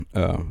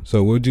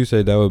So would you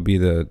say that would be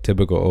the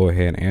typical old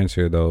head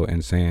answer though,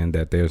 in saying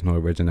that there's no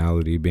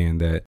originality, being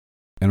that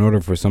in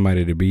order for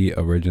somebody to be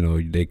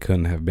original, they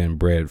couldn't have been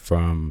bred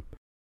from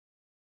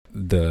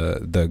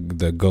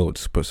the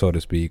goats, so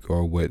to speak,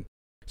 or what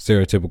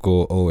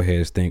stereotypical old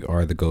heads think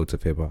are the goats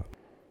of hip hop?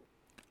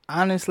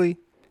 Honestly,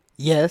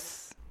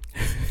 yes.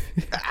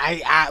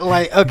 I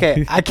like,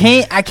 okay, I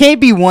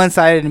can't be one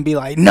sided and be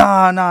like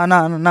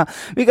no,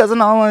 because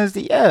in all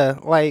honesty, yeah,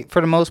 like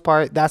for the most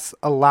part, that's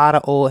a lot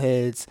of old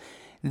heads.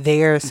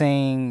 They're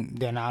saying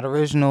they're not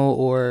original,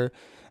 or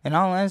in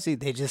all honesty,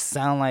 they just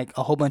sound like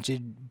a whole bunch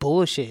of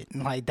bullshit.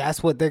 Like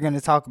that's what they're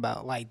gonna talk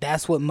about. Like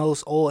that's what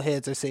most old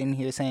heads are sitting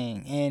here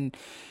saying. And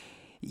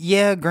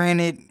yeah,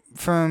 granted,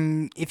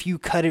 from if you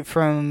cut it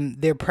from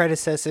their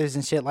predecessors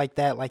and shit like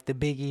that, like the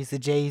Biggies, the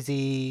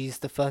Jay-Z's,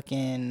 the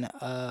fucking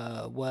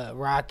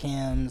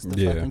Rakims,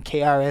 the fucking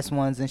KRS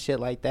ones and shit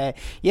like that.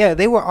 Yeah,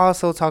 they were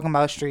also talking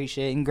about street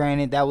shit, and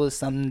granted, that was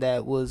something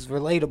that was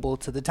relatable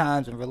to the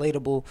times and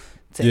relatable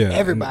to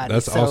everybody.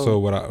 That's also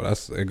what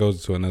it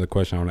goes to another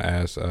question I want to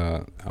ask.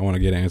 I want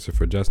to get an answer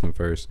for Justin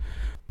first.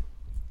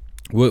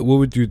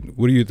 What do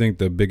you think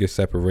the biggest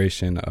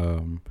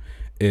separation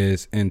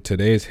is in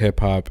today's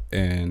hip hop?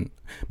 And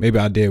maybe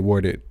I did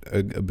word it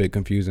a bit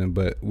confusing,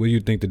 but what do you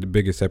think that the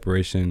biggest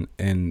separation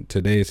in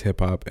today's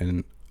hip hop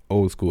and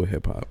old school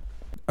hip hop?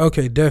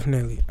 Okay,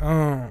 definitely.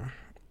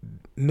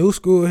 New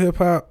school hip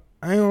hop,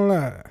 I ain't gonna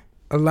lie,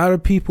 a lot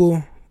of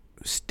people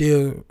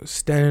still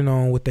standing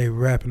on what they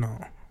rapping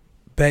on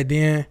back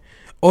then,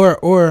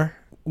 or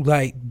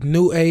like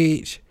new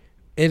age.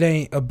 It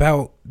ain't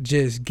about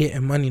just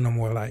getting money no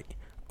more. Like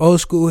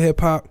old school hip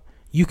hop,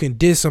 you can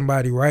diss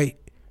somebody, right?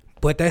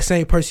 But that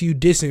same person you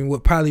dissing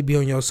would probably be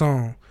on your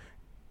song.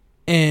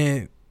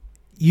 And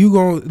you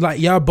gon'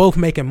 like, y'all both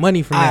making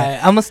money from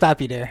that. I'm gonna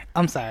stop you there.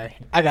 I'm sorry.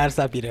 I gotta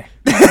stop you there.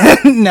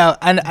 No,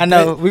 I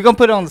know. We're gonna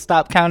put it on the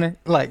stop counter,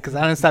 like, cause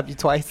I didn't stop you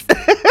twice.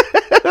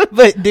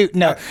 But dude,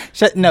 no.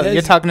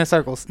 You're talking in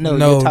circles. No,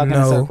 you're talking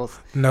in circles.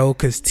 No,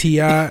 cause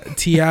T.I.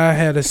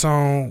 had a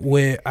song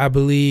with, I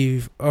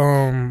believe,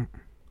 who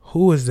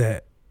was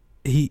that?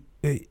 It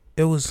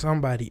was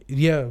somebody.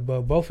 Yeah,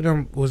 but both of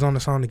them was on the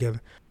song together.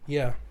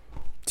 Yeah.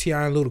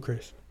 T.I. and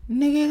Ludacris.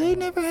 Nigga, they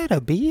never had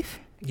a beef.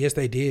 Yes,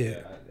 they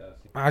did.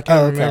 I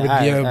can't remember.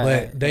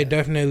 Right. They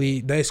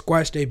definitely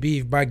squashed their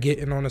beef by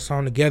getting on a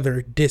song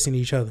together, dissing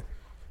each other.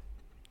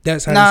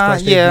 That's how they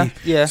squashed their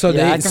beef. Yeah. So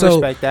I can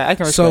respect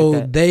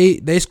that.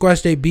 They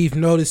squashed their beef,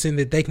 noticing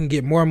that they can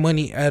get more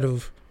money out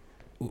of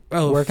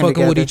fucking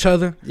together with each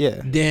other,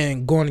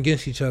 than going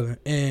against each other.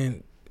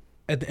 And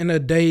at the end of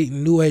the day,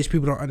 new age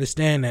people don't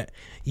understand that.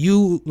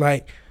 You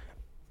like,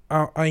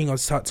 I ain't gonna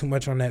talk too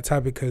much on that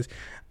topic because,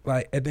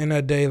 like, at the end of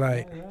the day,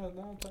 like,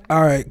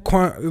 all right,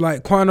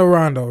 like Quando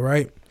Rondo,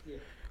 right?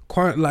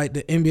 Like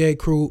the NBA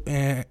crew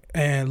and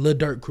Lil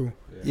Durk crew.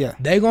 Yeah,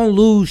 they gonna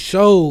lose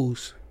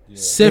shows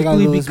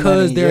simply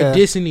because they're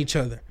dissing each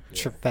other.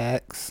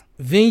 Facts.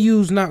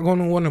 Venues not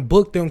gonna want to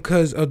book them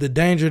because of the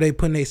danger they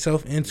putting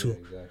themselves into. Yeah,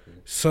 exactly.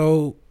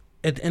 So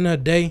at the end of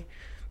the day,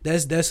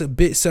 that's a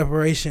bit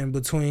separation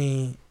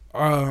between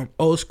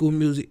old school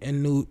music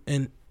and new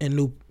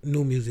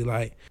music.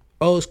 Like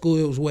old school,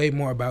 it was way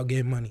more about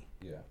getting money.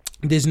 Yeah.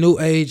 This new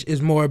age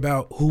is more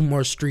about who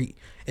more street.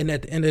 And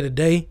at the end of the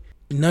day,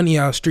 none of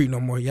y'all street no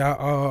more. Y'all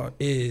all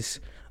is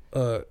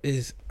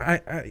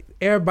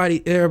everybody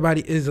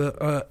is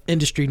a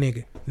industry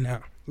nigga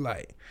now.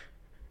 Like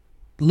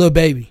Lil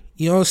Baby,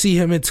 you don't see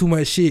him in too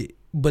much shit,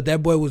 but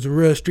that boy was a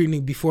real street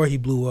nigga before he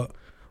blew up.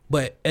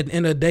 But at the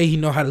end of the day, he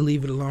know how to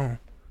leave it alone.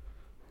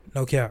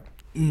 No cap.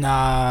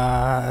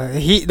 Nah,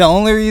 the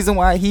only reason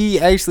why he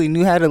actually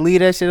knew how to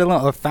leave that shit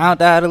alone, or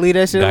found out how to leave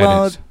that shit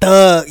alone,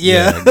 Thug.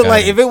 Yeah,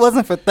 like if it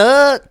wasn't for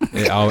Thug,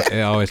 it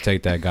always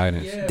take that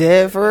guidance. Yeah.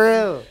 Dead for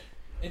real.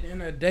 At the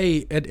end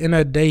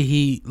of the day,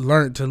 he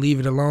learned to leave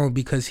it alone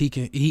because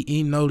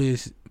he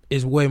noticed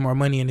it's way more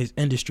money in this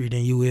industry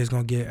than you is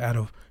gonna get out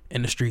of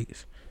in the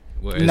streets.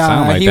 Well, it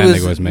sounded like that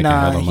nigga was making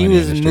hella money. He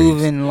was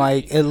moving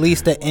like at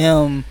least the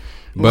M.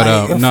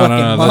 But like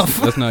no.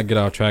 Let's not get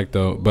off track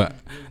though. But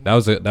that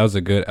was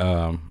a good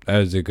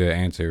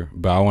answer.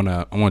 But I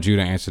want you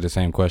to answer the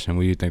same question.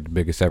 What do you think the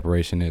biggest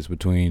separation is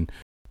between?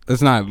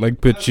 Let's not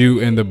like put you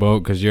in the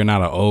boat because you're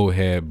not an old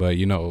head, but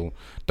you know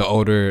the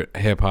older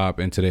hip hop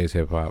and today's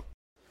hip hop.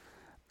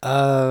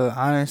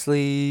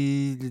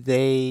 Honestly,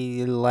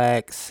 they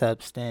lack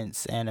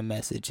substance and a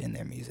message in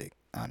their music.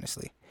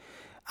 Honestly,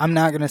 I'm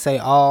not gonna say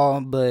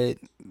all, but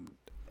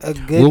a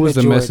good. What was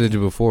the message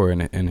before in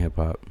hip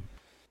hop?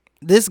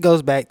 This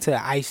goes back to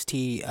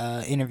Ice-T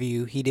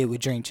interview he did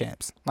with Drink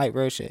Champs, like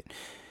real shit.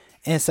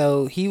 And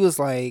so he was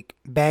like,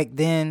 back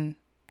then,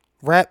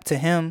 rap to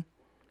him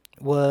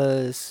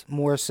was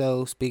more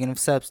so, speaking of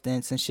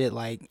substance and shit,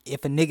 like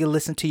if a nigga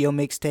listened to your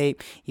mixtape,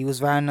 he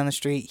was riding on the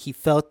street, he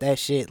felt that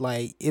shit,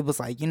 like it was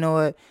like, you know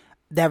what,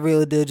 that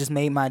real deal just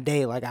made my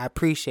day. Like, I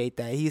appreciate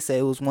that. He said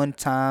it was one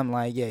time,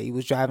 like, yeah, he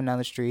was driving down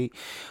the street,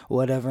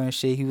 whatever and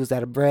shit. He was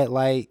at a red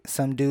light.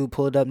 Some dude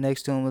pulled up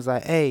next to him, was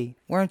like, hey,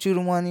 weren't you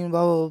the one, blah,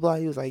 blah, blah, blah.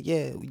 He was like,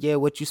 yeah,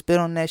 what you spit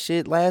on that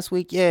shit last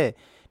week? Yeah,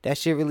 that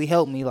shit really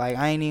helped me. Like,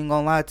 I ain't even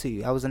gonna lie to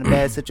you. I was in a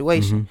bad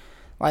situation.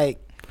 Like,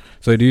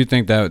 so do you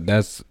think that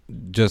that's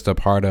just a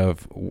part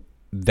of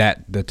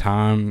that, the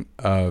time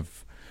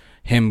of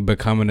him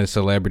becoming a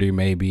celebrity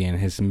maybe, and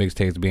his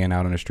mixtapes being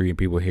out on the street and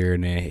people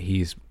hearing it,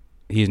 he's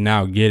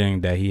now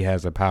getting that he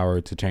has a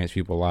power to change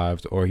people's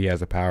lives, or he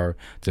has a power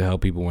to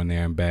help people when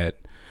they're in bad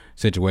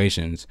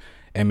situations,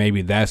 and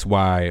maybe that's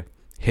why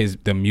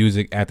the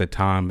music at the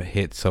time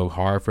hit so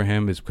hard for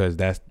him, is because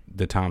that's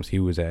the times he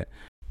was at.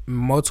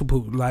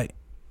 Multiple, like,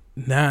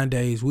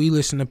 nowadays we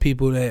listen to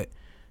people that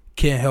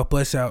can help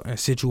us out in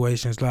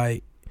situations.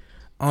 Like,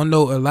 I don't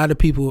know, a lot of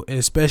people,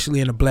 especially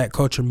in the black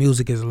culture,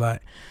 music is a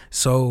lot.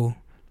 So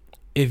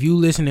if you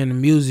listening to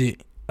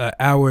music an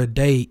hour a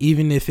day,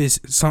 even if it's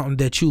something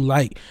that you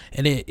like,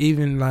 and then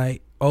even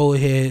like old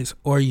heads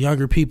or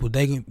younger people,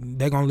 they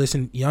gonna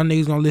listen. Young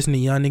niggas gonna listen to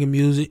young nigga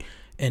music,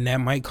 and that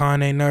might calm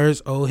their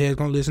nerves. Old heads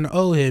gonna listen to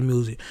old head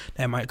music,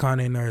 that might calm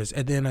their nerves.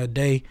 At the end of the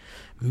day,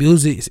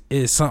 music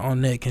is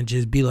something that can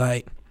just be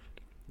like,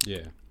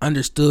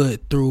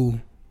 understood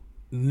through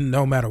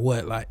no matter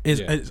what. Like,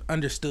 it's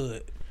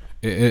understood.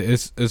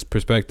 It's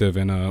perspective,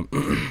 and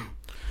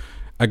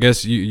I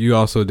guess you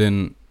also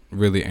didn't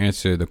really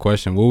answer the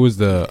question. What was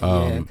the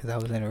because I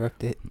was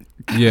interrupted.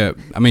 Yeah,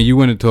 I mean, you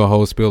went into a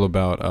whole spiel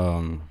about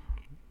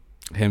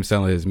him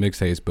selling his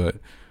mixtapes, but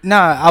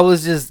I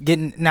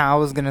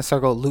was gonna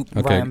circle loop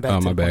Ryan back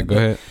to my the bad point. Go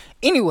ahead.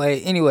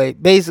 Anyway,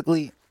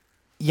 basically,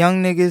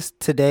 young niggas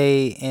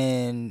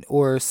today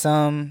or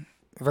some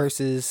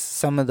versus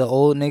some of the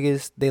old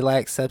niggas, they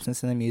lack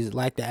substance in the music,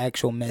 like the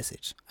actual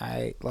message.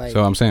 Alright, like,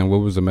 so I'm saying, what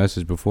was the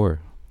message before?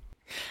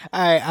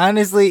 Alright,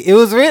 honestly, it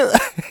was real.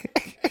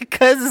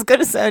 Because it's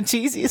gonna sound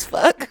cheesy as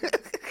fuck.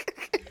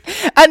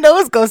 I know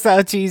it's gonna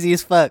sound cheesy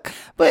as fuck,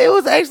 but it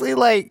was actually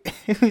like,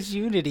 it was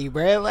unity,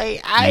 bro.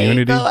 Like,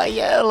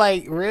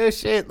 like real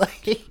shit.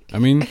 Like, I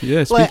mean,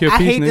 yeah, speak like, your piece,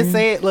 I hate nigga. to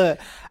say it. Look,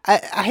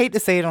 I hate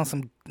to say it on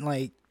some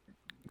like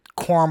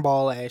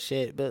cornball ass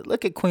shit, but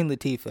look at Queen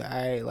Latifah.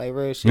 All right, like,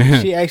 real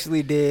shit. She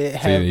actually did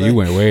have. You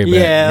went way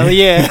back.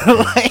 Yeah,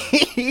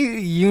 like,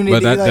 unity.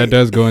 But that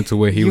does go into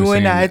what he was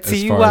saying,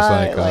 UNITY, as far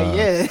as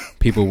like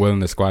people willing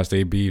to squash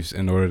their beefs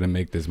in order to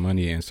make this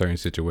money in certain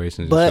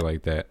situations and shit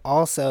like that.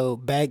 Also,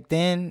 back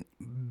then,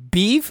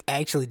 beef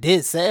actually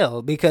did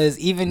sell, because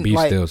even beef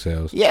like, still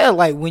sells. Yeah,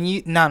 like when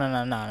you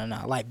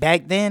no. Like,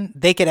 back then,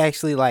 they could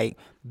actually like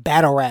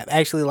battle rap,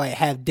 actually like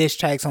have diss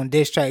tracks on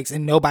diss tracks,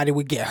 and nobody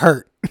would get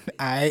hurt.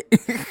 Alright,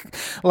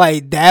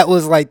 like, that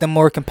was like the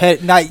more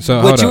competitive. Like,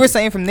 so what you were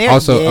saying from there.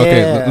 Also,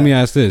 okay, let me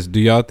ask this: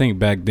 do y'all think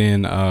back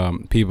then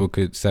people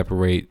could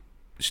separate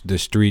the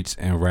streets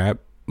and rap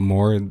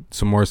more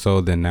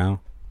so than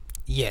now?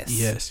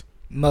 Yes,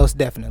 most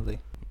definitely.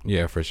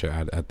 Yeah, for sure.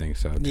 I think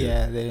so too.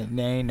 Yeah, there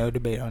ain't no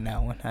debate on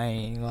that one. I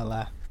ain't gonna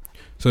lie.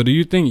 So, do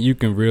you think you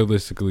can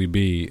realistically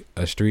be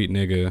a street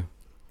nigga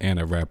and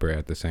a rapper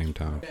at the same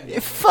time?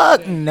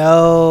 Fuck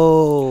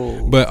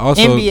no. But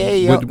also,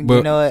 NBA, but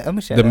you know what? I'm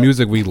gonna shut the up.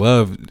 music we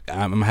love.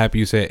 I'm happy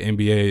you said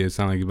NBA. It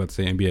sounded like you about to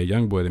say NBA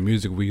YoungBoy. The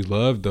music we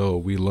love, though,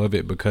 we love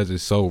it because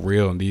it's so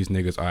real, and these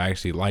niggas are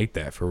actually like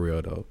that for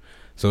real, though.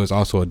 So it's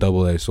also a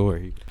double-edged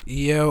sword.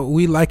 Yeah,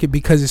 we like it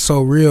because it's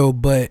so real,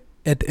 but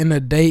at the end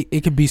of the day,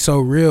 it could be so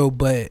real,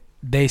 but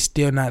they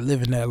still not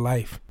living that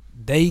life.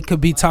 They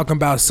could be talking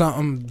about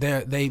something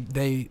that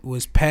they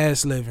was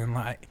past living,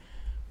 like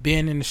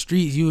being in the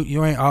streets.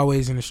 You ain't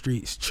always in the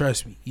streets.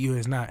 Trust me, you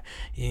is not.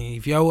 And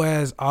if your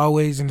ass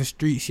always in the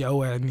streets,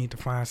 your ass need to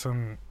find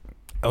something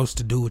else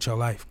to do with your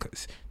life,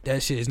 because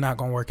that shit is not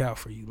gonna work out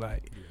for you.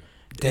 Like,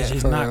 that's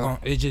just not gonna.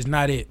 It's just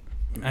not it.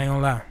 I ain't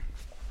gonna lie.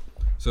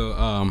 So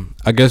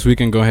I guess we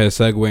can go ahead and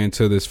segue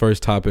into this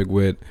first topic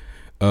with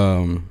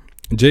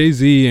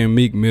Jay-Z and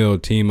Meek Mill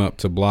team up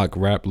to block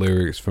rap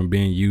lyrics from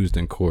being used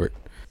in court.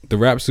 The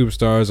rap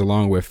superstars,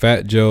 along with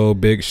Fat Joe,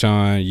 Big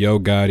Sean, Yo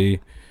Gotti,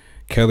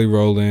 Kelly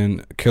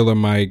Rowland, Killer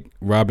Mike,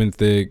 Robin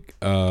Thicke,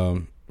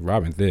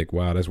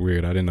 wow, that's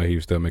weird. I didn't know he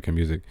was still making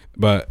music.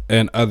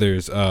 And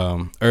others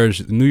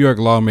urged New York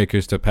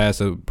lawmakers to pass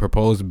a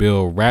proposed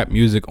bill, Rap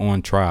Music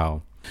on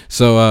Trial.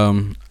 So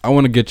I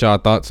want to get y'all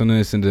thoughts on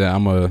this, and then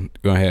I'm gonna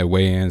go ahead and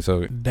weigh in.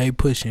 So they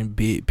pushing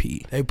Big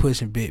P. They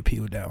pushing Big P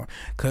with that one,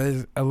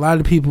 cause a lot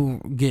of people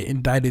get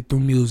indicted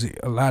through music.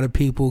 A lot of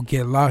people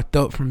get locked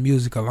up from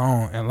music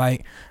alone. And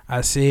like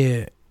I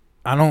said,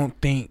 I don't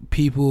think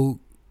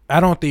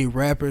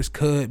rappers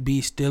could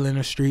be still in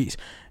the streets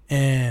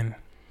and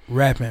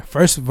rapping.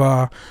 First of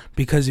all,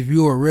 because if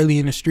you are really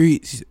in the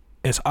streets,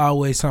 it's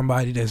always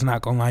somebody that's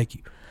not gonna like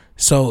you.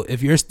 So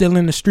if you're still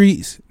in the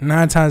streets,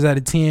 9 times out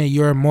of 10,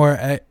 you're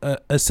more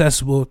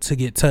accessible to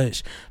get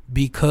touched,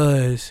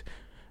 because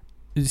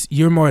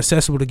you're more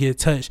seen,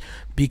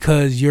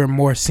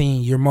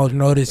 you're more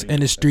noticed in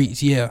the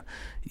streets. Yeah,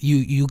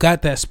 you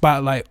got that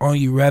spotlight on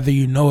you, whether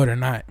you know it or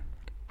not.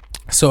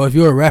 So if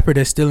you're a rapper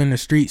that's still in the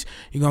streets,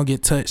 you're gonna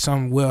get touched.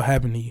 Something will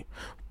happen to you.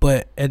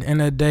 But at the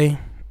end of the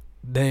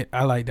day,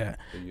 I like that.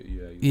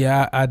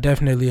 Yeah, I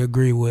definitely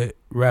agree with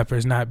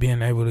rappers not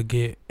being able to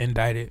get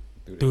indicted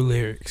through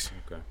lyrics.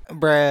 Okay.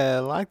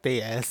 Bruh, lock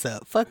they ass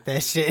up. Fuck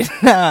that shit.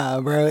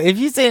 Nah, bro. If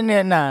you sitting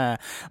there, nah.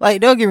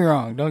 Like, don't get me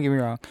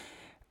wrong.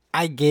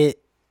 I get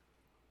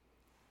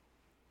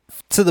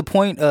to the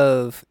point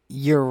of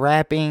you're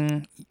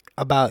rapping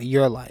about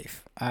your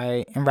life,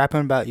 alright, and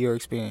rapping about your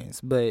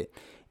experience. But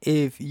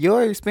if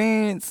your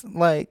experience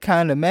like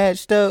kind of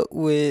matched up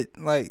with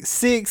like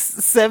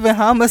 6-7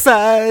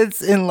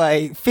 homicides and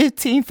like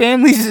 15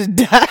 families just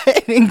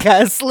died and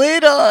got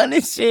slid on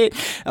and shit,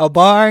 a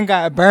barn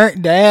got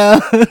burnt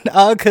down,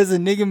 all because a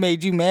nigga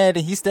made you mad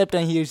and he stepped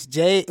on your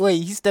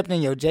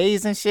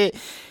J's and shit.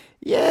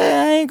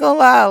 Yeah, I ain't gonna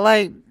lie,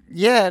 like,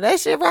 yeah, that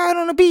shit ride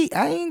on the beat.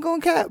 I ain't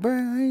gonna cap, bro.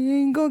 I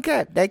ain't gonna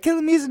cap. That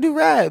Killer Music do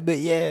ride, but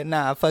yeah,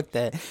 nah, fuck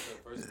that.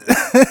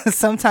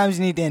 Sometimes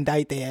you need to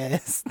indict their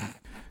ass.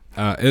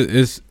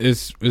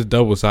 It's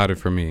double sided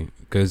for me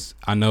because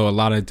I know a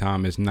lot of the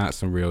time it's not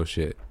some real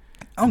shit.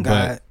 Oh God.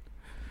 But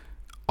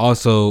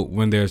also,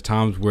 when there's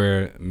times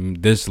where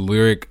this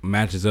lyric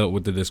matches up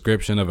with the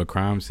description of a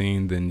crime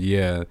scene, then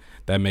yeah,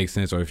 that makes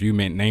sense. Or if you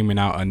naming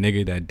out a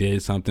nigga that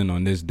did something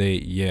on this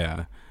date,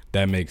 yeah,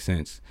 that makes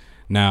sense.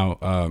 Now,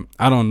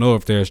 I don't know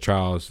if there's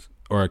trials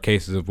or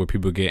cases of where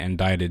people get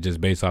indicted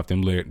just based off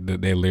them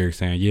their lyrics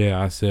saying,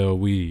 yeah, I sell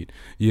weed,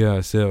 yeah,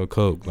 I sell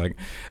coke. Like,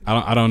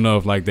 I don't know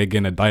if like they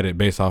get indicted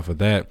based off of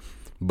that,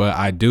 but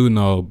I do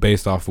know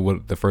based off of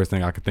what the first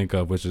thing I could think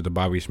of, which is the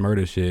Bobby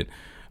Shmurda shit.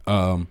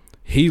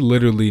 He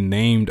literally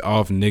named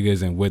off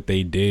niggas and what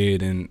they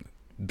did and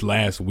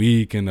last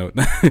week and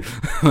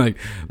like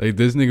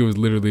this nigga was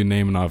literally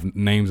naming off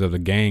names of the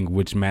gang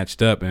which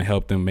matched up and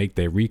helped them make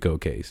their RICO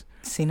case.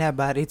 Seen that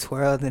body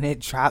twirled and it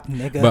dropped,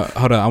 nigga. But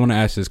hold on, I want to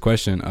ask this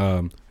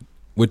question.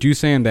 With you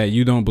saying that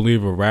you don't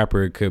believe a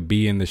rapper could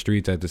be in the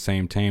streets at the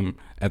same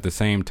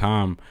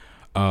time,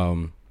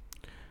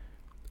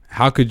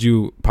 how could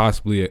you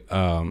possibly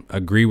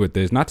agree with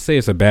this? Not to say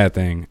it's a bad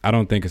thing. I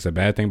don't think it's a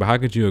bad thing, but how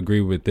could you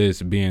agree with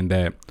this being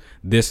that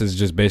this is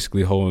just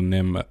basically holding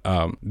them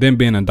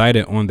being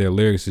indicted on their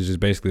lyrics is just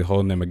basically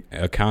holding them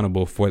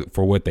accountable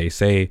for what they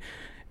say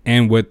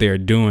and what they're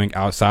doing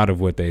outside of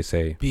what they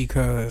say?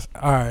 Because,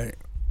 all right,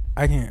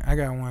 I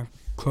got one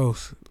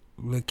close.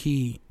 Lil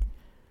Key,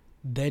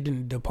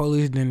 the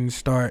police didn't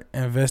start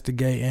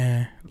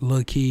investigating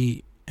Lil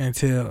Key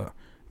until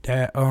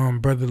that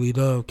Brotherly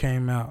Love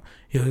came out.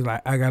 He was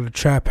like, I got a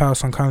trap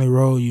house on Conley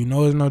Road, you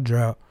know it's no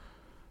drought.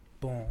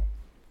 Boom.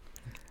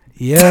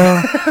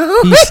 Yeah,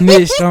 he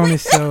snitched on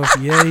himself.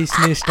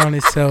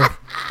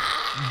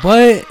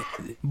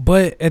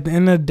 But at the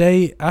end of the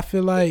day, I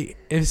feel like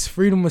it's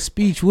freedom of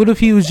speech. What if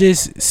he was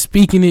just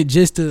speaking it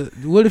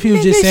what if he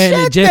was just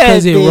saying it just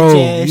because it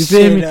rolled? You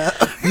feel me?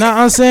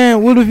 Nah, I'm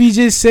saying, what if he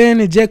just saying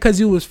it just because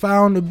he was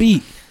foul on the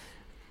beat?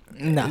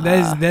 Nah.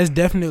 It's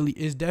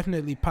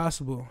definitely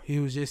possible. He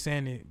was just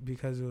saying it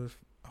because it was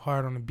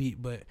hard on the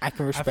beat, but I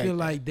can respect I feel that.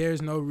 like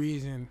there's no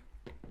reason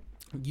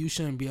you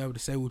shouldn't be able to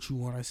say what you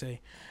want to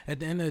say. At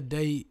the end of the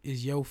day,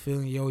 is your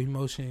feeling, your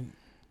emotion.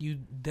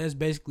 That's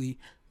basically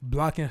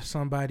blocking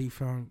somebody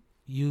from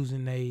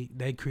using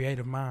they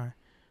creative mind.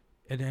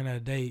 At the end of the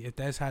day, if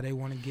that's how they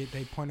want to get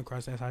their point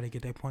across, that's how they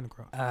get their point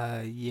across.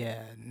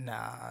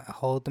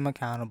 Hold them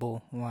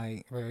accountable,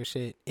 like real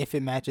shit. If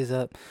it matches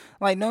up,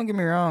 like, don't get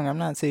me wrong, I'm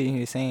not sitting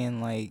here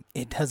saying like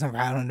it doesn't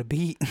ride on the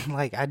beat.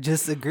 Like, I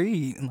just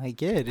agreed, like,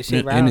 yeah, the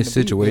shit ride on the beat. And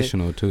it's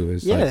situational too.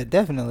 It's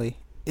definitely.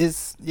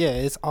 It's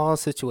all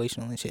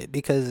situational and shit.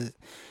 Because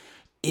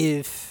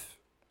if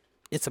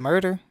it's a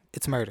murder,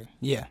 it's murder.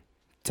 Yeah.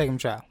 Take him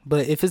to trial.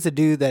 But if it's a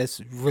dude that's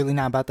really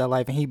not about that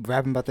life and he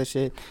rapping about that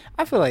shit,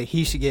 I feel like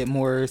he should get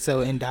more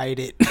so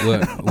indicted.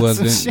 Well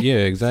then, yeah,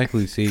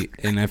 exactly. See,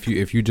 and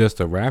if you just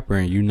a rapper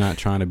and you're not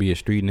trying to be a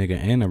street nigga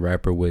and a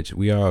rapper, which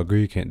we all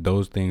agree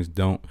those things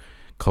don't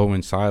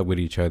coincide with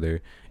each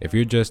other. If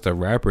you're just a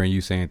rapper and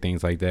you saying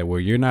things like that, well,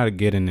 you're not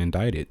getting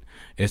indicted.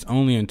 It's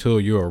only until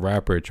you're a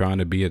rapper trying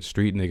to be a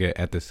street nigga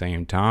at the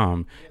same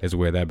time is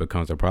where that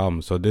becomes a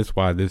problem. So this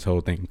why this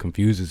whole thing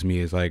confuses me.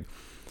 Is like,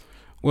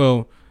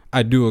 well,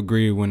 I do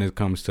agree when it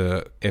comes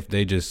to if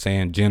they just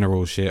saying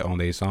general shit on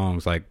their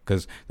songs, like,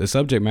 because the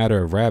subject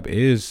matter of rap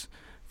is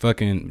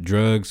fucking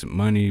drugs,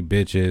 money,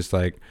 bitches.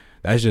 Like,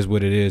 that's just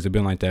what it is. It's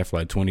been like that for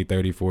like 20,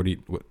 30, 40,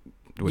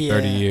 30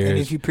 years. And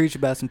if you preach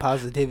about some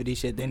positivity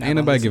shit, then ain't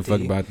nobody give a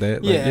fuck about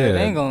that. Like, they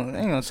ain't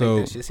gonna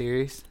take that shit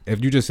serious.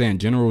 If you just saying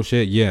general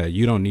shit, yeah,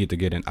 you don't need to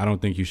get in. I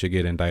don't think you should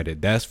get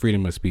indicted. That's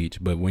freedom of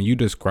speech. But when you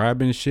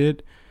describing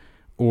shit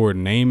or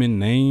naming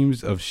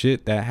names of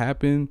shit that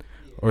happened,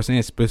 or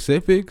saying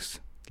specifics,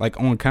 like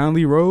on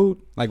Conley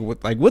Road, like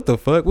what the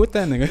fuck with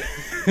that nigga?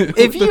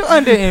 If you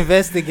under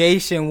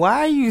investigation, why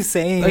are you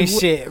saying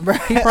shit, bro?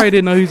 He probably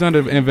didn't know he was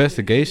under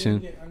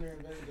investigation.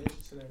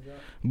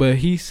 But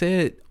he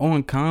said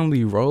on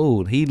Conley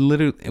Road, he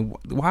literally.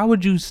 Why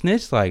would you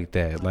snitch like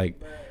that? Like,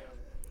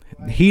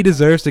 he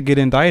deserves to get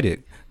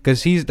indicted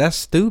because that's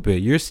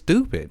stupid. You're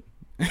stupid.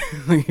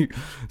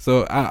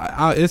 So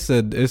it's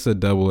a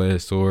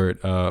double-edged sword.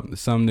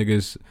 Some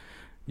niggas,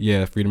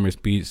 yeah, freedom of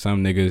speech.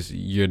 Some niggas,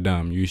 you're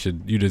dumb.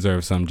 You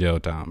deserve some jail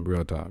time.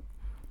 Real talk.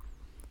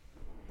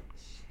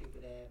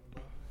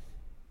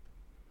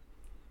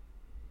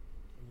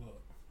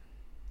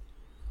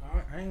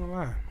 I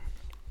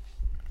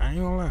ain't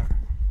gonna lie.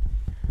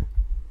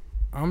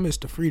 I'm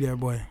Mr. Free that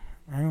boy.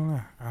 I ain't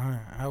gonna lie.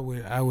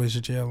 I wish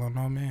jail on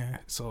no man.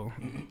 So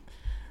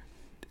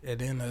at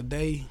the end of the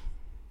day,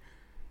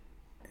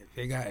 if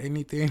they got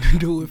anything to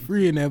do with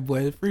freeing that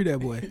boy, free that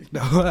boy.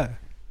 No lie.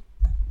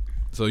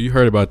 So you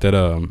heard about that?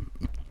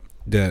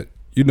 That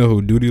you know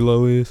who Duty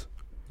Low is?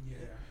 Yeah.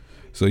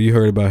 So you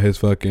heard about his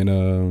fucking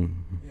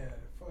Yeah.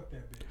 Fuck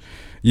that bitch.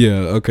 Yeah.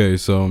 Okay.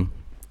 So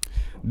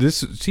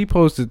she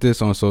posted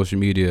this on social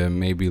media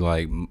maybe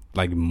like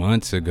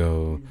months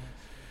ago.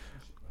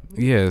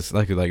 Yeah, it's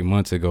like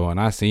months ago, and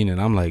I seen it.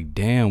 I'm like,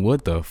 damn,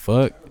 what the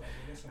fuck?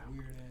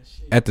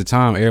 At the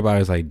time, everybody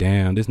was like,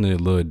 damn, this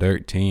nigga Lil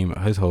Durk team,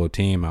 his whole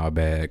team out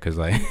bad, cause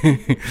like,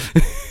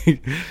 and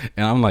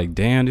I'm like,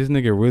 damn, this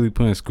nigga really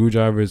putting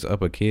screwdrivers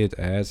up a kid's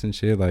ass and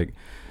shit, like,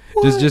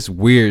 just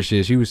weird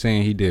shit. She was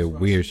saying he did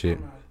weird shit.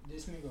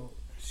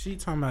 She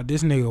talking about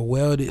this nigga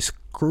welded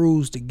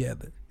screws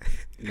together.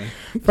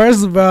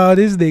 First of all,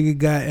 this nigga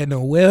got in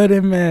a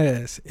welding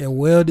mask and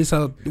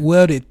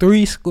welded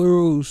 3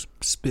 screws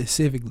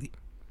specifically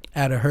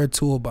out of her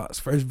toolbox.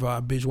 First of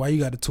all, bitch, why you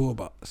got a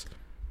toolbox?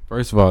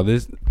 First of all,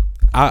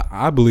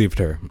 I believed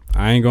her.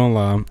 I ain't gonna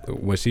lie.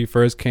 When she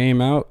first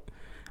came out,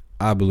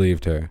 I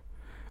believed her.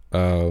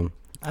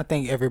 I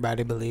think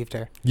everybody believed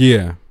her.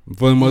 Yeah,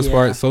 for the most Yeah.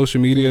 part, social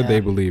media, Yeah. they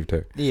believed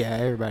her. Yeah,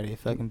 everybody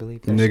fucking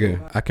believed her.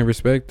 Nigga, I can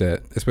respect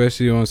that.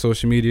 Especially on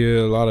social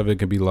media, a lot of it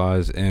can be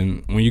lies.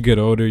 And when you get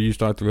older, you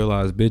start to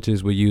realize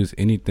bitches will use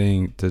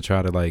anything to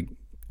try to like,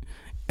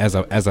 as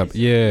a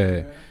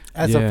yeah.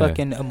 As a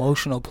fucking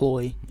emotional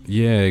ploy.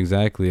 Yeah,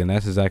 exactly. And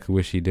that's exactly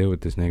what she did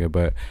with this nigga.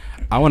 But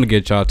I want to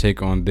get y'all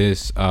take on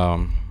this,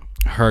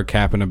 her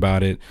capping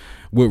about it.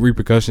 What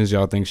repercussions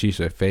y'all think she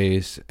should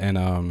face?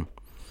 And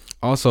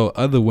also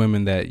other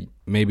women that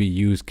maybe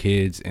use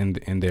kids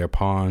in their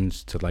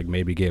pawns to like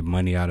maybe get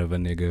money out of a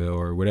nigga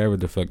or whatever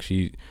the fuck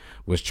she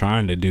was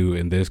trying to do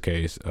in this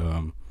case.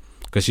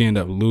 Because she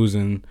ended up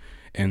losing,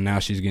 and now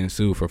she's getting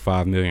sued for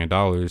 $5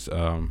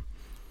 million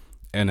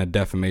in a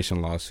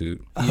defamation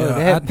lawsuit.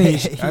 Yeah,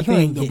 I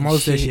think the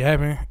most that should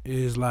happen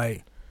is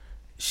like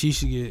she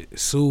should get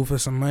sued for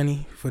some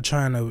money for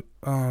trying to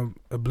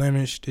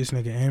blemish this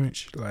nigga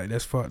image. Like,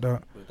 that's fucked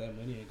up. But that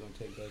money ain't gonna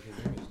take back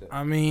his image.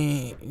 I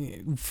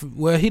mean,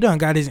 well, he done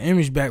got his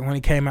image back when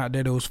it came out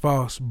that it was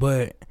false,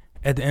 but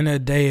at the end of the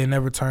day, it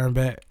never turned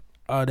back.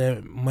 All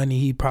that money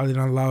he probably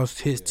done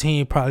lost. His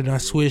team probably done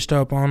switched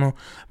up on him.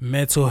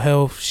 Mental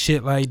health,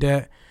 shit like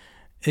that.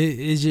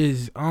 It's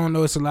just, I don't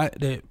know, it's a lot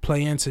that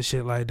play into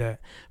shit like that.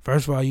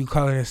 First of all, you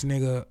calling this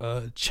nigga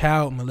a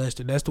child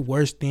molester. That's the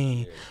worst thing.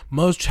 Yeah.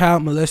 Most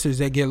child molesters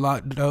that get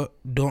locked up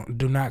do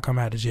not come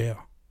out of jail.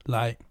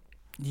 Like,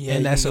 yeah,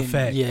 and that's a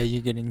fact. Yeah,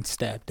 you're getting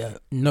stabbed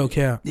up. No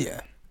cap.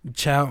 Yeah.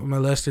 Child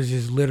molesters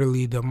is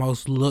literally the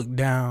most looked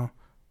down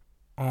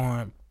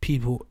on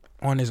people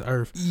on this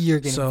earth.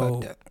 You're getting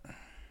fucked up.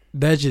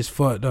 That's just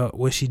fucked up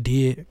what she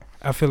did.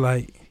 I feel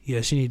like,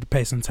 yeah, she need to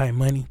pay some tight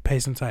money, pay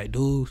some tight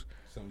dues.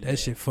 That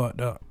shit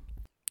fucked up.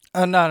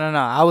 Oh, no.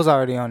 I was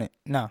already on it.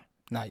 No,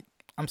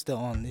 I'm still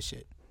on this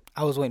shit.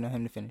 I was waiting on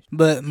him to finish.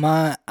 But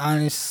my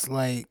honest,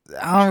 like,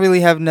 I don't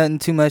really have nothing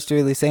too much to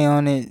really say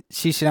on it.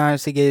 She should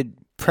honestly get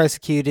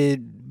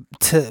prosecuted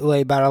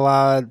by the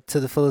law to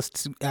the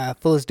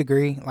fullest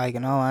degree, like,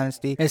 in all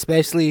honesty.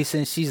 Especially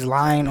since she's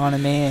lying on a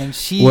man.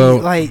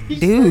 Dude.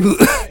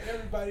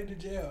 Everybody to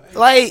jail.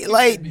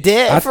 Like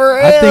dead for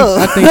real.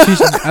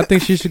 I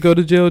think she should go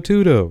to jail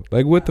too, though.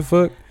 Like, what the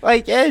fuck?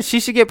 Like, yeah, she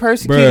should get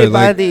persecuted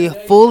by the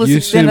fullest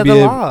extent of the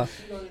law.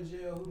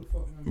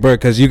 Bro,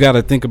 because you got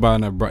to think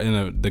about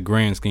in the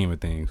grand scheme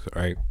of things,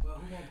 right?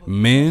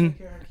 Men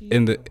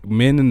in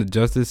the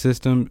justice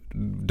system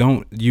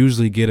don't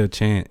usually get a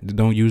chance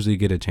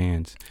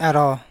At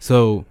all.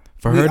 So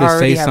for her to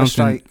say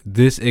something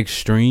this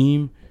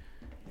extreme,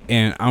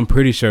 and I'm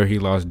pretty sure he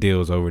lost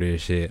deals over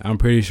this shit. I'm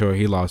pretty sure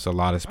he lost a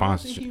lot of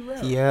sponsorship.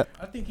 Yeah.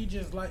 I think he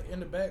just like in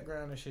the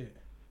background and shit.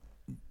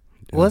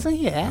 Wasn't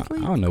he an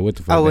athlete? I don't know what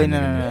the fuck. Oh wait,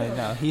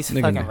 no. He's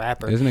a fucking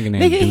rapper. This nigga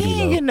named Duty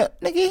Low.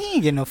 He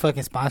ain't getting no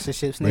fucking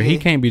sponsorships. Nigga. Bro, he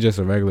can't be just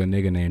a regular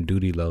nigga named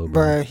Duty Low,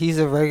 bro. He's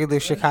a regular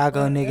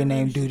Chicago nigga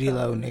named Duty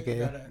Low,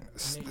 nigga.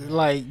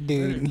 Like,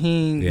 dude,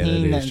 he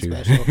ain't nothing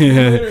special. He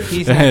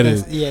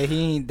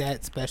ain't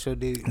that special,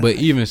 dude. But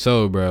even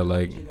so, bro,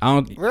 like, I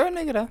don't. Real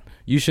nigga though.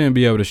 You shouldn't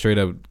be able to straight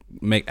up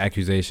make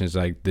accusations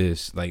like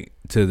this, like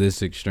to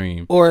this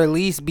extreme, or at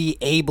least be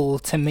able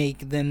to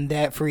make them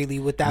that freely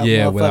without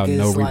without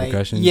no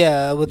repercussions.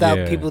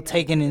 Without people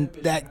taking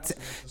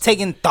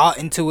thought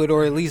into it,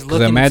 or at least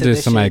looking. Imagine into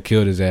if somebody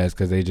killed his ass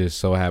because they just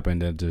so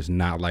happened to just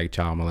not like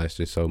child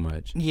molesters so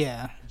much.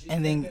 Yeah,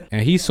 And then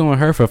And he's suing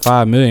her for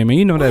 $5 million. Man,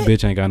 you know that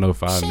bitch ain't got no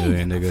 $5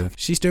 million, nigga.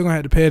 She still gonna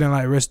have to pay it in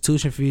like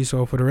restitution fees.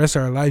 So for the rest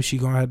of her life, she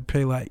gonna have to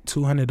pay like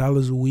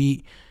 $200 a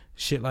week,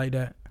 shit like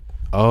that.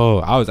 Oh,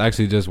 I was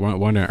actually just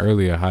wondering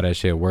earlier how that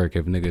shit work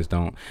if niggas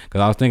don't.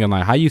 Cause I was thinking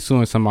like, how you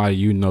suing somebody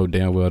you know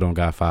damn well don't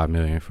got $5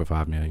 million for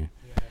 $5 million?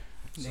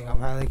 they gonna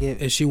probably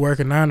get. If she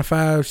working 9 to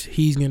 5,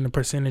 he's getting a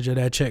percentage of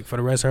that check for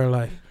the rest of her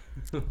life.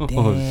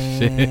 Oh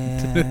shit.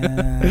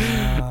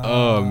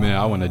 Oh man,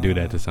 I want to do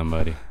that to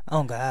somebody.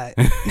 Oh God.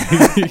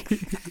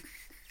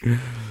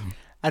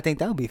 I think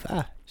that would be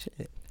fine.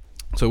 Shit.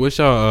 So what's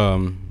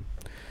y'all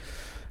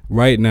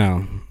right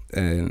now?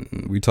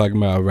 And we talking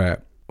about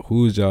rap.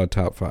 Who's y'all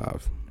top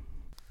 5?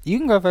 You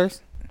can go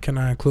first. Can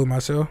I include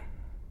myself?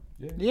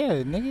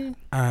 Yeah, nigga.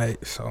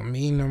 Alright, so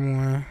me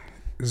number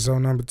 1, Zoe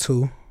number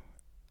 2.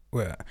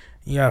 Well,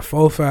 you got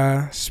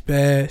 4-5,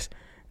 Spaz,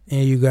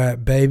 and you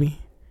got Baby,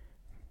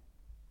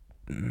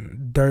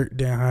 Dirt,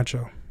 then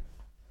Honcho.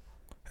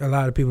 A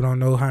lot of people don't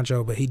know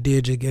Honcho, but he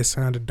did just get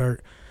signed to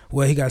Dirt.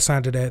 Well, he got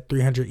signed to that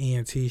 300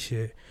 ENT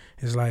shit.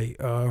 It's like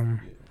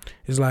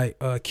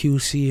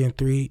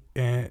QC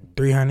and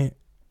 300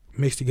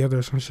 mixed together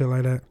or some shit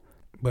like that.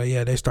 But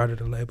yeah, they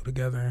started a label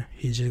together and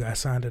he just got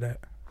signed to that.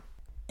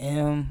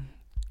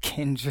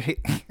 Kendrick.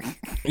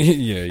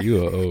 Yeah,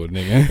 you an old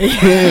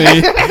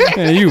nigga.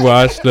 Man, you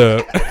washed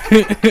up.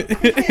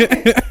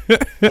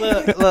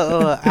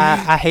 Look,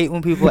 I hate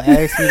when people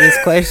ask me this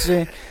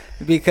question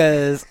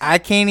because I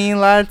can't even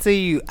lie to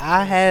you.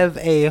 I have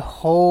a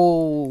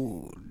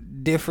whole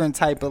different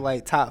type of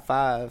like top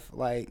 5.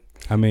 Like,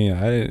 I mean,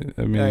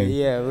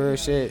 yeah, real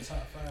shit.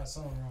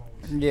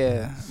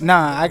 Yeah.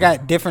 Nah, I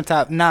got different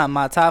top. Nah,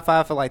 my top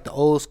 5 for like the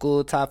old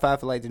school, top 5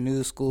 for like the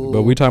new school.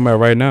 but we talking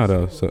about right now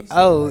though. So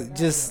Oh,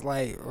 just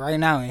like right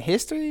now in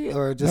history,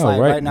 or just no,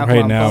 like right now?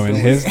 right now in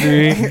bumping with-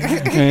 history.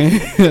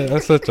 Man,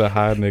 that's such a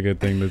high nigga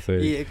thing to say.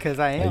 Yeah, because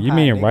I am. Like, you high,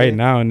 mean nigga. right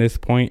now in this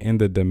point in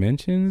the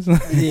dimensions?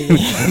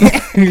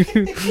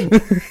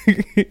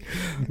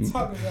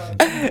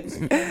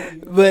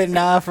 But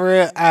nah, for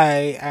real,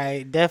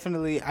 I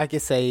definitely I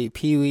could say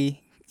Pee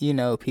Wee. You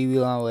know, Pee Wee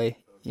Longway.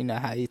 You know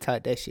how you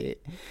taught that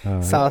shit.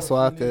 Sauce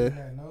Walker.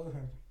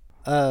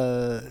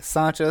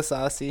 Sancho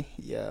Saucy.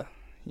 Yeah.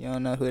 You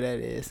don't know who that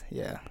is.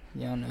 Yeah.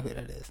 You don't know who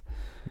that is.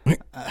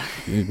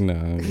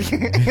 No.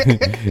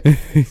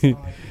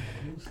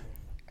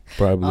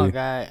 Probably. Oh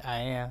God, I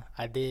am.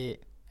 I did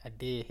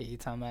hear you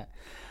talking about.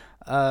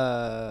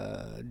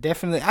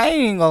 Definitely. I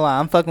ain't even gonna lie.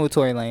 I'm fucking with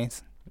Tory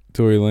Lanez.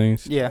 Tory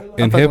Lanez. Yeah.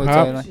 In I'm fucking with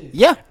hip-hop? Tory Lanez.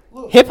 Yeah.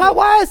 Hip hop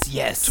wise,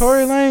 yes.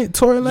 Tory Lane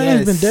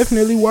has been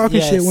definitely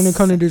walking shit when it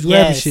comes to this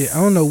rapping shit.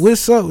 I don't know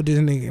what's up with this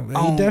nigga. But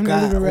he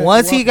definitely been rapping.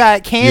 Once he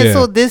got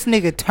canceled, this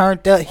nigga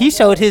turned up. He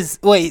showed his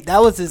that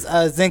was his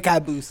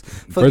Zenkai boost.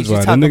 First of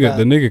all,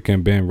 the nigga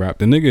can bend rap.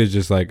 The nigga is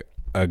just like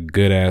a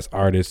good ass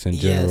artist in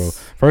general. Yes.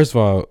 First of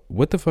all,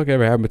 what the fuck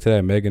ever happened to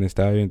that Megan Thee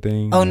Stallion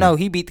thing? Oh no,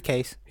 he beat the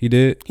case. He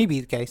did? He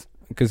beat the case.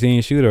 Because he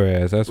ain't shoot her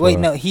ass. That's Wait,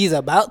 why. no, he's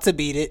about to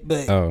beat it,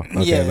 but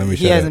okay, let me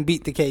he hasn't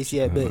beat the case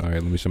yet. But all right,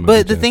 let me show my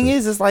but the thing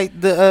is, it's like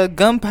the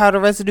gunpowder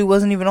residue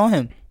wasn't even on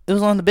him. It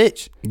was on the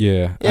bitch.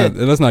 Yeah.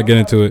 Let's not get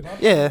into it.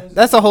 Yeah,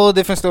 that's a whole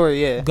different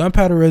story. Yeah,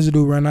 gunpowder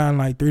residue run out in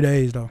like 3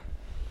 days though.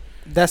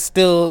 that's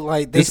still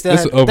like they It's still.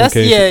 an open That's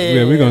case.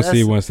 yeah. We're gonna that's-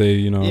 see once they,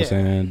 you know what yeah. I'm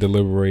saying,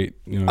 deliberate.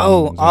 You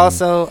know. Oh,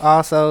 so-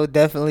 also,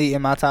 definitely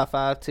in my top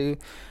 5 too.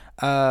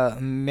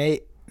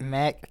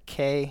 Mac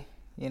K,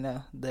 you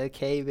know the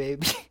K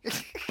baby.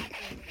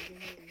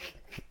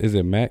 Is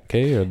it Matt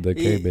K or the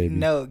K baby?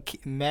 No,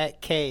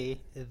 Matt K,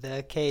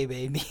 the K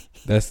baby.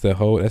 That's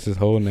his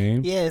whole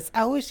name. Yes,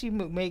 I wish you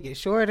would make it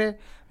shorter,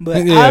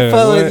 but Yeah, I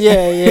felt what? like,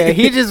 yeah.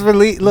 He just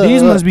released. Look,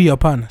 These must be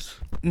upon us.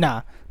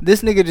 Nah,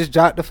 this nigga just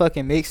dropped the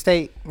fucking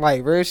mixtape,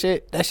 like real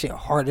shit. That shit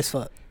hard as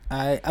fuck.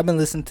 Alright, I've been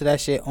listening to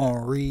that shit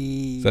on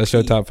repeat. So that's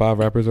your top 5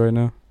 rappers right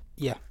now?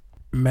 Yeah.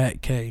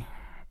 Matt K.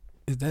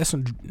 Is that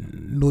some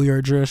New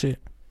York drill shit?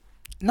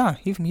 Nah,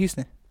 he from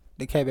Houston.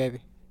 The K baby.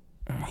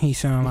 He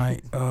sound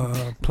like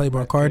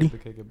Playboy Cardi.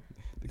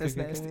 That's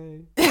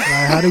nasty. Like,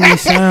 how do we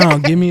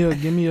sound? Give me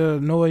a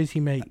noise he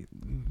make.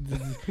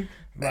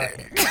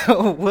 Like,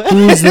 What?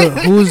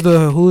 who's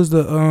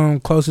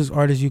the closest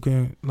artist you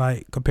can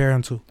like compare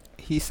him to?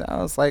 He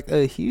sounds like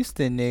a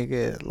Houston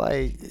nigga.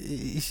 Like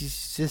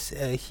he's just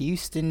a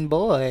Houston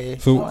boy.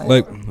 So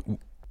like,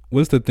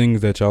 what's the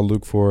things that y'all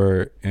look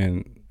for?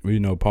 And you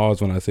know,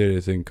 pause when I say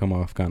this and come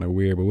off kind of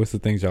weird. But what's the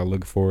things y'all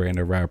look for in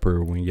a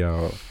rapper when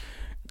y'all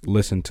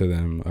listen to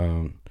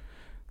them?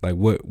 Like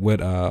what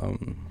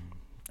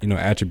you know,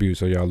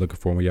 attributes are y'all looking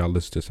for when y'all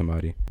listen to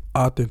somebody?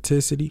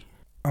 Authenticity.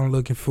 I'm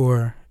looking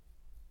for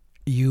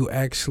you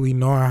actually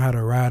knowing how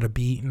to ride a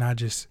beat, not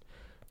just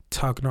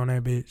talking on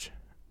that bitch.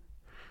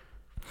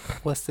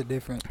 What's the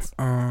difference?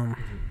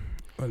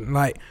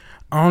 Like,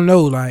 I don't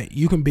know, like,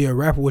 you can be a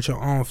rapper with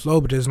your own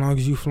flow, but as long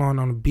as you flowing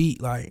on the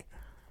beat, like,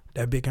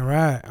 that bitch can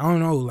ride. I don't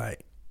know,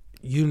 like,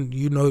 you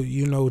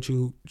know what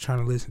you trying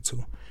to listen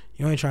to.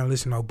 You ain't trying to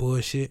listen to no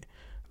bullshit.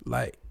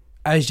 Like,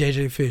 Ice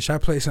JJ Fish. I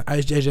play some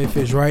Ice JJ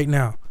Fish right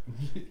now.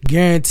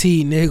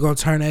 guaranteed nigga gonna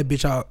turn that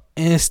bitch out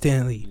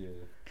instantly.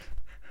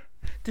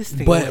 This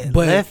thing went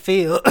left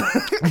field.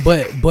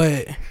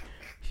 but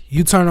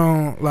you turn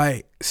on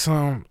like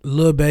some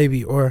Lil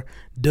Baby or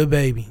Da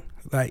Baby,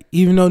 like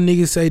even though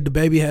niggas say Da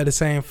Baby had the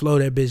same flow,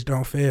 that bitch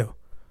don't fail.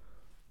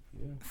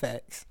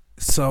 Facts.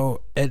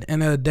 So at the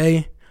end of the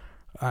day,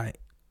 like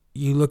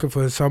you looking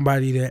for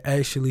somebody that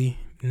actually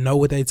know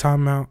what they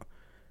talking about,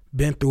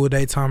 been through what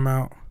they talking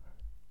about,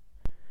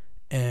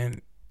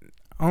 and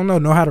I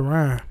don't know how to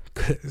rhyme.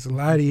 Cause a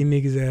lot of these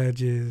niggas that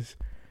just,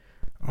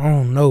 I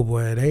don't know,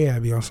 boy, they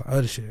gotta be on some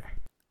other shit.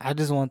 I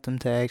just want them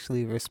to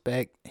actually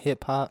respect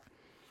hip hop.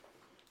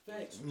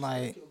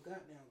 Like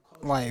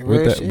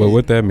real shit. But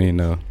what that mean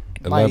though?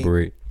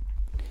 Elaborate.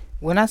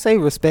 When I say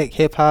respect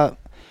hip hop,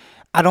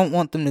 I don't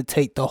want them to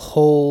take the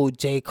whole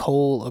J.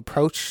 Cole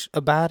approach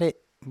about it.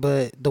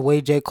 But the way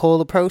J.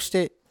 Cole approached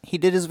it, he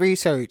did his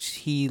research.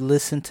 He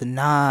listened to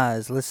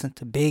Nas, listened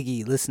to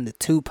Biggie, listened to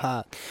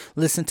Tupac,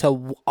 listened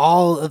to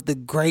all of the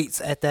greats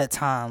at that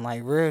time,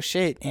 like real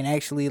shit, and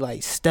actually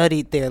like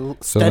studied their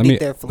flow. Let me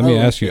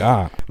ask you.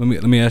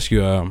 Let me ask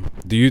you.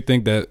 Do you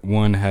think that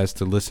one has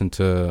to listen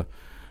to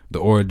the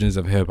origins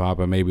of hip hop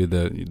or maybe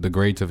the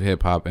greats of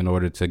hip hop in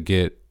order to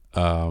get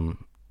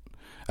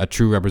a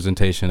true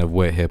representation of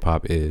what hip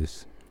hop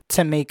is?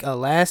 To make a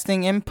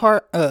lasting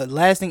imprint,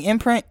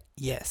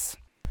 yes.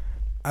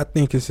 I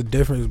think it's a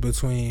difference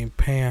between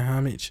paying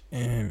homage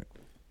and,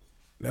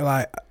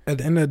 like, at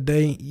the end of the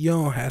day, you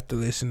don't have to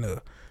listen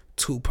to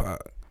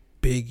Tupac,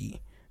 Biggie,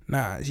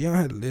 Nas. You don't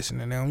have to listen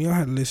to them. You don't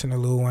have to listen to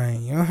Lil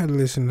Wayne. You don't have to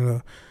listen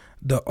to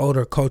the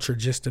older culture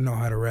just to know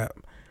how to rap.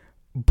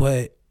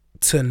 But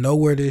to know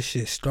where this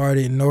shit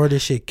started, know where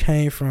this shit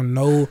came from,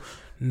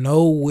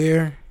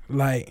 nowhere,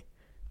 like,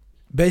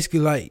 basically,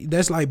 like,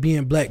 that's like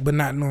being black but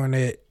not knowing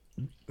that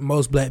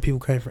most black people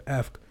came from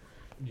Africa.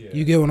 Yeah.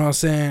 You get what I'm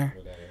saying?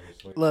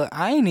 Look,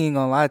 I ain't even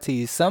gonna lie to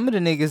you. Some of the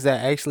niggas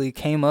that actually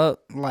came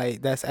up,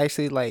 like, that's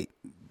actually, like,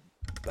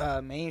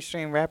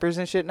 mainstream rappers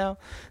and shit now,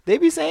 they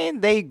be saying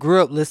they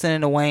grew up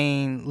listening to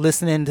Wayne,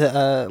 listening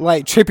to,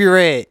 like, Trippie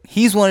Redd.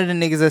 He's one of the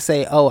niggas that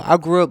say, oh, I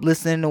grew up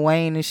listening to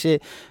Wayne and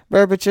shit.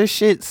 Bro, but your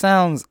shit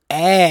sounds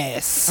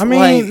ass. I mean,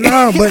 like,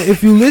 no, but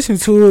if you listen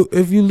to him,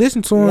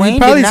 Wayne he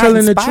probably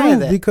telling the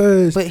truth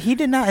because. But he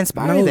did not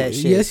inspire that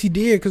shit. Yes, he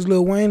did, because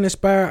Lil Wayne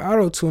inspired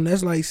auto-tune.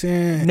 That's like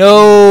saying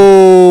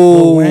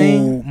no,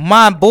 Wayne,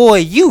 my boy,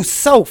 you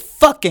so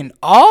fucking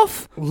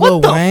off.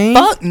 What the Wayne?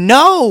 Fuck?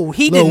 No,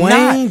 he Lil did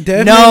Wayne not.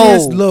 Definitely No,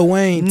 is Lil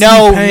Wayne.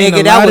 No, T-Pain,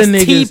 nigga, that was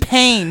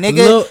T-Pain,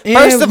 nigga.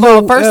 First of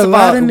all,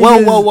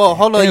 whoa,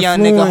 hold on, young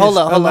nigga, hold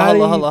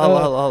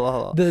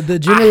on.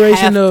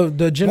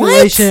 The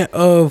generation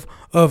of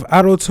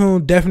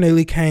auto-tune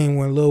definitely came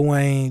when Lil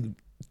Wayne,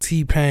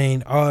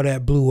 T-Pain, all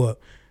that blew up.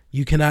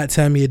 You cannot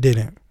tell me it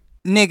didn't.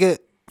 Nigga,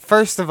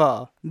 first of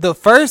all, the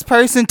first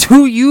person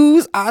to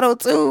use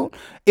auto-tune,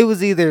 it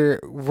was either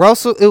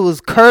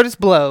Curtis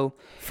Blow.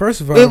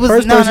 First of all, it was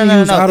It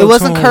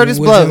wasn't Curtis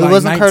Blow. It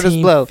wasn't Curtis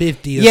Blow.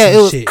 Yeah, it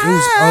was. Shit. It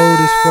was old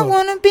as fuck. I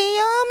wanna be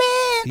your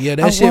man. Yeah,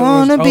 that shit was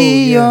old. I wanna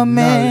be your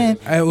man.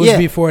 It was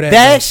before that.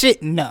 That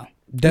shit, no.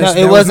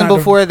 It wasn't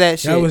before that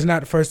shit. That was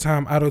not the first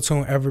time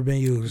auto-tune ever been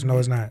used. No,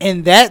 it's not.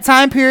 In that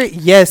time period,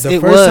 yes,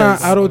 it was. The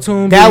first time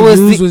auto-tune being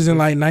used was in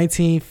like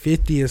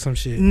 1950 or some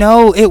shit.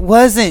 No, it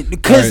wasn't.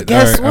 Because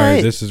guess what? All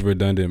right, this is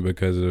redundant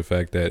because of the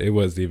fact that it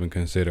wasn't even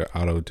considered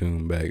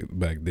auto-tune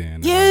back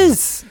then.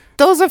 Yes.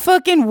 Those are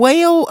fucking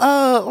whale,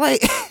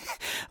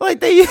 like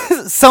they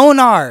use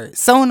sonar.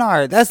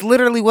 That's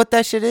literally what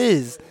that shit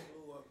is.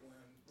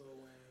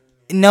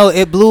 No,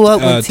 it blew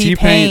up with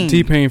T-Pain.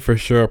 T-Pain for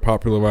sure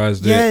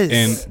popularized it.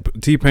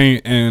 And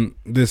T-Pain, and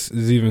this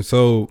is even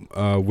so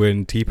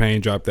when T-Pain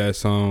dropped that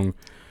song,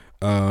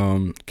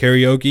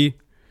 Karaoke.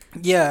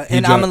 Yeah,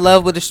 and I'm in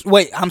love with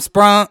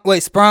Sprung,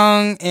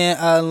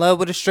 and in love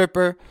with a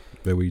stripper.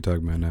 What are you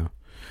talking about now?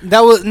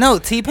 That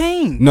was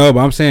T-Pain. No, but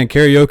I'm saying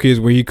Karaoke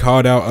is where he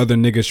called out other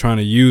niggas trying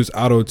to use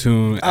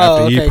auto-tune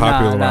after he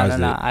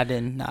popularized it. I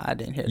didn't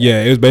hear that.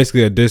 Yeah, it was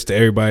basically a diss to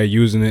everybody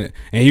using it,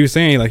 and he was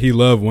saying like he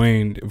loved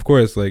Wayne. Of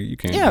course, like you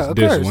can't just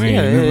diss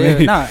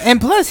Wayne. Yeah.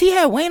 And plus he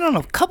had Wayne on a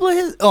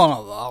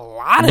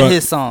lot of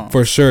his songs.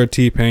 For sure,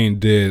 T-Pain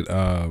did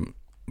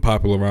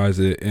popularize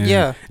it.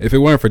 And if it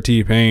weren't for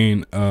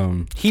T-Pain,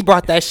 he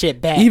brought that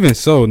shit back. Even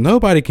so,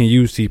 nobody can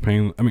use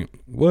T-Pain. I mean,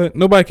 what?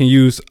 Nobody can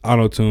use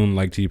auto-tune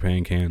like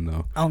T-Pain can,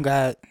 though. Oh,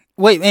 God.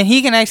 Wait, and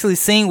he can actually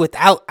sing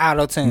without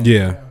auto-tune.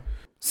 Yeah.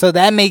 So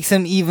that makes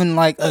him even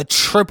like a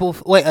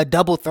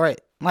double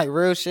threat. Like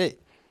real shit.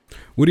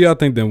 What do y'all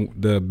think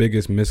the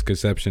biggest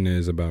misconception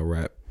is about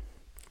rap?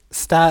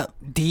 Stop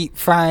deep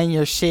frying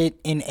your shit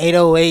in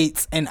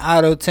 808s and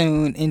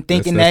auto-tune and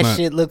thinking that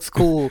shit looks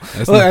cool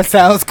or that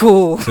sounds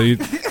cool. So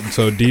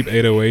deep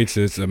 808s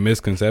is a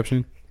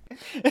misconception?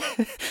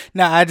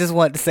 No, I just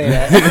want to say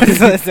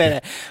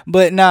that.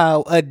 But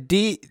no, a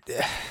deep...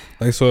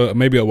 Like, so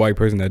maybe a white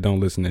person that don't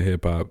listen to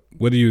hip-hop,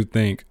 what do you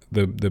think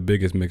the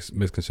biggest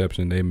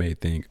misconception they may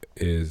think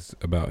is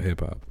about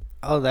hip-hop?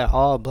 Oh, that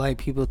all black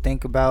people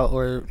think about,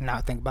 or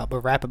not think about,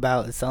 but rap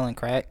about is selling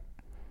crack?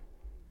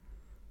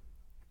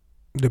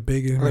 The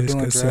biggest Or doing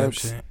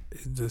misconception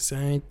is the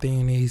same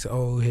thing these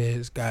old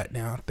heads got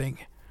down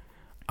thinking.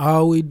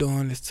 All we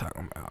doing is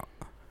talking about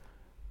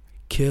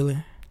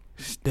killing,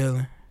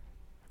 stealing,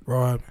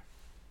 robbing,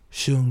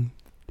 shooting,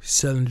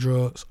 selling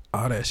drugs,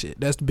 all that shit.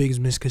 That's the biggest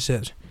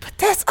misconception. But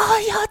that's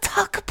all y'all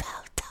talk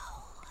about, though.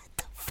 What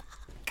the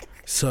fuck?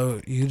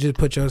 So you just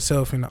put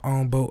yourself in the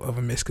own boat of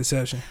a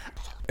misconception.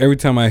 Every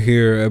time I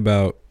hear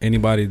about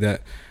anybody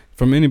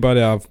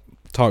I've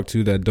talked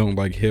to that don't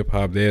like hip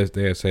hop,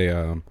 they say,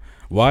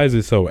 why is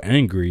it so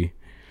angry?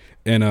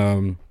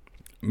 And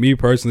me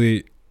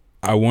personally,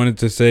 I wanted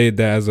to say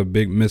that as a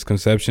big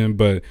misconception,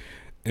 but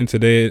in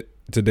today's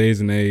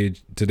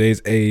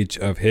age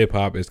of hip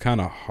hop, it's kind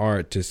of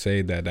hard to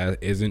say that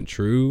isn't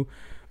true,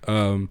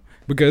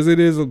 because it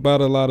is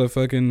about a lot of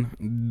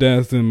fucking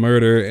death and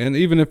murder. And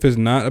even if it's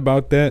not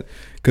about that,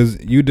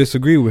 because you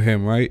disagree with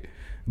him, right?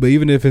 But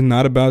even if it's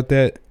not about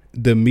that,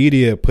 the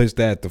media puts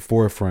that at the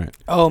forefront.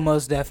 Oh,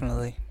 most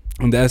definitely.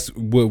 And that's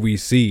what we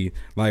see.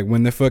 Like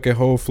when the fucking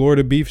whole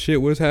Florida beef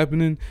shit was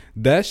happening,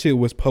 that shit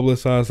was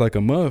publicized like a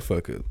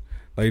motherfucker.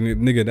 Like,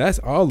 nigga, that's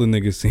all the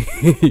niggas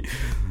see.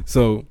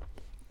 So,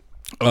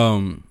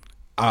 I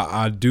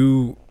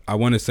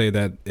want to say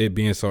that it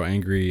being so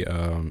angry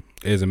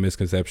is a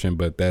misconception,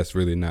 but that's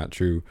really not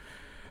true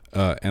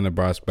in a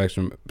broad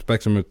spectrum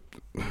of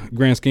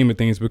grand scheme of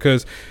things,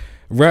 because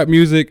rap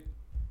music,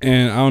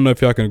 and I don't know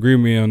if y'all can agree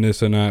with me on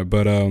this or not,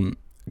 but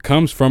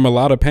comes from a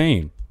lot of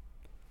pain.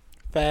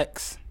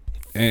 Facts.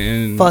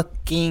 And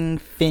fucking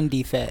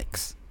Fendi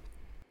facts.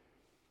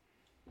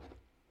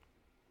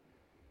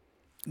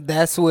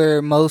 That's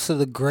where most of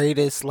the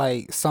greatest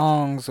like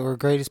songs or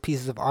greatest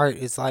pieces of art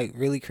is like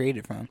really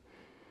created from.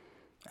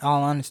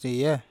 All honesty,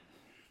 yeah.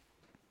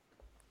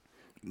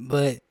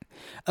 But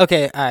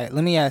okay, all right.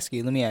 Let me ask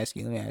you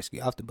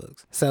off the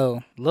books.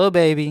 So, Lil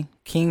Baby,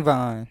 King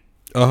Von.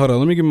 Oh, hold on.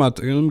 Let me give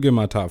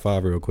my top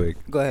 5 real quick.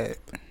 Go ahead.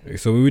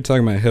 So we were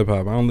talking about hip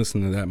hop. I don't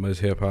listen to that much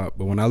hip hop,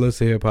 but when I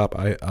listen to hip hop,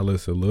 I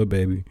listen to Lil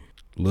Baby,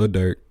 Lil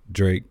Durk,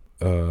 Drake.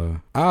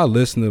 I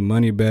listen to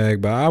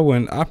Moneybagg, but I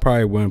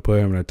probably wouldn't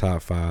put him in the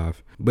top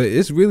 5. But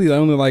it's really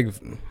only like,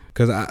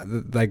 cause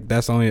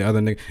that's the only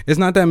other nigga. It's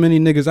not that many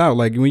niggas out.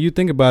 Like when you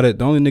think about it,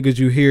 the only niggas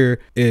you hear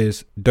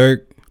is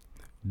Durk,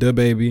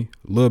 DaBaby,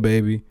 Lil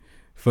Baby,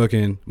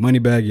 fucking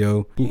Moneybagg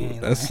Yo.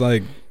 That's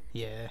like,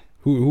 yeah.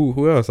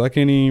 Who else? I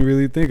can't even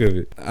really think of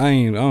it.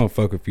 I don't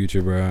fuck with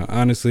Future, bro.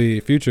 Honestly,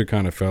 Future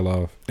kind of fell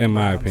off, in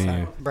my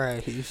opinion.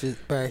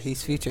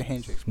 He's Future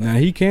Hendrix. Bro. Now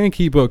he can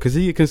keep up because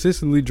he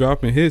consistently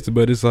dropping hits,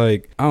 but it's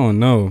like, I don't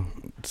know,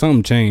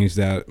 something changed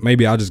that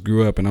maybe I just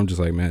grew up and I'm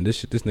just like, man,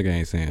 this nigga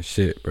ain't saying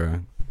shit,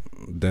 bro.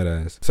 Dead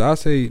ass. So I'll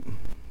say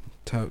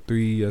top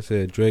 3. I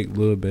said Drake,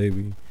 Lil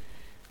Baby,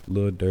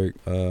 Lil Durk.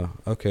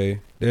 Okay,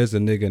 there's a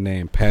nigga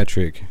named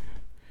Patrick.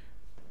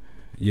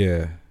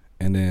 Yeah,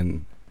 and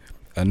then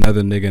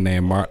another nigga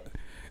named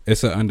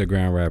it's an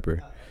underground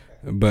rapper,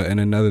 but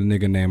another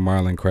nigga named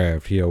Marlon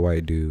Craft. He a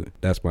white dude.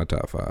 That's my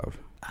top 5.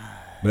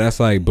 But that's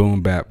like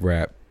boom bap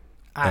rap.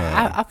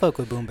 I fuck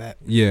with boom bap.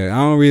 Yeah, I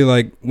don't really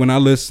like when I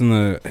listen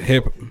to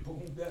hip.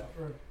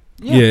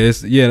 Yeah,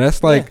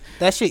 that's like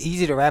that shit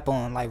easy to rap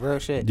on, like real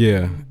shit.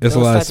 Yeah, it's a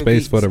lot of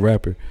space for the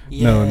rapper.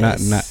 Yes. No, not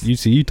you.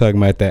 See, you talking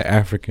about that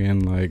African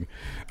like.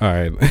 All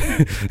right.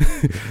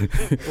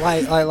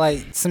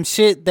 like some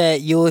shit that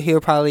you'll hear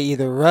probably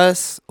either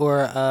Russ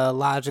or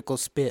Logical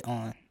spit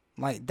on,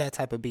 like that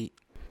type of beat.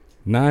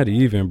 Not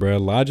even, bro.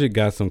 Logic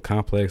got some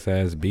complex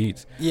ass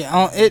beats.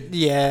 Yeah,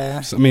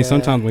 yeah. I mean,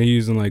 sometimes when he's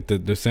using like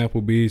the sample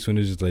beats, when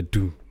it's just like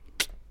do.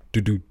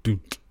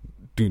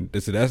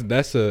 That's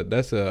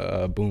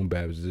a boom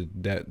bap.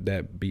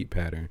 That beat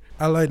pattern.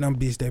 I like them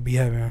beats that be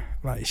having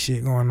like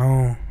shit going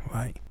on.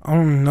 Like I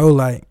don't know,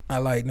 like I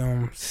like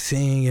them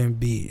singing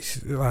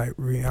beats like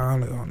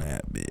Rihanna on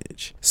that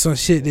bitch. Some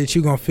shit that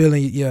you gonna feel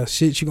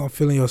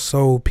in your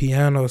soul.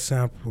 Piano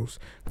samples,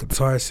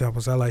 guitar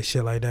samples. I like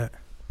shit like that.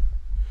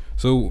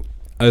 So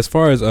as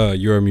far as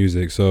your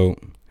music, so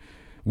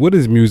what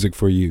is music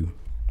for you?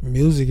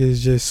 Music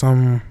is just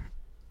something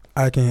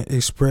I can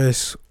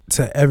express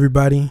to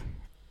everybody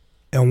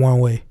in one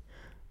way,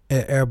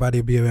 and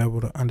everybody be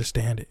able to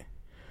understand it.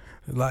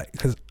 Like,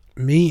 cause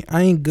me,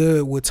 I ain't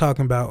good with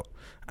talking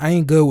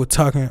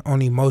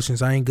on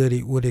emotions. I ain't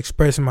good with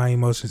expressing my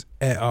emotions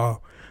at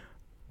all.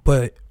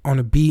 But on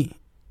the beat,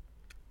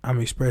 I'm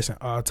expressing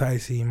all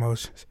types of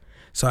emotions.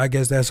 So I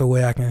guess that's a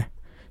way I can,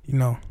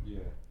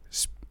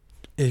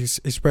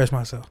 express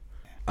myself.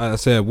 I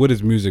said, what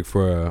is music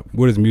for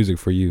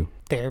you?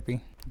 Therapy,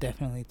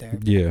 definitely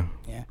therapy. Yeah.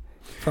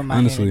 For my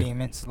inner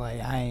demons,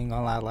 like I ain't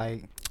gonna lie,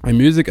 like. And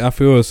music, I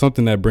feel, is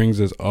something that brings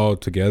us all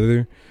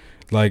together.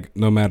 Like,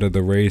 no matter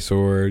the race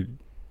or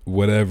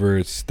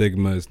whatever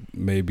stigmas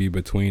may be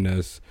between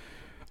us.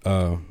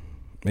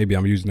 Maybe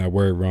I'm using that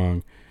word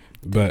wrong.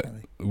 But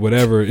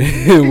whatever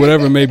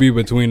may be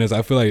between us,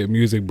 I feel like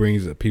music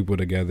brings people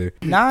together.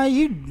 Nah,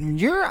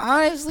 you're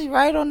honestly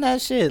right on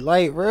that shit.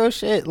 Like, real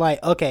shit.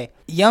 Like, okay,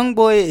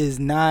 YoungBoy is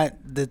not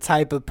the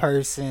type of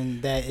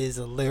person that is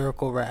a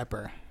lyrical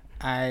rapper.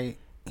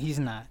 He's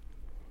not.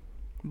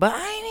 But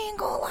I ain't even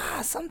gonna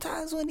lie.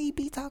 Sometimes when he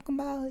be talking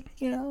about,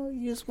 you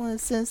just want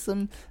to send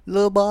some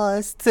little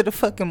boys to the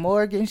fucking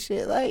morgue and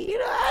shit. Like,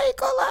 I ain't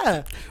gonna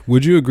lie.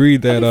 Would you agree I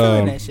be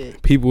feeling that that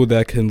shit. people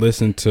that can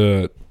listen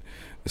to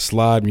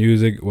slide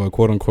music, well,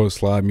 quote unquote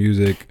slide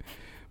music,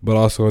 but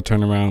also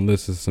turn around and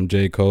listen to some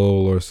J.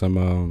 Cole or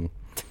some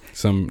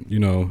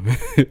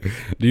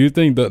do you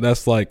think that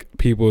that's like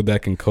people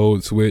that can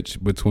code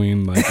switch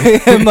between like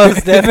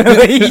Most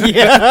definitely,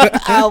 yeah.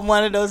 I'm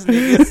one of those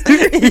niggas.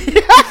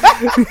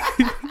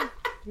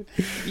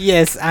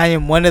 Yes, I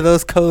am one of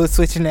those code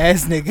switching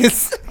ass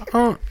niggas.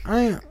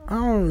 I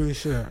don't really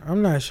sure.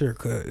 I'm not sure,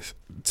 cause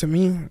to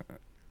me,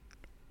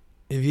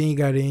 if you ain't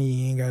got it in you,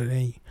 you ain't got it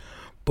in you.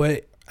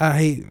 But I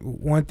hate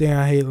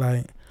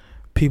like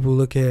people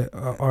look at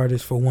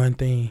artists for one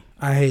thing.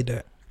 I hate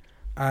that.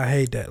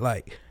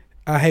 Like,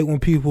 I hate when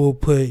people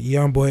put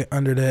YoungBoy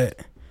under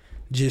that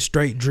just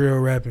straight drill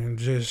rapping,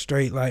 just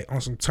straight like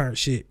on some turn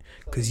shit.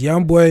 Cause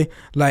YoungBoy,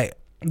 like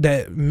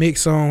that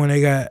mix song when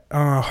they got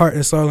Heart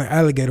and Soul and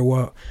Alligator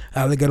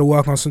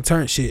Walk on some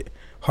turn shit.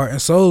 Heart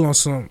and Soul on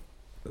some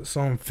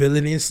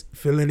feeling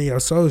in your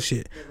soul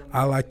shit.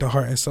 I like the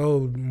Heart and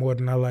Soul more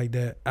than I like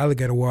that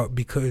Alligator Walk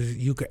because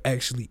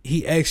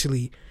he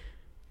actually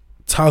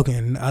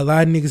talking. A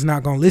lot of niggas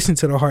not gonna listen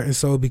to the Heart and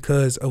Soul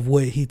because of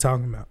what he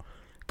talking about.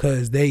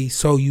 Cause they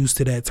so used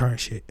to that turn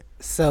shit.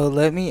 So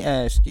let me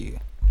ask you,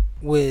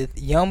 with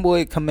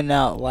YoungBoy coming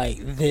out like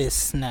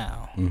this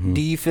now, do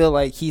you feel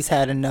like he's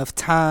had enough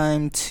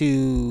time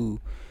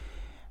to,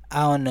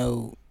 I don't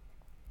know,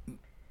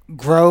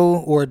 grow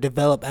or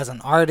develop as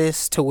an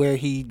artist to where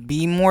he'd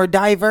be more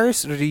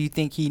diverse, or do you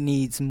think he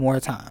needs more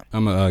time?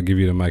 I'm gonna give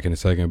you the mic in a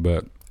second,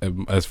 but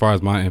as far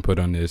as my input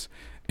on this,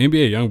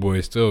 NBA YoungBoy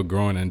is still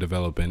growing and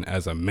developing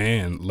as a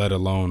man, let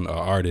alone an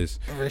artist.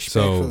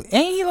 So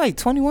ain't he like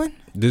 21?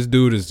 This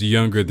dude is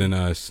younger than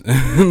us.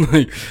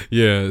 Like,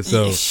 yeah.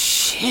 So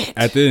shit.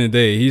 At the end of the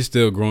day, he's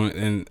still growing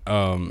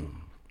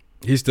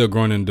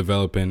and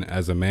developing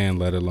as a man,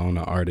 let alone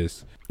an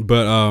artist.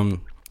 But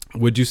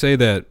would you say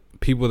that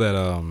people that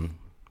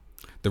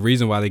the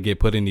reason why they get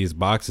put in these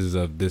boxes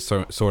of this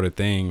sort of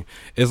thing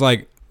is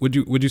like, would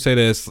you say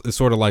that it's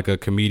sort of like a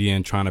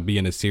comedian trying to be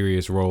in a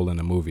serious role in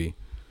a movie?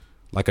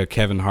 Like a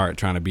Kevin Hart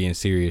trying to be in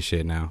serious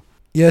shit now.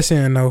 Yes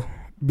and no,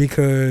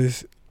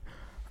 because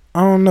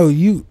I don't know.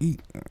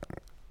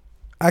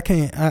 I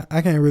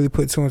can't really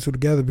put two and two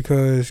together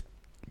because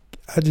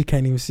I just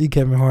can't even see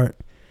Kevin Hart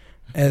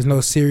as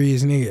no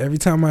serious nigga. Every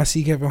time I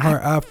see Kevin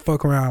Hart, I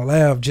fuck around and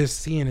laugh just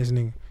seeing this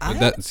nigga.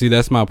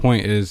 That's my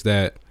point. Is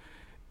that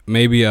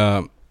maybe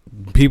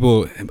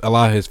people, a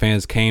lot of his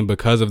fans came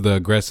because of the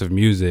aggressive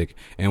music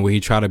and when he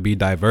tried to be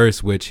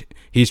diverse, which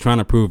he's trying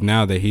to prove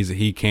now that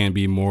he can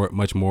be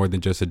much more than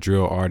just a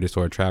drill artist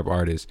or a trap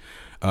artist.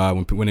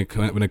 When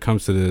it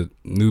comes to the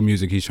new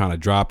music he's trying to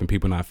drop and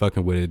people not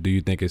fucking with it, do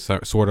you think it's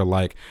sort of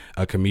like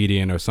a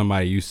comedian or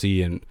somebody you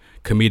see in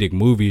comedic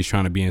movies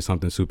trying to be in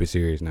something super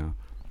serious now?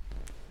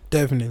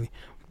 Definitely,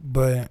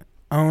 but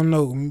I don't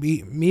know.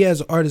 Me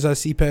as an artist, I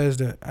see past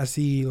that. I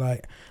see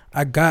like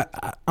I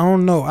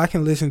don't know. I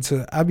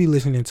be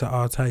listening to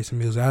all types of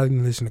music. I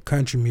can listen to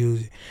country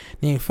music.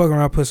 Then fuck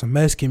around, put some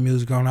Mexican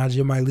music on. I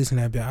just might listen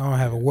to that bit. I don't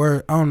have a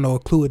word. I don't know a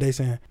clue what they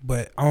saying,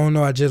 but I don't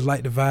know. I just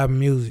like the vibe of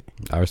music.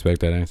 I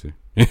respect that answer.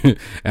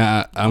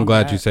 And I'm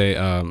glad you say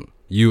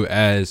you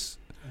as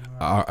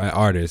an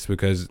artist,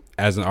 because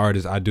as an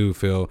artist I do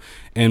feel,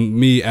 and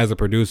me as a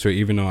producer,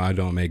 even though I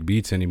don't make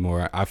beats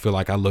anymore, I feel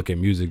like I look at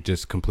music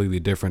just completely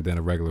different than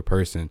a regular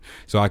person.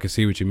 So I can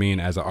see what you mean.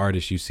 As an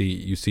artist, you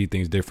see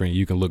things different.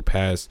 You can look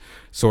past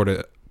sort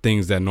of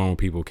things that normal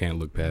people can't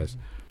look past.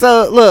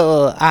 So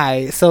look,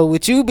 alright. So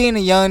with you being a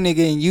young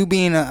nigga and you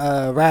being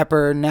a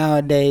rapper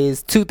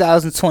nowadays,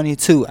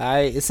 2022,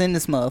 alright, it's in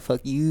this motherfucker.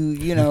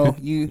 You know,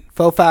 you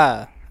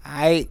 4-5.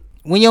 Alright,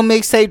 when your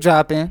mixtape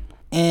dropping,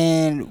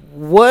 and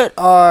what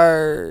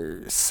are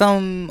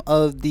some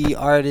of the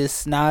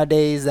artists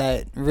nowadays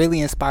that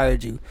really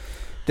inspired you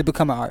to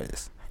become an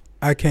artist?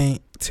 I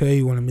can't tell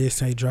you when a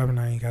mixtape dropping.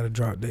 I ain't got a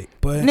drop date,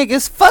 but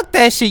niggas, fuck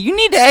that shit. You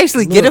need to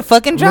actually get a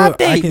fucking drop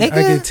date, nigga.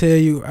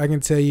 I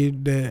can tell you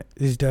that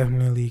it's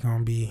definitely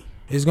gonna be.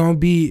 It's gonna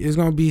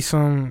be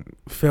some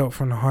felt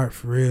from the heart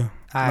for real.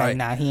 Alright,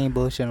 nah, he ain't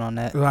bullshitting on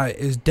that. Like,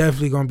 it's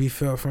definitely gonna be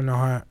felt from the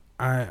heart.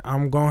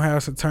 I'm gonna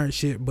have some turn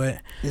shit,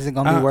 but is it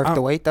gonna be worth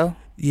the wait though?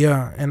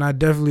 Yeah, and I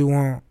definitely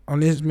want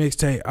on this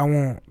mixtape. I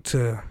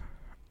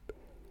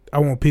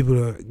want people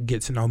to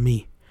get to know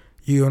me.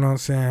 You know what I'm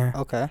saying?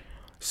 Okay.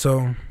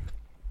 So,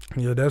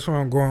 yeah, that's where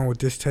I'm going with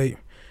this tape.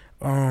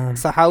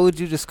 So how would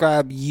you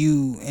describe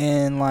you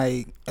in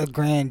like a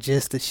grand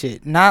gist of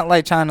shit? Not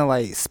like trying to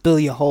like spill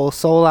your whole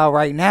soul out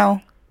right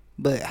now,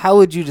 but how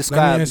would you describe?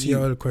 Let me answer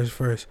your other question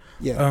first.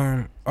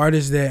 Yeah.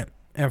 Artists that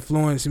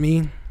influence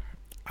me,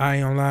 I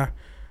ain't gonna lie.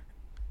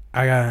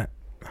 I got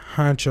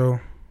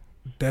Honcho.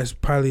 That's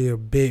probably a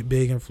big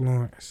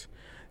influence,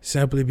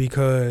 simply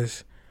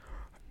because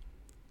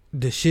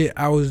the shit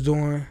I was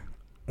doing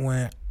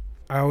when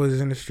I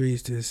was in the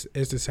streets,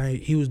 it's the same.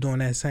 He was doing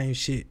that same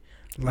shit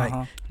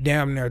like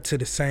damn near to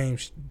the same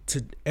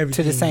to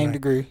everything, to the same like,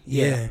 degree.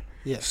 Yeah.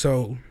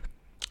 So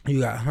you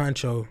got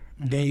Huncho,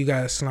 then you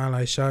got Slime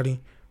Like Shawty,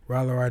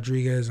 Rollo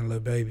Rodriguez, and Lil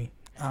Baby.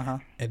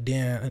 And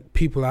then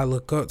people I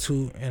look up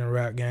to in the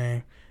rap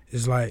game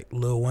is like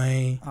Lil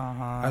Wayne.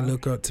 I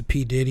look up to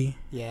P Diddy.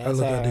 Yeah, I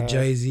look up to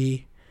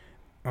Jay-Z.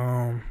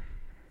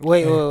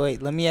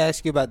 Wait. Let me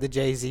ask you about the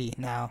Jay-Z.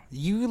 Now,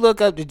 you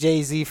look up to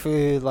Jay-Z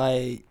for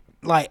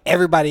like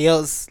everybody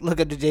else look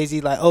up to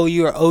Jay-Z like, oh,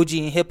 you're an OG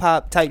in hip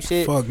hop type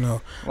shit. Fuck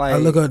no. Like, I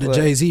look up to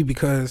Jay-Z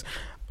because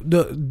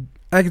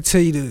I can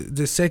tell you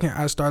the second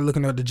I started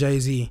looking up to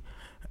Jay-Z,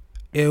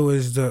 it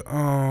was the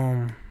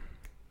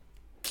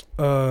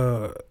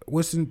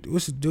what's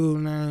the dude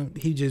name?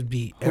 He just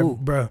be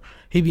bro.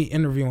 He be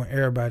interviewing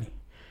everybody.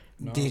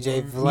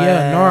 DJ Vlad.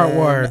 Yeah,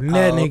 Nardwar.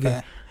 That nigga.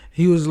 Okay.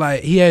 He was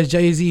like, he asked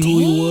Jay-Z who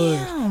he was.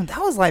 Damn, that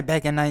was like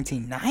back in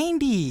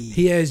 1990.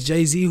 He asked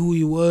Jay-Z who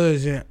he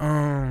was,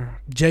 and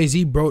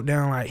Jay-Z broke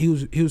down like he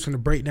was gonna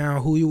break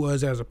down who he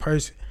was as a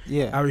person.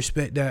 Yeah, I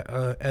respect that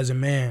as a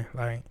man.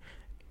 Like,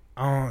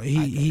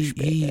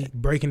 he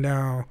breaking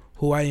down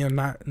who I am,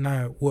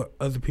 not what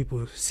other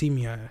people see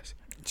me as.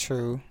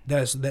 True.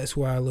 That's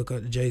why I look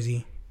up to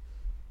Jay-Z.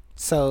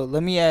 So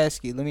let me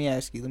ask you.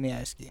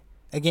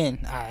 Again,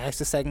 I asked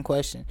the second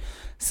question.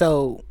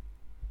 So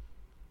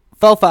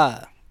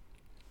 4-5.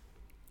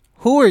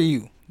 Who are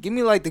you? Give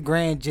me like the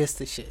grand gist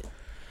of shit.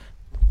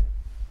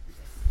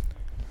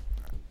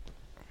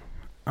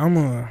 I'm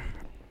a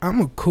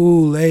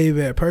cool, laid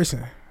back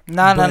person.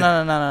 No.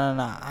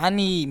 I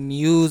need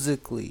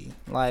musically.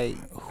 Like,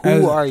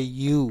 who are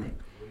you?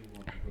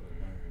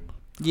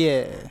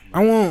 Yeah.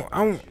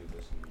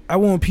 I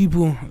want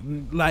people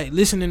like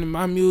listening to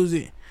my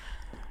music.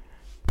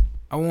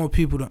 I want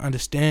people to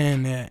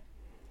understand that,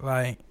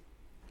 like,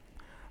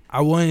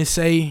 I wouldn't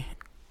say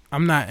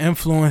I'm not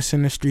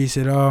influencing the streets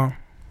at all.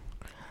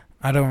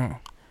 I don't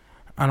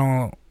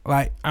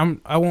like.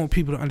 I want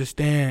people to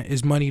understand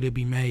it's money to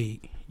be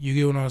made. You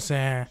get what I'm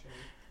saying?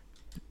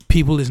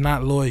 People is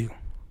not loyal.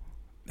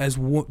 That's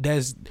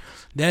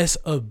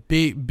a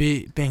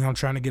big thing I'm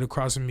trying to get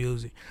across in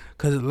music,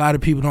 because a lot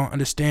of people don't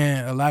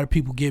understand. A lot of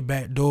people get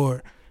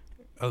backdoored.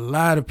 A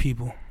lot of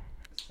people.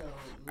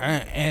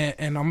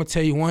 And I'm gonna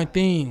tell you one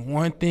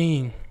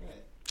thing.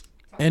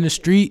 In the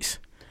streets,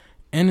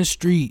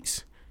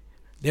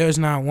 there's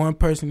not one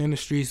person in the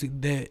streets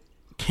that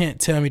can't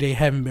tell me they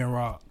haven't been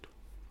robbed.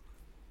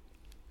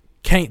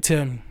 Can't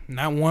tell me.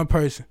 Not one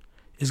person.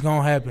 It's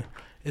gonna happen.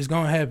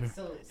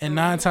 And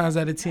 9 times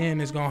out of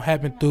 10, it's gonna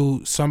happen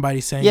through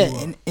somebody saying you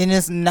up. And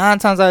it's 9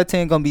 times out of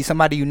 10 gonna be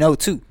somebody you know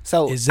too.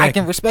 So exactly. I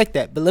can respect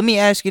that. But let me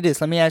ask you this.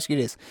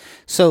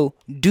 So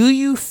do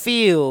you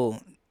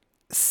feel,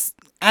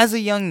 as a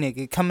young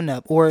nigga coming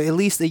up, or at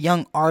least a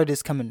young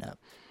artist coming up,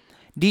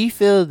 do you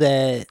feel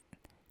that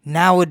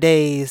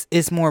nowadays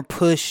it's more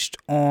pushed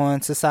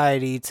on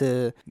society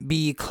to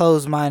be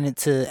closed-minded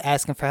to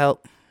asking for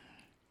help?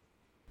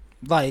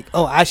 Like,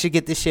 oh, I should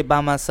get this shit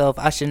by myself.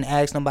 I shouldn't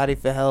ask nobody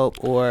for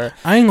help. Or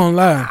I ain't gonna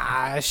lie.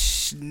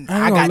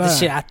 I got this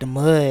shit out the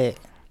mud.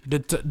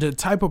 The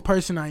type of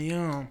person I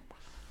am,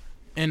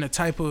 and the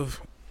type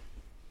of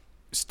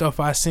stuff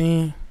I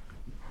seen,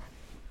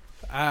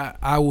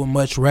 I would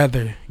much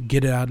rather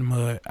get it out of the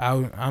mud.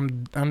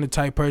 I'm the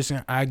type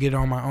person, I get it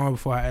on my own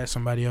before I ask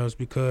somebody else,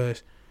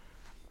 because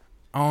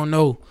I don't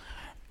know.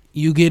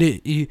 You get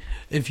it.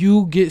 If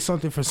you get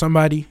something for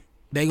somebody,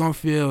 they gonna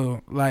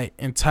feel like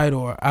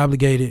entitled or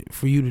obligated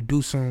for you to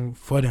do something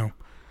for them,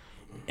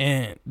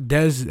 and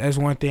that's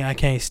one thing I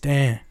can't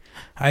stand.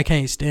 I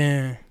can't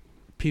stand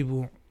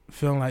people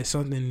feeling like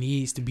something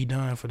needs to be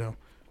done for them.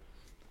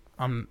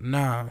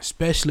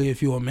 Especially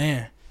if you're a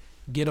man.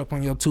 Get up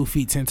on your 2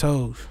 feet 10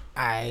 toes.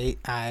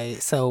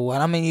 So what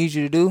I'm gonna need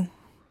you to do,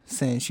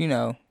 since you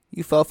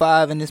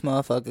 4-5 in this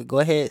motherfucker, go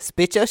ahead,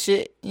 spit your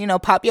shit.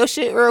 Pop your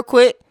shit real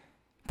quick.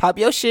 Pop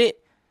your shit.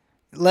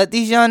 Let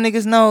these young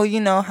niggas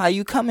know, how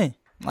you coming.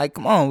 Like,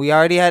 come on, you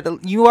already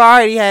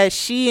had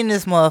she in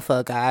this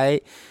motherfucker,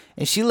 alright?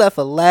 And she left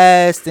a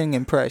lasting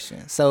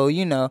impression. So,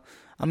 I'm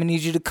gonna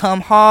need you to come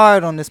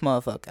hard on this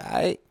motherfucker,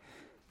 alright?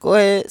 Go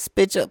ahead,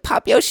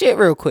 pop your shit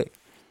real quick.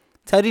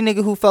 Tell these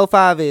niggas who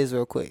 4-5 is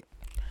real quick.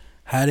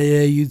 How the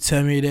hell you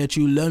tell me that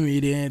you love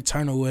me, then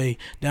turn away?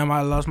 Damn,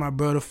 I lost my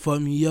brother,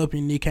 fuck me up,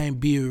 and it can't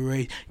be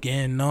erased.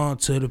 Getting on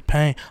to the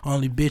pain,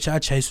 only bitch I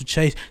chase with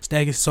chase.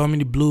 Stacking so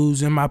many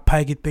blues in my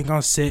pocket, think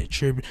I'm set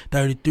tripping.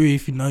 33,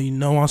 if you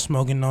know I'm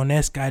smoking on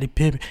that Scotty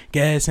Pippen.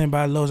 Gas in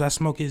by lows, I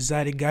smoke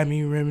exotic, got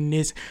me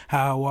reminiscing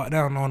how I walked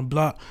down on the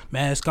block.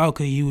 Mask out,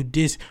 cause he was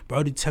dissing.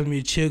 Brody telling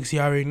me to chill, cause he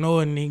already know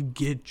a nigga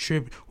get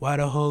tripping. Why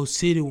the whole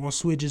city want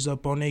switches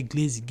up on that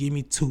glizzy? Give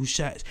me 2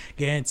 shots,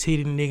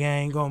 guaranteed the nigga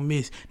ain't gonna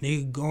miss.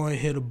 Nigga, go and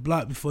hit a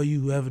block before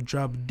you ever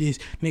drop a diss.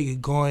 Nigga,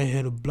 go and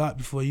hit a block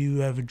before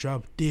you ever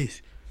drop a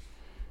diss.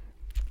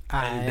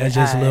 That's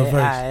just a little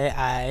verse.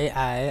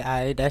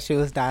 That shit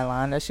was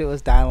die-line.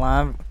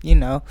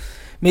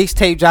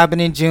 Mixtape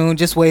dropping in June.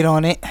 Just wait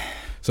on it.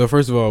 So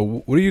first of all,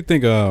 what do you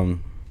think?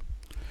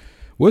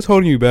 What's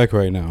holding you back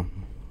right now?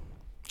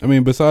 I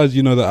mean, besides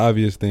the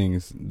obvious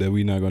things that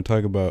we're not gonna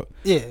talk about,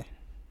 Yeah.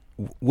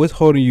 what's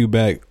holding you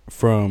back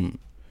from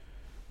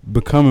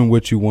becoming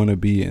what you want to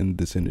be in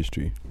this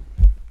industry?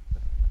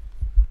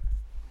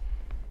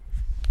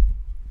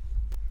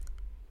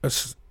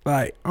 It's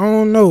like, I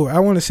don't know. I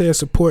want to say a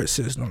support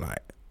system. Like,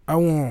 I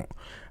want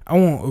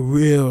a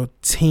real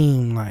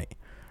team. Like,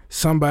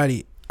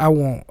 somebody. I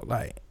want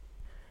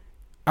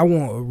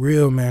a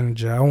real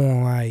manager. I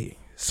want like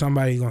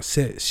somebody gonna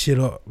set shit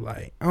up.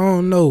 Like, I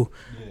don't know.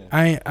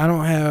 Yeah.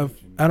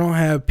 I don't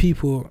have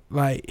people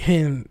like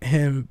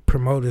him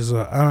promoters.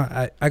 Or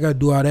I gotta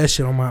do all that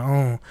shit on my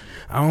own.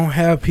 I don't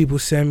have people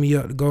send me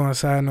up to go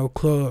inside no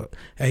club.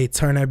 Hey,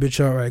 turn that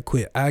bitch up right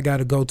quick. I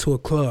gotta go to a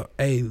club.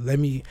 Hey,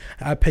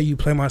 I pay you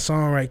play my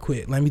song right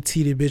quick. Let me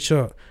tee the bitch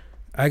up.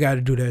 I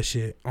gotta do that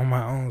shit on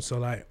my own. So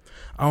like,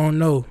 I don't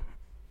know.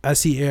 I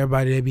see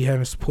everybody, they be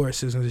having support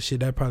systems and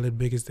shit. That probably the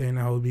biggest thing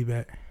that hold me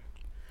back.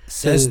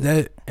 So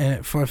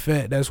and fun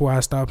fact, that's why I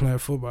stopped playing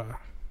football.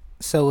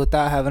 So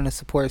without having a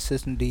support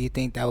system, do you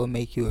think that would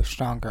make you a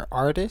stronger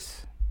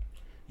artist?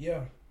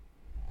 Yeah.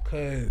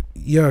 Cause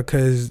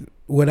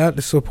without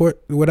the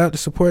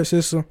support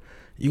system,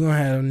 you don't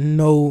have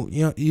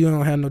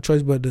no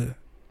choice but to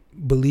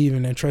believe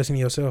in and trust in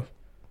yourself.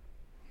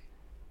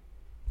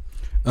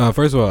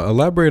 First of all,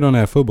 elaborate on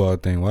that football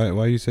thing.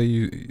 Why you say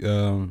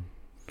you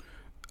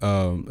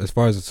as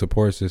far as the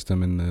support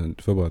system and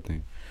the football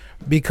thing?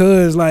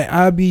 Because like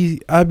I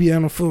be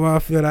on the football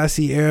field, I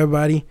see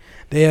everybody.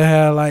 They'll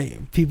have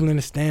like people in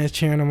the stands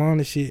cheering them on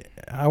and shit.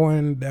 I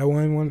wasn't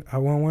one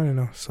of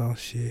them. So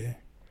shit,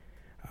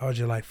 I was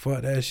just like,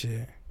 fuck that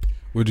shit.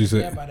 What'd you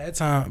say? Yeah,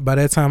 by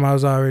that time I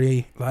was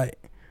already like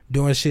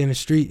doing shit in the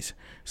streets.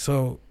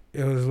 So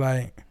it was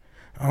like,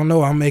 I don't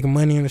know, I'm making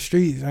money in the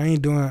streets. I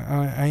ain't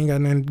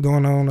got nothing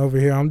going on over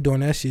here. I'm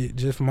doing that shit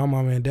just for my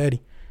mama and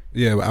daddy.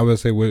 Yeah, I would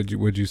say,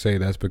 would you say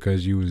that's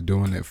because you was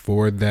doing it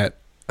for that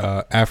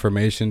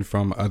affirmation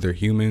from other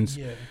humans?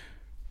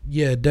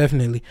 Yeah,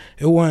 definitely.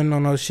 It wasn't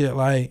on no shit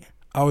like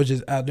I was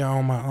just out there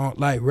on my own,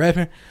 like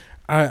rapping.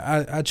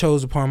 I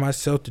chose upon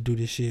myself to do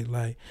this shit,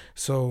 like,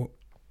 so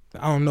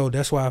I don't know.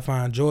 That's why I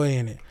find joy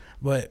in it.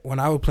 But when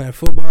I was playing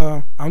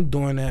football, I'm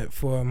doing that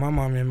for my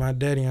mom and my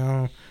daddy.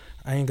 I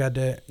ain't got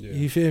that. Yeah.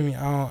 You feel me?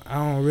 I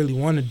don't really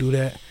want to do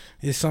that.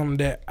 It's something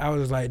that I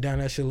was like, damn,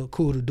 that shit look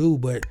cool to do,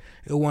 but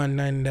it wasn't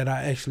nothing that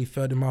I actually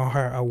felt in my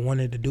heart I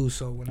wanted to do.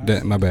 So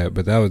when my bad,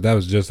 but that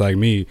was just like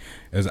me,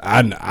 as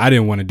I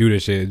didn't want to do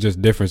this shit.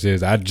 Just difference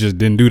is I just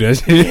didn't do that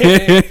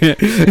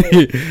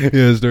shit.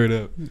 Yeah, straight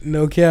up.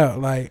 No cap.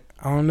 Like,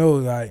 I don't know.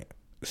 Like,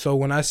 so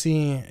when I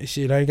seen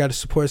shit, I ain't got a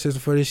support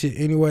system for this shit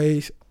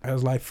anyways. I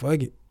was like,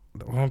 fuck it,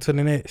 on to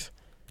the next.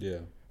 Yeah.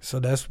 So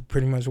that's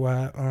pretty much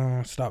why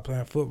I stopped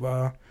playing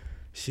football.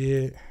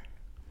 Shit.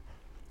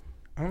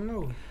 I don't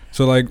know.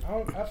 So like,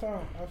 I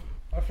found.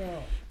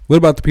 What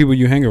about the people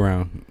you hang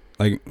around?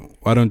 Like,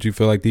 why don't you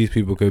feel like these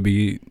people could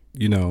be,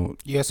 your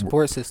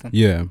support system?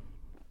 Yeah.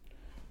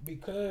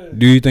 Because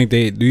do you think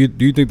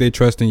they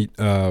trust in?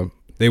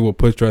 They will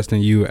put trust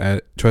in you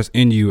as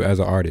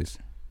an artist.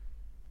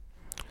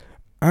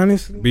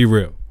 Honestly, be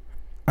real.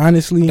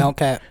 Honestly, don't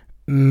cap.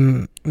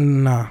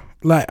 Nah.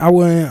 Like, I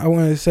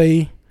wouldn't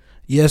say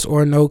yes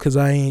or no because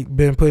I ain't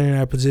been put in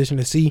that position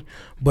to see.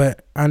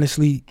 But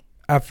honestly,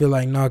 I feel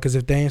like no, because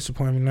if they ain't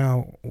supporting me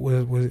now,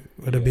 would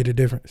it be the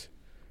difference?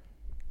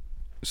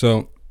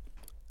 So,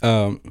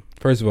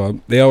 first of all,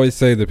 they always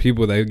say the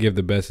people that give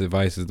the best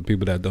advice is the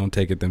people that don't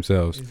take it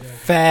themselves. Exactly.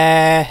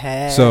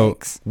 Facts. So,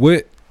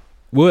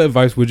 what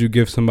advice would you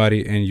give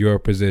somebody in your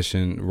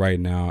position right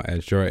now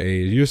at your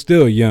age? You're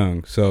still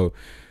young, so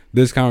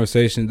this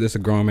is a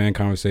grown man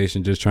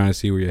conversation, just trying to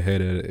see where you're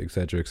headed, et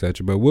cetera, et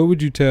cetera. But what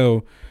would you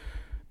tell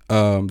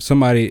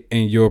somebody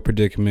in your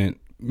predicament?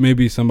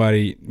 Maybe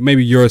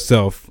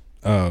yourself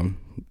in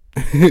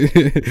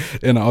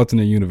an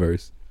alternate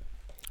universe.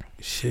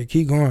 Shit,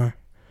 keep going.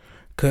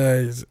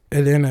 Because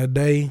at the end of the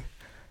day,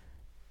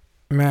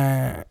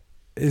 man,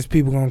 it's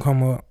people going to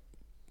come up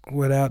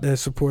without that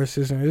support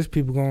system. It's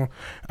people going,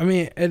 I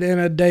mean, at the end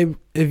of the day,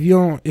 if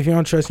you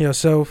don't trust in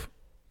yourself,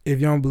 if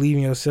you don't believe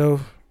in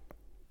yourself,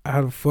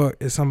 how the fuck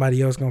is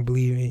somebody else going to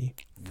believe in you?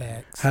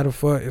 Facts. How the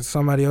fuck is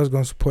somebody else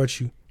going to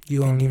support you? You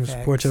don't even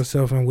support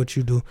yourself in what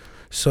you do.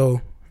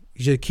 So,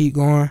 you just keep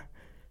going.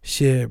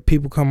 Shit,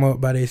 people come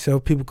up by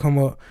themselves. People come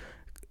up,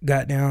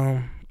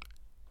 goddamn,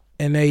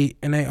 in they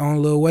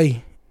own little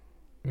way.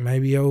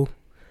 Maybe I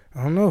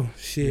don't know.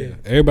 Shit. Yeah.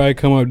 Everybody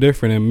come up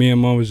different, and me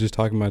and Mom was just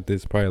talking about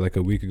this probably like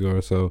a week ago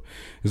or so.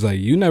 It's like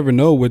you never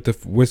know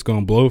what's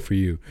gonna blow for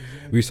you.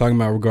 Exactly. We was talking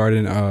about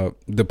regarding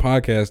the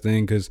podcast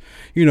thing because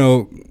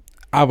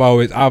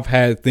I've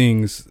had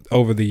things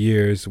over the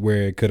years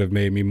where it could have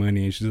made me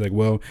money, and she's like,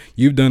 well,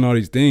 you've done all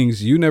these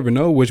things, you never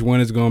know which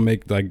one is gonna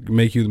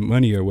make you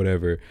money or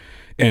whatever.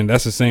 And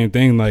that's the same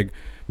thing, like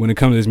when it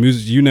comes to this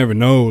music, you never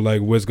know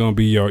like what's gonna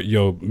be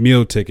your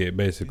meal ticket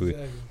basically.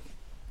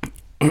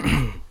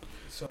 Exactly.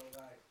 So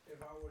like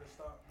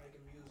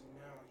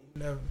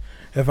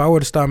if I were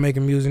to start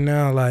making music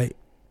now, like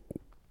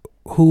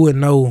who would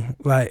know?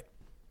 Like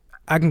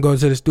I can go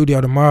to the studio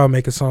tomorrow,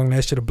 make a song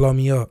that shit'll blow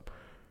me up.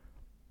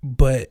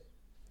 But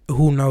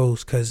who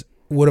knows? Because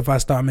what if I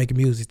start making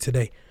music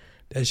today?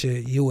 That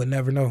shit, you would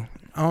never know.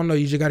 I don't know.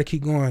 You just got to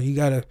keep going. You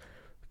got to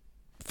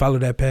follow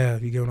that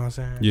path. You get what I'm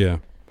saying? Yeah.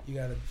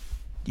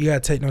 You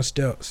gotta take those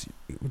steps.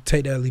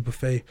 Take that leap of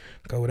faith.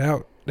 Go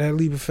without that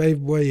leap of faith,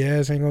 boy, your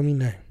ass ain't gonna be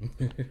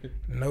nothing.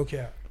 No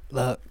cap.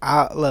 Look,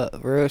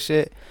 real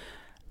shit.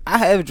 I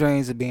have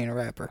dreams of being a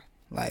rapper.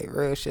 Like,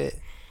 real shit.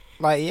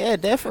 Like, yeah,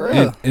 that for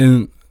real.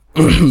 And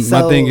my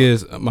So- thing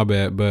is, my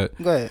bad, but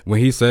Go ahead. when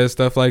he says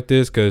stuff like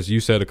this, because you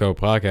said a couple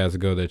podcasts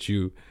ago that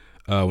you,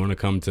 when it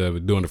comes to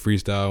doing the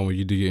freestyle, when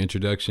you do your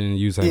introduction,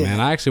 you was like, Yeah. man,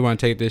 I actually want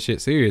to take this shit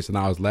serious. And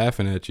I was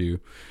laughing at you.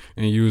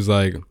 And you was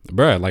like,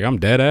 bruh, like, I'm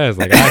dead ass.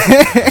 Like,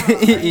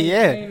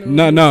 Yeah.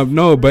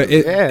 no, but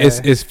Yeah.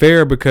 it's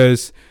fair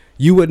because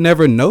you would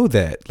never know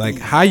that. Like,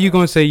 how you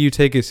gonna say you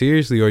take it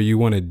seriously or you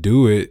want to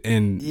do it,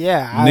 and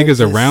Yeah. I niggas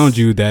just- around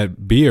you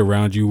that be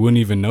around you wouldn't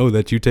even know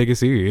that you take it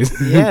serious.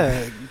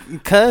 Yeah.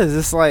 Because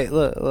it's like,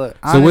 look. So what's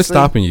honestly,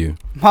 stopping you?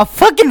 My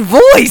fucking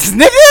voice,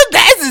 nigga.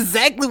 That's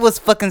exactly what's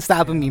fucking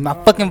stopping me. My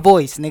fucking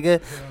voice,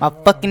 nigga. My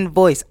fucking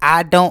voice.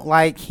 I don't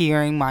like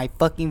hearing my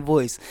fucking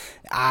voice.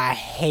 I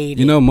hate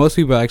You it. know, most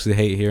people actually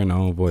hate hearing their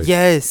own voice.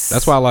 Yes.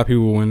 That's why a lot of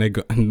people when they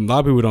go, a lot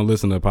of people don't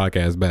listen to the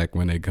podcast back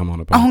when they come on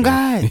the podcast. Oh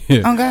God.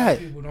 Yeah. Oh God.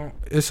 People don't.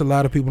 It's a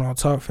lot of people don't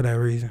talk for that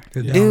reason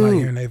because they don't like Dude.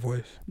 hearing their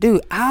voice.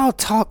 Dude, I'll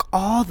talk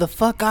all the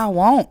fuck I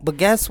want, but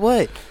guess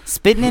what?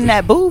 Spitting in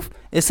that booth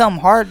is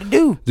something hard to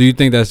do. Do you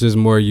think that's just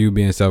more you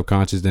being self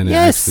conscious than it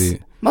Yes.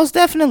 actually? Most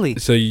definitely.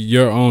 So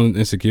your own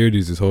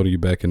insecurities is holding you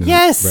back in the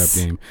Yes.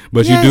 rap game,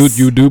 but Yes.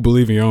 you do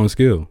believe in your own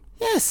skill,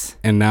 Yes.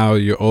 and now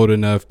you're old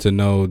enough to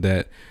know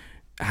that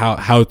how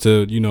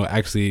to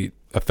actually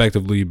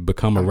effectively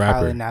become a I'm rapper.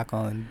 probably not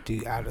gonna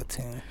do auto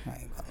tune. I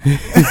ain't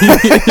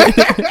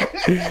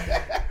gonna-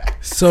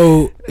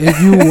 So, if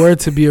you were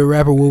to be a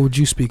rapper, what would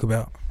you speak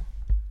about?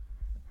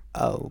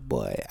 Oh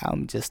boy,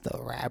 I'm just a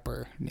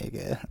rapper,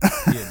 nigga.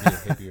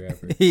 Yeah, be a hippie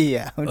rapper.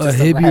 Yeah, I'm A just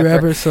hippie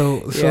rapper.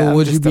 So Yeah, I'm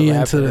would you just a be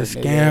rapper, into the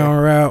nigga.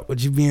 scam route?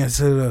 Would you be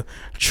into the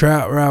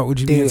trap route? Would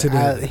you be Dude, into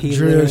the he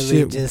drill literally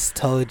shit? just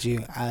told you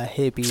a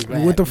hippie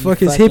rap. What the You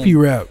fuck is fucking- hippie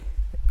rap?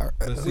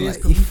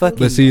 Like, you fucking.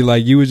 But see,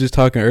 like you was just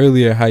talking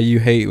earlier, how you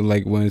hate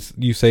like when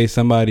you say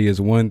somebody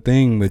is one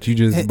thing, but you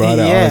just brought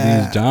out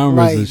all these genres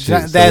like, and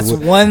shit. So that's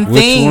one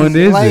which thing. one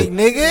is like, it?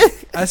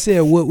 nigga. I said,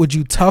 what would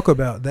you talk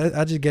about? That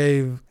I just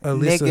gave a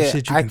list of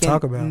shit you can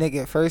talk about.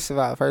 Nigga, first of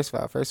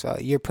all,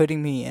 you're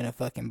putting me in a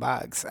fucking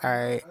box. All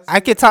right, I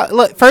could talk.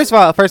 Look, first of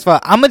all,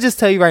 I'm gonna just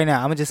tell you right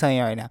now.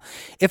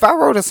 If I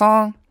wrote a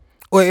song,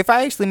 or if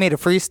I actually made a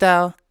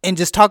freestyle and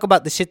just talk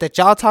about the shit that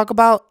y'all talk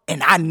about,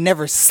 and I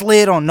never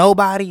slid on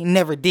nobody,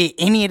 never did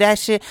any of that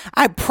shit,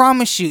 I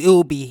promise you, it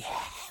will be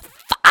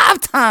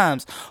 5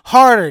 times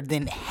harder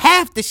than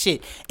half the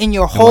shit in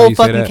your why whole you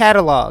say fucking that?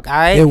 catalog. All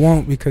right. It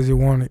won't because you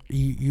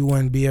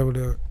wouldn't be able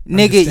to.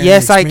 Nigga, understand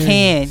yes the I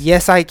experience. can.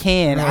 Yes I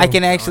can. No. I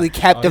can actually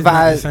It's not the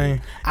captivate.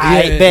 same.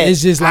 I Yeah, bet.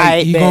 it's just like I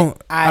you bet. gon'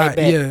 I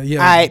bet.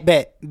 yeah. I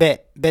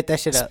bet that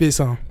shit up. Spit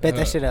some. Bet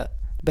that shit up.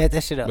 Bet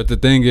that shit up. But the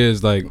thing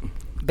is, like,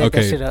 Bet that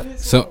okay, shit up.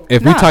 so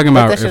if Nah, we talking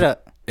bet about that shit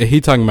up. if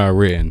he talking about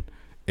written,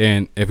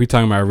 and if we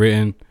talking about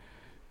written,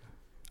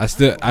 I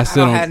still I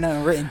don't have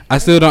nothing written. I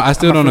still don't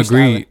I'm a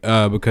agree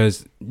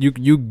because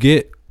you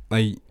get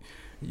like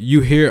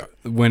you hear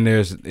when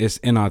it's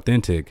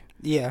inauthentic.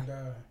 Yeah.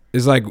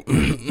 It's like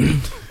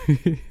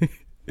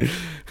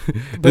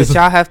But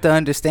y'all have to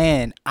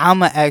understand,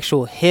 I'm an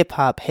actual hip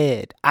hop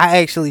head. I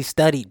actually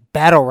studied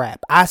battle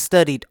rap. I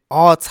studied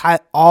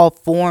all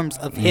forms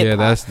of hip hop.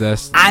 yeah,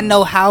 that's I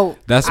know how.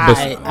 that's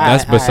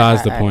Aight,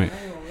 besides the aight. point.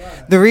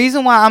 The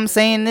reason why I'm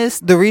saying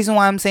this,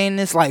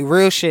 like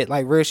real shit. All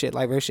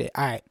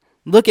right,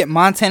 look at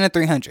Montana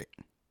 300.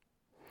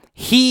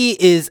 He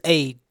is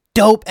a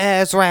dope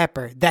ass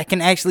rapper that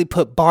can actually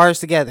put bars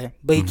together,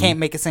 but he can't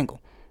make a single.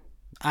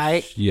 All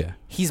right, Yeah,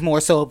 he's more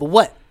so of a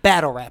what?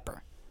 Battle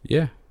rapper.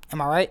 yeah. Am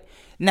I right?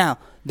 Now,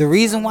 the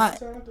reason why,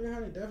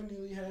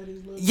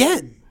 yeah,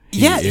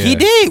 Yeah, he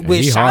did with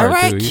he hard,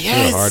 Chirac. too. He's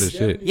still hard as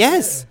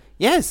Yes, shit.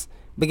 yes.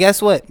 But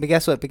guess what?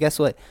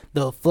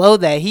 The flow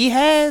that he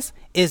has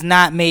is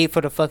not made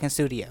for the fucking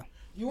studio.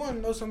 You want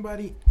to know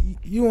somebody?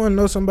 You want to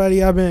know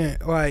somebody? I've been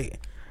like,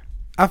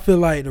 I feel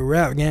like the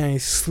rap gang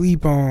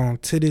sleep on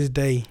to this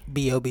day.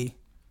 B.O.B.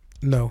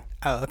 No,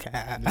 Oh, okay.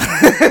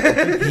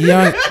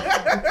 young.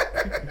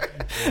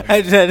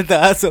 I just had to throw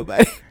out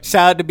somebody.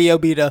 Shout out to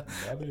B.O.B. though.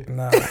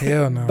 Nah,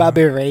 hell no.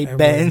 Bobby Ray Everybody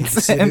Benz.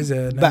 sit his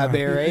ass down.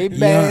 Bobby Ray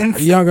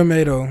Benz. Younger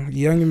May though.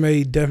 Younger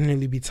May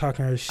definitely be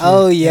talking her shit.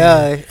 Oh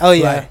yeah. And, Oh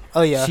yeah. like,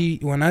 Oh yeah. She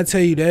when I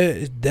tell you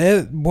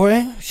that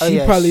boy, she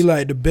yeah, probably she-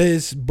 like the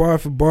best bar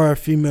for bar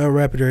female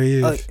rapper there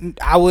is.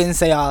 I wouldn't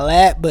say all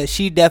that, but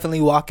she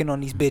definitely walking on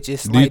these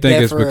bitches. Do you like think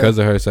that it's for real. because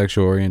of her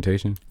sexual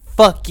orientation?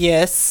 Fuck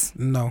yes.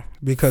 No,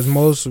 because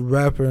most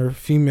rapper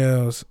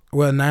females,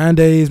 well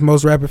nowadays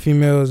most rapper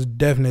females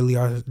definitely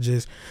are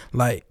just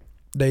like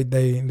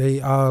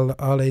they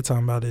all they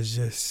talking about is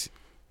just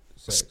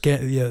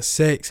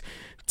sex,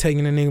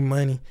 taking a nigga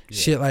money,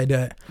 shit like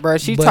that. Bro,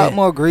 she But- talk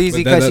more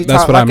greasy but because she that's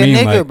talk what I like mean, a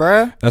nigga, like,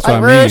 bro. That's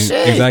like what I real mean.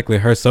 shit. Exactly.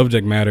 Her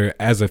subject matter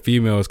as a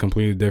female is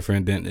completely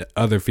different than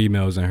other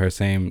females in her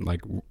same,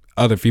 like,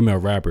 other female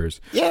rappers.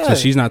 Yeah. So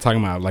she's not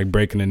talking about, like,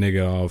 breaking a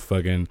nigga off,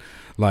 fucking,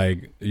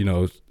 like, you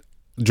know,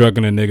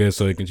 drugging a nigga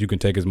so you can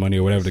take his money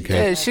or whatever the case.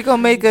 Yeah, she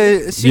gonna make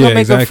a Yeah, a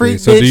exactly. freak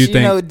So do bitch, you you,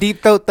 think- know,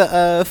 deep throat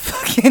the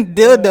fucking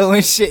dildo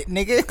and shit,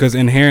 nigga. Because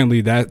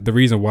inherently, that the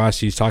reason why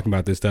she's talking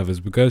about this stuff is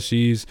because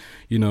she's,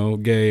 you know,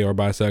 gay or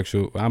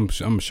bisexual.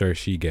 I'm sure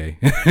she gay.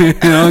 You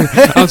know,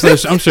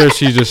 I'm sure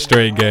she's just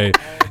straight gay.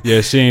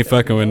 Yeah, she ain't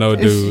fucking with no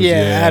dudes. Yeah,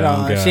 at oh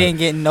all. God. She ain't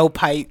getting no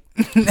pipe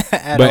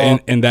at But all.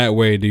 in that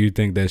way, do you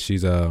think that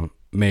she's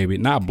maybe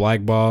not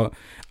blackballed?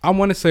 I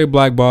want to say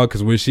blackballed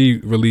because when she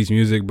released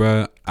music,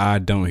 bruh, I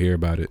don't hear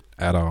about it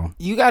at all.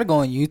 You gotta go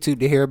on YouTube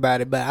to hear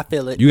about it, but I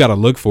feel it. You got to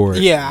look for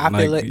it. Yeah, I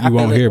feel it. You I feel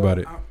won't it. hear about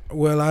it.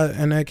 Well,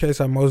 in that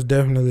case, I most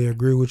definitely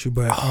agree with you.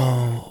 But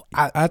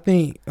I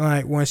think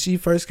like when she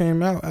first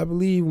came out, I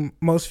believe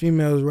most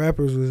females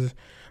rappers was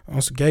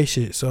on some gay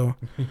shit. So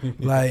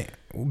like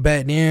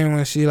back then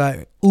when she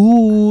like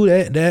ooh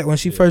that when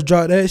she first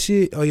dropped that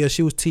shit, oh yeah,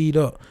 she was teed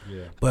up.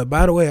 Yeah, But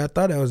by the way, I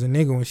thought that was a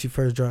nigga when she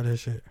first dropped that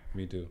shit.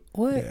 me too.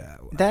 What? Yeah.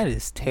 That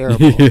is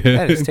terrible.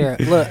 That is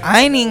terrible. Look,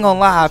 I ain't even gonna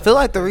lie. I feel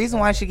like the reason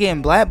why she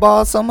getting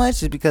blackballed so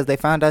much is because they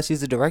found out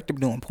she's a director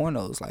doing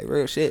pornos, like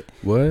real shit.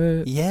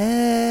 What?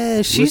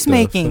 Yeah, she's the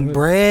making fuck?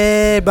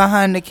 bread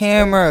behind the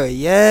camera.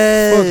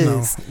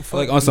 Yes. Fuck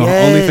Like on some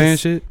Yes. OnlyFans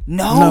shit?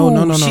 No,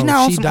 She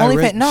not on She some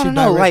direct- OnlyFans. No, she no,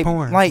 no. direct Like,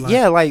 porn. like, Like-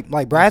 yeah, like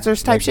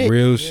Brazzers type Like shit.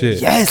 real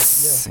shit.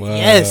 Yes, Wow.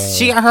 yes.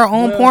 She got her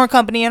own Well- porn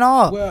company and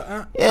all.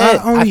 Well, Yeah,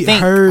 I only I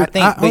think, heard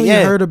but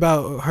yeah. heard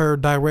about her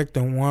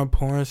directing one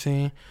porn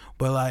scene,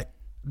 but like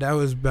that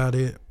was about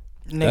it.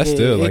 That's Nigga,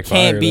 still, it like,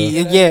 can't fire,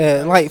 be.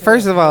 Yeah, like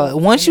first of all,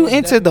 once you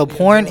enter the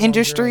porn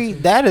industry,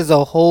 that is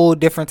a whole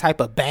different type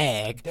of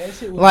bag.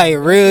 Like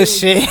real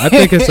shit. I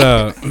think it's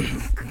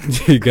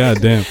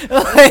goddamn.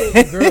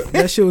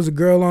 That shit was a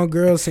girl on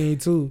girl scene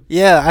too.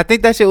 Yeah, I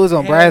think that shit was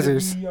on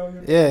Brazzers.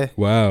 Yeah,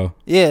 Wow.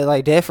 yeah,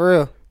 like that for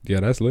real. Yeah,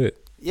 that's lit.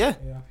 Yeah,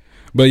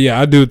 But yeah,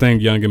 I do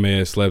think Young M.A.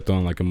 has slept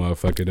on like a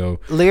motherfucker though.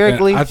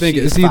 lyrically, And I think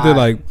she's it's either fire.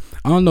 like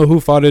I don't know who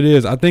fault it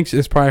is. I think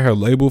it's probably her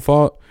label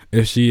fault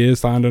if she is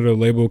signed to the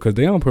label because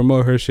they don't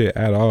promote her shit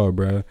at all,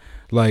 bruh.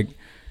 Like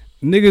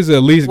niggas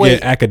at least Wait.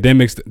 get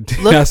academics.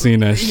 Look- I seen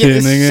that Yeah,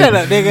 shit, nigga. shut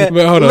up, nigga.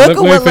 But hold on, Look let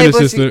at me what finish label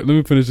this. she- Let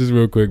me finish this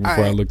real quick before I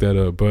Alright. look that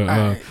up. But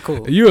Alright, cool.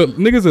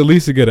 niggas at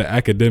least to get an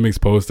academics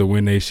poster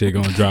when they shit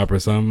gonna drop or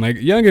something.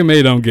 Like Young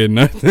M.A. don't get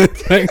nothing.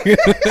 like, You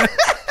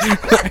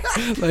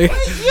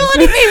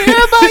wouldn't even hear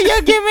about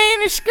Young M.A. in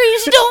the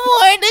streets no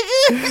more,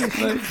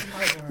 nigga.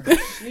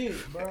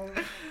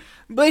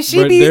 But she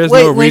but be there's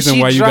wait, no when reason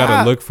she why you drop,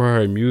 gotta look for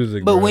her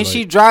music. But bro. when Like,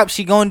 she drops,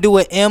 she gonna do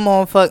an M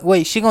on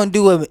she gonna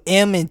do an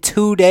M in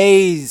 2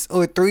 days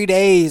or 3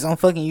 days on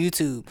fucking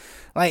YouTube.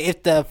 Like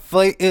if the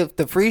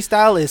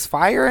freestyle is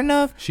fire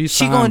enough, she gonna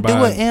signed do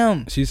by- an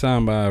M. She's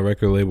signed by a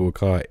record label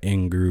called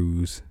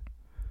Ingrooves.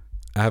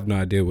 I have no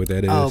idea what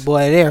that is. Oh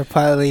boy, they're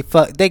probably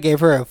They gave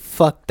her a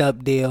fucked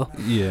up deal.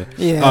 Yeah.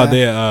 Yeah. Oh,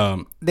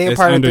 They're it's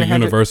part of under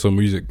 300. Universal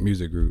Music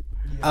Group.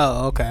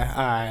 Oh, okay.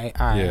 All right. Yeah.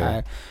 All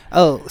right.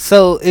 Oh,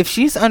 so if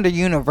she's under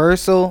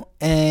Universal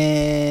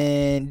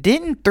and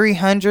didn't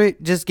 300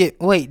 just get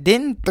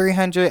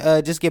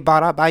just get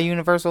bought out by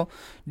Universal?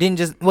 Didn't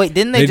they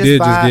They did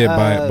buy, just get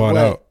bought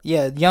out.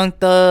 Yeah, Young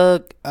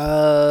Thug.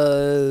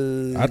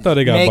 I thought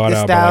they got Meg bought Thee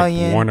out by like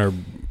Stallion.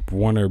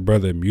 Warner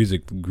Brother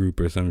Music Group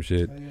or some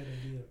shit.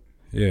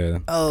 Yeah.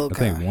 Oh, I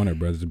think God. Warner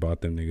Brothers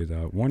bought them niggas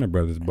out. Warner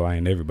Brothers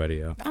buying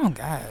everybody out. Oh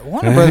God,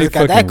 Warner Brothers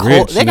got that Fucking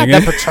coal. rich, They got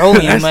nigga. that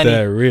petroleum That's money.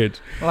 that rich.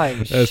 Like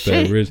That's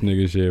shit. that rich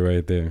nigga shit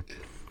right there.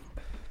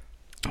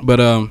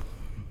 But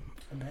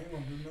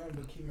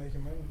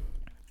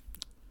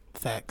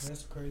Facts.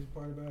 That's the crazy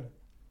part about it.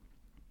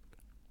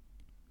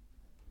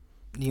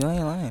 You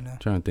ain't lying though.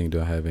 trying to think,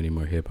 do I have any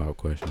more hip hop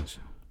questions?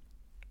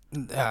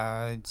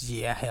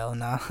 Yeah, hell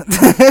no.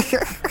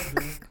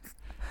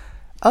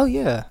 Oh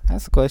yeah,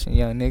 that's a question,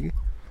 young nigga.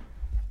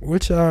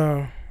 What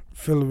y'all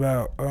feel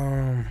about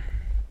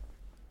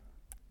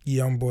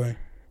Young Boy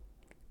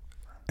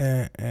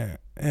and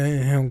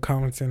him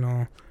commenting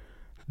on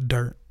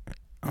Dirt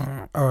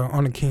or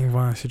on the King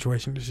Von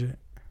situation and shit?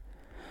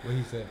 What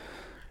he said?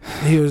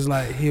 He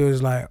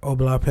was like, oh,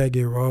 Block Pack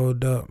get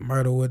rolled up,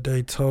 murder what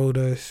they told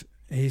us.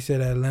 And he said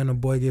Atlanta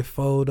boy get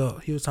folded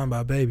up. He was talking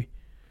about Baby.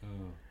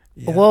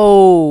 Yeah.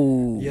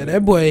 Whoa. Yeah,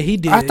 that boy, he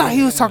did. I thought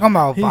he was talking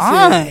about He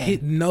Vine.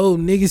 said, no,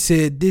 nigga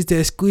said this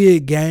that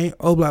Squid Game.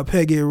 Oh, Block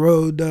Pack get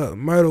rolled up,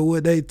 murder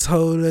what they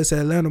told us.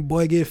 Atlanta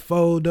boy get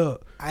folded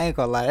up. I ain't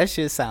gonna lie, that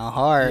shit sound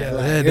hard. Yeah,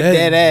 Like, that-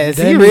 dead ass.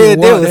 that He nigga really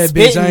walked was that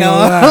bitch, I spitting ain't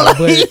on. gonna lie,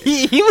 but-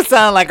 he was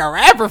sounding like a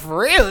rapper for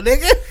real,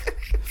 nigga.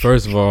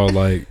 First of all,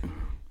 like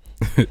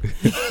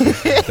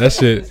that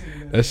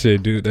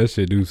shit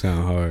do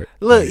sound hard.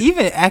 Look, Like,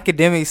 even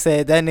academics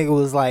said that nigga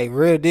was like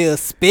real deal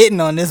spitting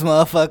on this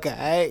motherfucker.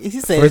 Right? He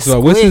said, first of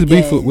all, what's his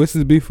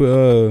beef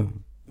with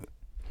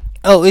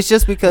Oh, it's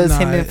just because Nah,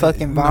 him and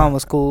fucking Vaughn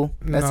was cool.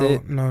 That's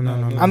it. No.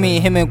 I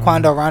mean, him and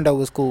Quando Rondo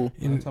was cool.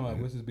 I'm talking about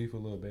what's his beef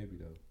with Lil Baby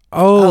though.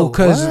 Oh,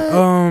 cause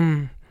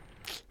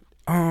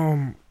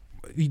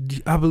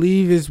I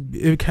believe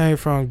it came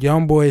from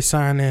YoungBoy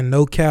signing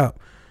No Cap,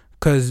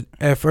 cause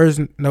at first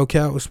No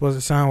Cap was supposed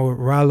to sign with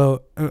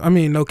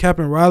No Cap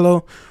and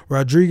Rollo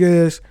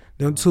Rodriguez.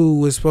 Them two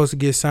was supposed to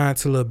get signed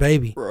to Lil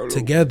Baby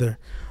together,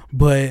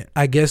 but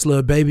I guess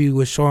Lil Baby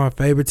was showing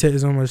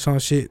favoritism or some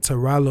shit to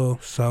Rollo,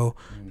 so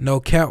No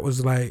Cap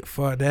was like,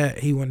 fuck that.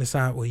 He went to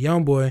sign with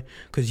YoungBoy,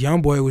 cause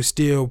YoungBoy was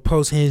still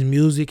posting his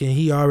music and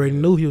he already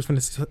knew he was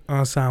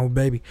finna sign with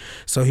Baby,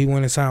 so he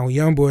went to sign with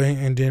YoungBoy,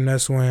 and then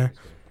that's when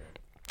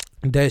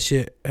that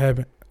shit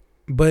happened.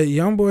 But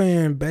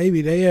YoungBoy and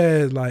Baby, they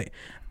had like,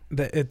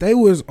 if they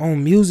was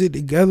on music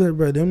together,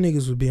 bro, them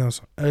niggas would be on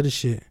some other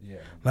shit. Yeah.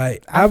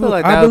 Like I feel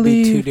like that would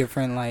be two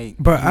different like.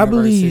 Bro, I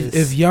believe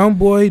if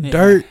YoungBoy,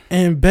 Dirt,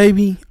 and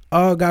Baby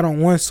all got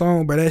on one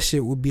song, bro, that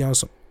shit would be on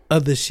some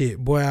other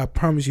shit. Boy, I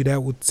promise you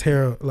that would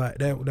tear like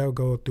that would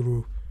go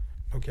through.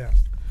 Okay.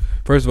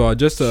 First of all,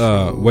 just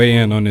to weigh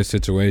in on this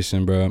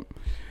situation, bro.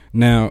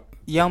 Now,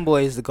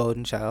 YoungBoy is the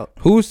golden child.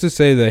 Who's to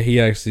say that he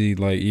actually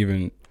like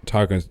even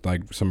talking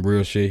like some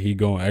real shit he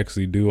gonna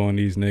actually do on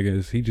these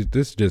niggas?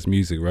 This is just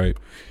music, right?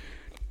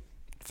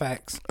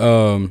 Facts.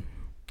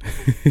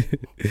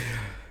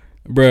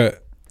 Bruh,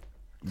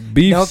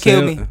 beef.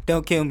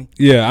 Don't kill me.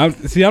 Yeah, I'm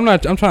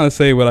trying to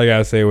say what I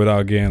gotta say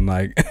without getting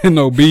like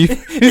no beef.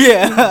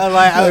 Yeah,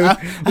 like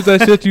what's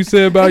that shit you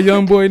said about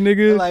YoungBoy,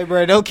 nigga? Like,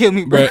 bro, don't kill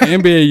me, bro.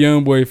 NBA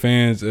YoungBoy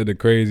fans are the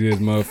craziest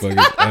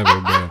motherfuckers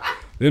ever, bro.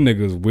 Them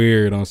niggas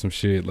weird on some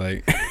shit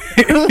like.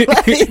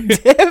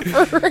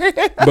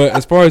 But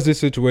as far as this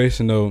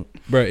situation though,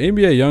 bro,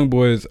 NBA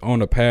YoungBoy is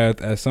on a path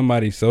as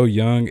somebody so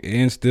young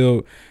and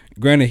still.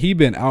 Granted, he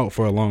been out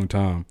for a long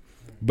time,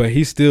 but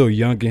he's still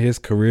young in his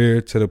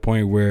career to the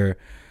point where,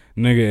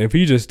 nigga, if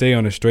he just stay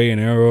on the straight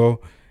and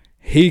narrow,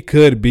 he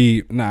could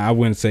be. Nah, I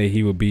wouldn't say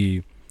he would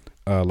be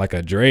like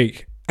a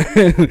Drake.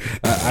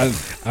 I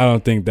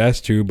don't think that's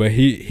true, but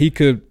he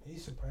could. He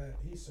surpassed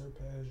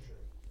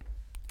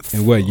Drake.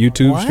 And what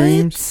YouTube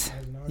streams?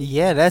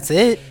 Yeah, that's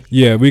it.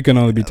 Yeah, we can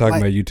only be talking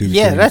about YouTube.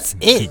 Yeah, streams. That's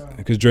it.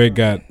 Because Drake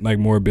got like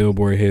more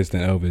Billboard hits than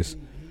Elvis.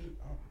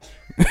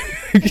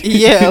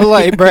 Yeah,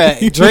 like,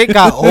 bruh, Drake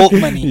got old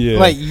money. Yeah.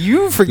 Like,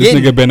 you forget.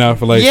 This nigga been out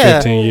for like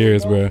 15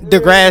 years, bruh.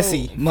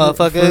 Degrassi,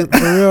 motherfucker.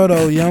 For real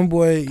though,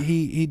 YoungBoy,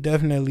 he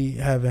definitely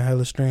having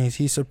hella streams.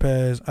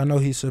 I know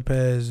he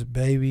surpassed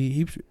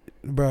Baby.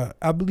 Bruh,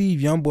 I believe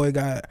YoungBoy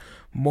got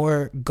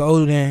more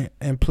golden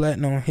and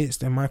platinum hits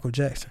than Michael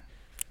Jackson.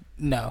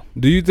 No.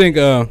 Do you think?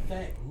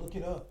 Look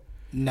it up.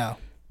 No.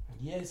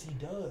 Yes, he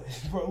does,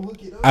 bro.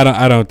 Look it up.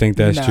 I don't think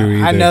that's true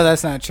either. I know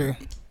that's not true.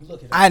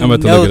 I know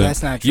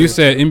that's not true. You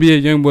said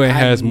NBA YoungBoy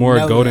has more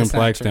golden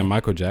plaques than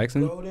Michael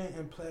Jackson? Golden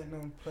and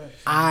platinum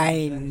plaques.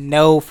 I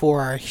know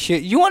for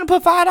shit. You want to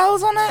put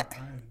 $5 on that?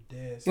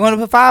 You want to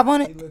put 5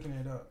 on it?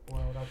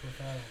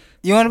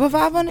 You want to put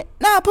 5 on it?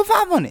 Nah, put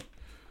 5 on it.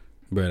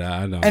 But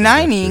I don't. And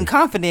I ain't even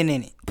confident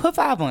in it. Put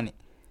 5 on it.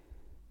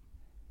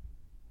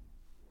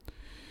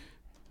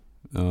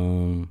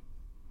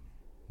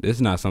 This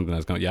is not something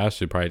that's gonna. Y'all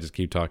should probably just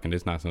keep talking.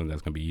 This is not something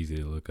that's gonna be easy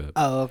to look up.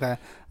 Oh, okay.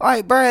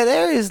 Like, bro,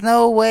 there is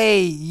no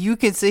way you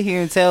can sit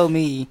here and tell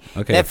me.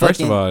 Okay, that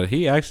first of all,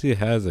 he actually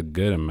has a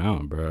good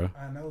amount, bro.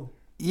 I know.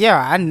 Yeah,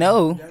 I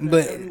know,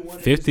 but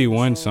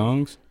 51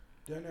 songs.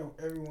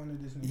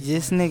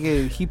 This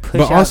nigga, he pushed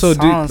but also,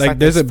 songs dude, like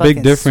there's a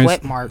big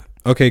difference. Mark.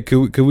 Okay,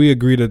 could we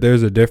agree that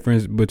there's a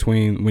difference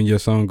between when your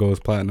song goes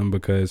platinum?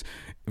 Because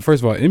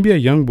first of all,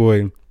 NBA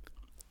YoungBoy,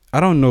 I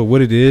don't know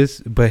what it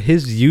is, but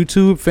his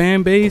YouTube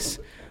fan base,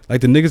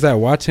 like the niggas that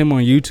watch him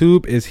on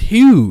YouTube, is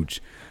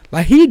huge.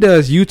 Like he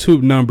does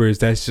YouTube numbers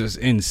that's just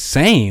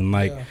insane.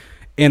 Like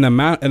in a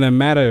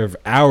matter of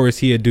hours,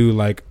 he'd do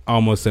like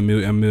almost a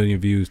million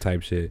views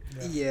type shit.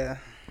 Yeah.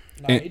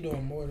 Nah, he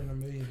doing more than 1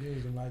 million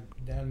views in like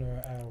down there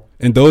an hour.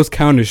 And those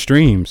count as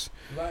streams.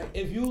 Like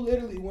if you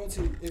went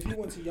to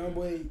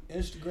YoungBoy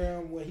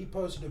Instagram when he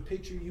posted a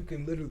picture, you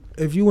can literally.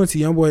 If you went to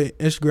YoungBoy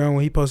Instagram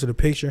when he posted a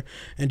picture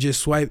and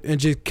just swipe and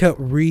just kept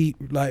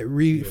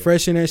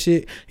refreshing that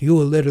shit, you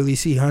will literally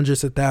see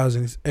hundreds of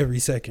thousands every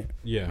second.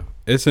 Yeah,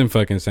 it's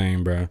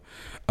insane, bro.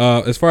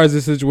 As far as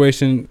this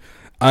situation,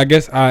 I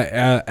guess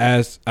I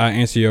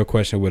answer your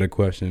question with a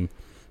question.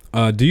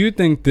 Do you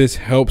think this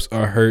helps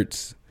or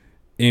hurts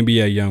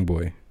NBA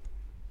YoungBoy?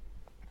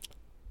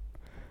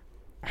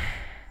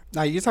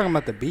 Now you talking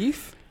about the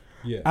beef?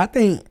 Yeah, I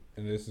think.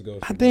 And this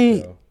goes I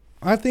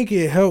think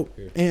it helped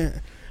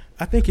and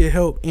I think it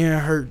helped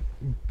and hurt.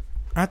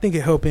 I think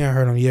it helped and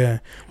hurt him. Yeah,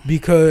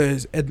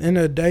 because at the end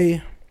of the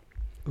day,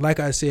 like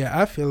I said,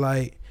 I feel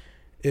like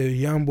if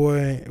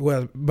YoungBoy,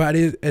 well,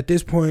 at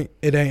this point,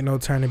 it ain't no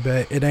turning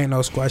back. It ain't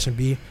no squashing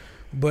beef.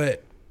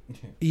 But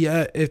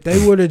yeah, if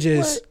they would have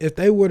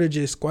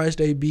just squashed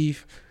their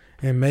beef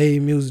and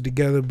made music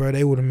together, bro,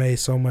 they would have made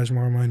so much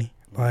more money.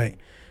 Like,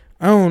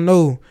 I don't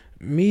know.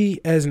 Me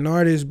as an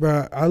artist,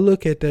 bro, I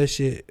look at that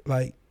shit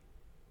like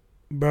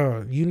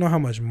bro, you know how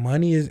much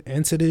money is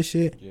into this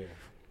shit? Yeah.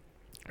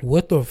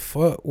 What the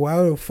fuck?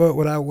 Why the fuck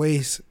would I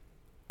waste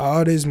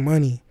all this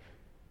money?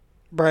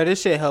 Bro,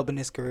 this shit helping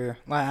his career.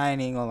 Like, I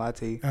ain't even gonna lie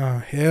to you. Oh,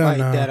 hell Like,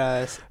 no. dead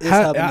ass. It's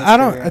How- helping his I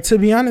don't. career. To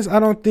be honest, I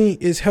don't think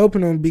it's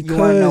helping him know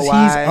because he's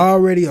why?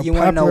 already a You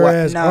wanna know popular why?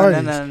 ass No,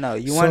 artist. no.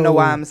 You want to know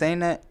why So- I'm saying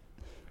that?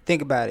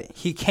 Think about it.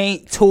 He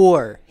can't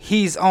tour.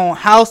 He's on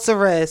house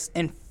arrest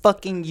in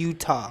fucking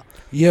Utah.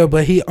 Yeah,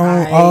 but he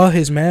owned all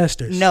his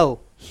masters. No,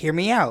 hear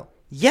me out.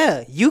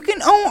 Yeah, you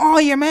can own all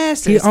your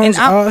masters. He owns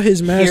and all his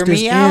hear masters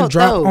me and out,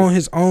 drop though. on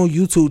his own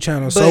YouTube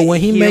channel. So But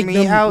when he hear make me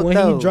them, out, when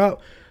though. he drop,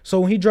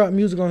 so when he drop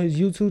music on his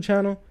YouTube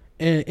channel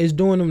and is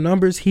doing them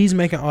numbers, he's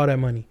making all that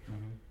money.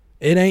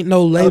 It ain't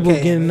no label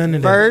Okay, getting none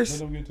of that.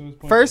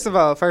 First of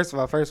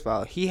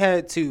all, he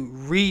had to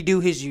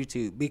redo his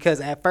YouTube because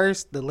at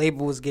first the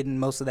label was getting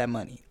most of that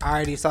money. I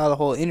already saw the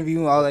whole interview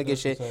and all that good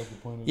shit.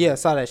 Yeah,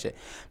 saw that shit.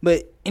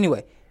 But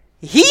anyway,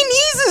 he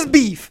needs his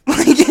beef.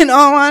 Like, in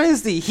all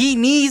honesty, he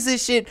needs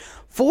this shit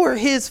for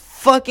his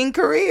fucking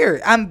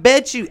career.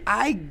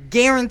 I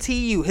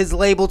guarantee you, his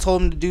label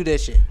told him to do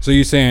that shit. So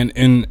you're saying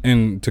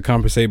in to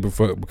compensate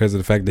because of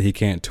the fact that he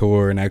can't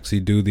tour and actually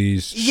do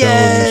these shows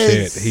and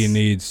Yes. shit, he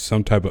needs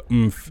some type of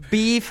oomph.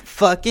 Beef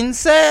fucking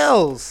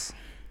sells.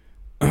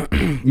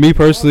 Me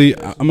personally,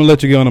 I'm gonna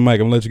let you get on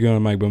the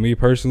mic. But me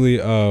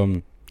personally,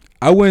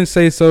 I wouldn't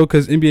say so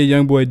because NBA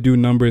YoungBoy do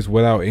numbers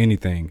without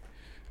anything.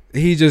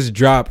 He just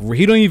drop.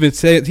 He don't even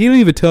tell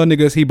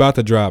niggas he about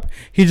to drop.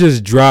 He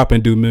just drop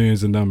and do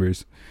millions of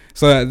numbers.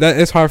 So that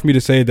it's hard for me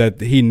to say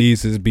that he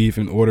needs his beef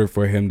in order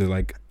for him to,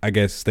 like, I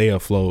guess, stay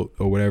afloat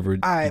or whatever.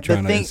 All right, you're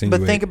trying to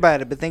insinuate. but think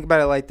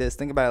about it like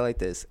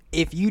this.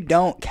 If you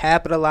don't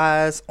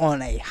capitalize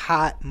on a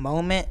hot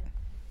moment,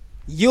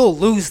 you'll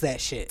lose that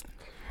shit.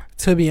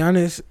 To be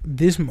honest,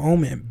 this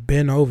moment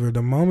been over.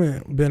 The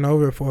moment been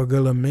over for a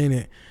good little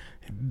minute.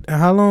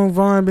 How long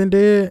Vaughn been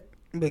dead?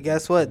 But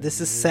guess what? This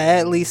is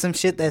sadly some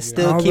shit that's I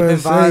still was keeping about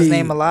to Von's say-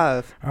 name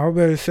alive. I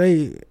better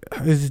say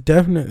it's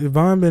definitely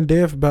Vaughn been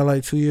dead for about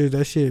like 2 years.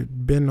 That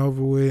shit been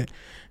over with.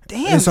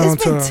 Damn, It's on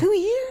it's been top. 2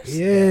 years?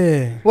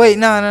 Yeah. Wait,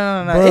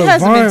 no. Bro, It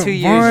hasn't been 2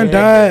 years Vaughn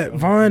yet.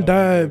 Vaughn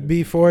died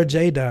before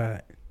Jay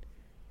died.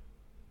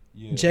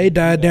 Jay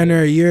died down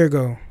there a year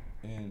ago.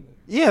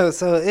 Yeah,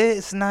 so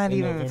it's not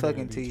even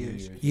fucking 2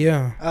 years.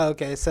 Yeah. Oh,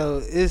 okay,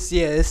 so it's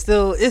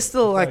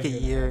still like a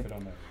year.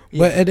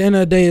 But at the end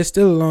of the day, it's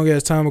still a long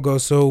ass time ago.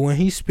 So when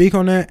he speak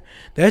on that,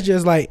 that's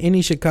just like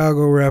any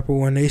Chicago rapper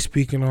when they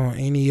speaking on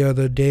any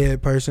other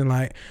dead person.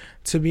 Like,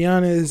 to be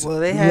honest, Well,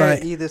 they had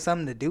like, either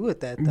something to do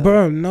with that, though.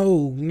 bro,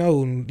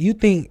 no. You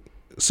think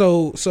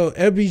so?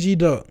 LBG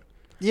Duck.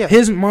 Yeah.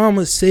 His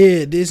mama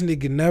said this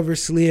nigga never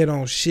slid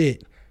on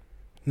shit,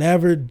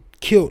 never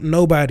killed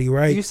nobody.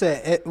 Right? You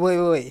said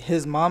wait.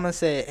 His mama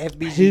said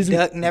FBG His-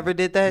 Duck never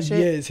did that shit.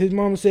 Yes, his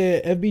mama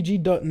said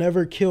FBG Duck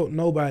never killed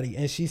nobody,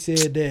 and she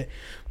said that,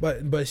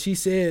 but she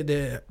said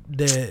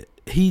that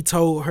he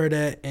told her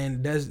that,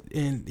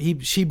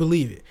 and she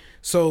believed it.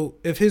 So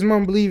if his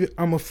mom believe it,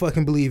 I'ma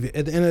fucking believe it.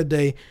 At the end of the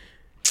day,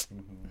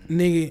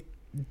 nigga,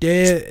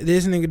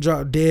 this nigga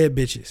dropped dead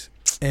bitches,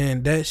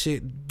 and that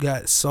shit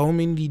got so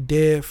many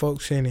dead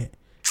folks in it.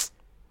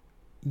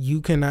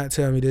 You cannot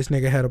tell me this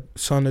nigga had a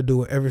something to do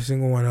with every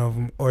single one of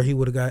them, or he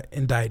would have got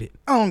indicted.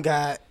 Oh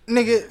God,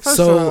 nigga. First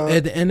So, of all,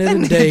 at the end of that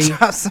the nigga day-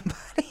 dropped somebody.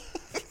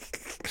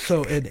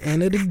 So at the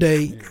end of the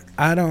day,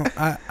 I don't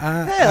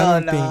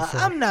Hell no, think so.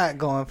 I'm not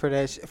going for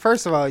that shit.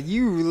 First of all,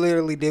 you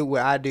literally did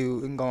what I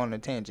do and go on a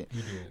tangent.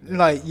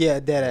 Like, yeah,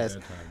 dead ass.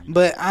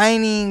 But I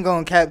ain't even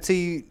gonna cap to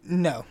you.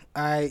 No,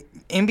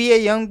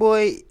 NBA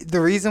YoungBoy.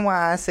 The reason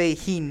why I say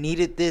he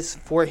needed this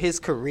for his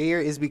career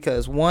is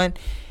because, one,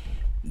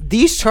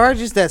 these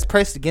charges that's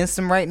pressed against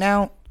him right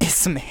now is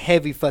some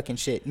heavy fucking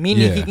shit.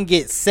 Meaning he can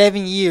get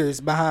 7 years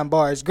behind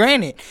bars.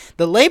 Granted,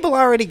 the label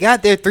already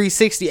got their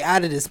 360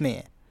 out of this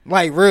man.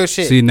 Like, real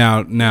shit. See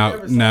now,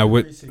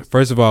 with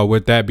first of all,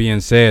 with that being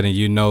said, and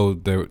you know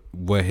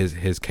what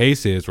his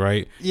case is,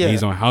 right? Yeah.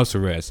 He's on house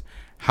arrest.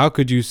 How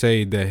could you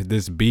say that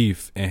this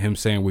beef and him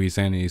saying what he's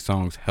saying in these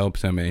songs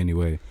helps him in any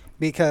way?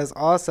 Because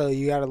also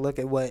you got to look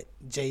at what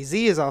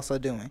Jay-Z is also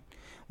doing.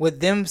 With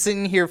them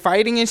sitting here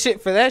fighting and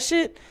shit for that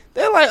shit,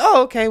 they're like,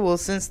 oh, okay, well,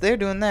 since they're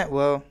doing that,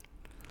 well,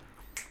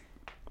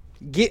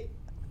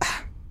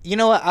 you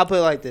know what? I'll put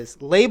it like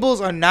this. Labels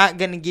are not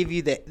going to give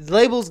you the...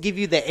 Labels give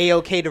you the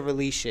A-OK to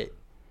release shit.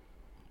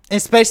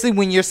 Especially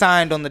when you're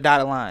signed on the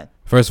dotted line.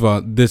 First of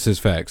all, this is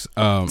facts.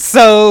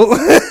 So...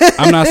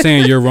 I'm not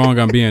saying you're wrong.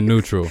 I'm being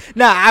neutral.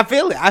 Nah, I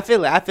feel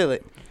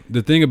it.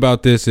 The thing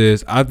about this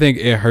is, I think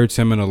it hurts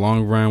him in the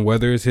long run,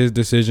 whether it's his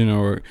decision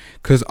or...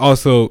 Because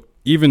also,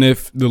 even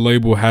if the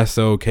label has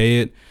to okay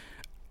it,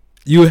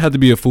 you would have to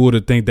be a fool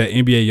to think that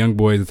NBA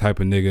YoungBoy is the type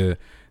of nigga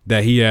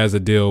that he has a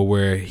deal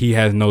where he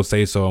has no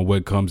say-so on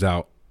what comes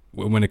out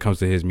when it comes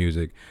to his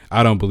music.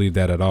 I don't believe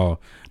that at all.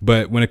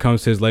 But when it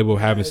comes to his label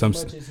having some...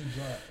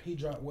 He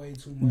dropped way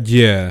too much.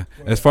 Yeah,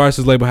 as far as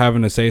his label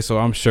having a say-so,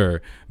 I'm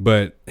sure.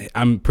 But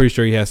I'm pretty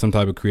sure he has some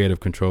type of creative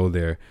control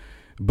there.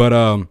 But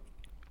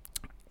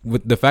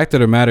with the fact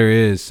of the matter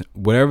is,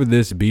 whatever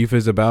this beef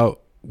is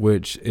about,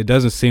 which it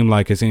doesn't seem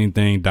like it's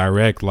anything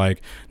direct.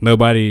 Like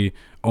nobody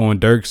on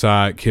Dirk's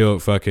side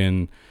killed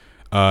fucking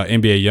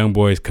NBA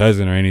YoungBoy's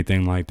cousin or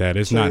anything like that.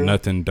 It's not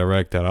nothing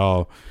direct at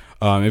all.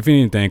 If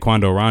anything,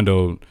 Quando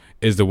Rondo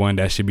is the one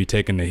that should be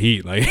taking the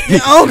heat. Like,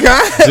 oh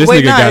god,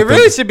 wait, nah, it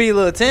really should be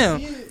Lil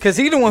Tim, because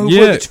he the one who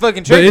put the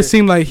fucking trigger. But it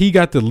seemed like he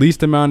got the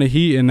least amount of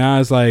heat, and now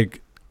it's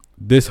like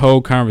this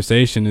whole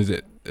conversation is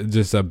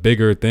just a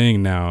bigger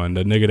thing now, and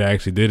the nigga that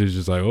actually did it is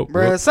just like, oh,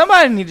 bro,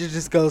 somebody need to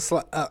just go.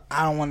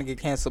 I don't want to get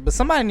canceled, but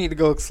somebody need to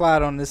go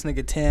slide on this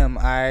nigga Tim.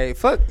 I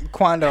fuck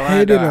Quando Rondo.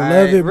 Hate it or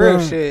love it, real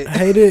bro. Shit.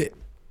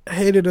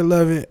 Hate it or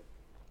love it.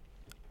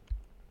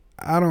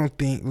 I don't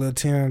think Lil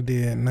Tim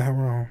did nothing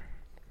wrong.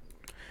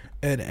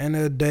 At the end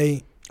of the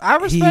day, I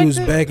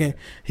respect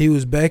he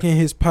was backing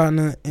his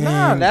partner. And,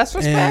 nah, that's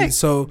respect. And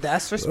so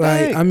that's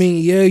respect. Like, I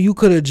mean, yeah, you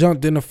could have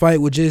jumped in a fight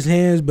with just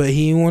hands, but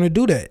he didn't want to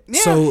do that.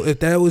 Yeah. So if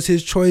that was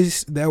his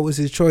choice, that was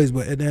his choice.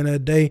 But at the end of the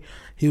day,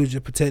 he was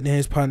just protecting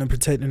his partner,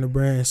 protecting the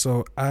brand.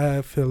 So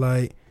I feel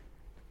like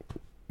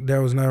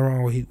there was nothing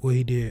wrong with what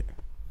he did.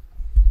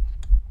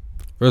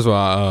 First of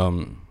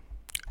all,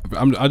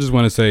 I just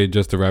want to say,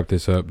 just to wrap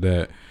this up,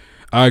 that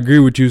I agree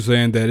with you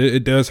saying that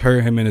it does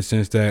hurt him in the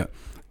sense that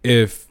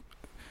if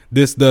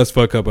this does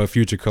fuck up a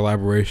future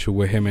collaboration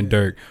with him and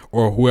Dirk,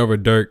 or whoever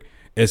Dirk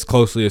is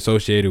closely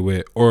associated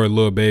with, or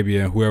Lil Baby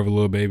and whoever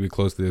Lil Baby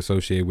closely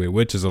associated with,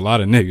 which is a lot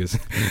of niggas.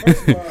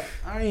 First of all,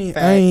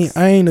 I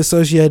ain't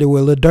associated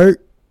with Lil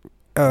Dirk,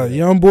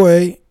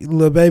 YoungBoy,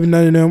 Lil Baby,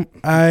 none of them.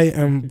 I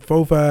am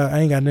 4'5". I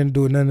ain't got nothing to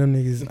do with none of them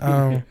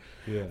niggas.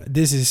 Yeah.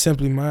 This is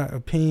simply my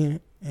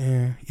opinion,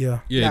 and yeah,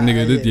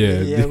 nigga,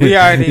 yeah, we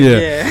already,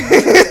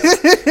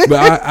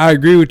 But I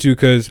agree with you,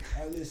 because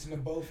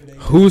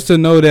who's to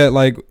know that,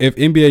 like, if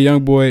NBA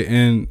YoungBoy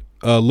and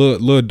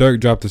Lil Durk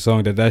dropped a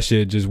song, that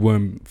shit just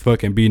wouldn't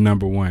fucking be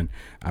number one.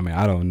 I mean,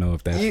 I don't know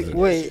if that's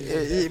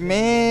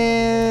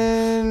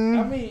man.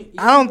 I mean,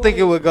 I don't think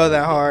it would go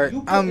that hard.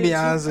 I'm gonna be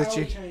honest with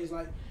you.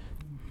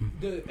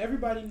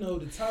 Everybody know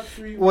the top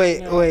three.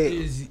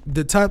 Is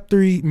the top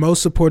three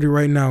most supported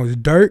right now is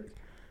Durk,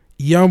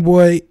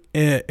 YoungBoy,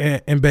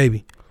 and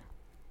Baby.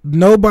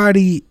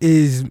 Nobody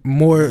is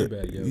more.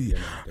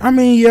 I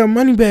mean, yeah,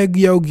 Moneybagg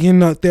Yo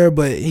getting up there,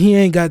 but he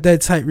ain't got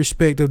that type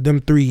respect of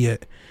them three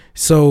yet.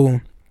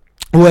 So,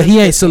 well, he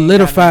ain't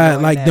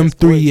solidified like them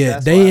three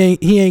yet.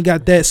 He ain't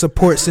got that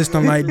support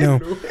system like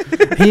them.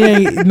 He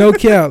ain't no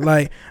cap.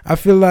 Like, I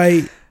feel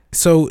like,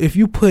 so if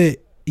you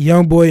put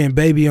YoungBoy and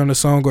Baby on the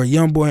song, or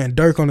YoungBoy and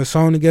Durk on the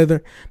song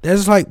together,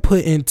 that's like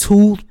putting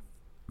two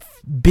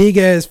big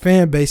ass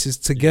fan bases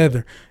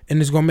together,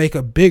 and it's gonna make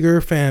a bigger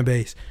fan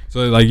base.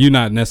 So like, you're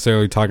not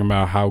necessarily talking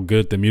about how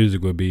good the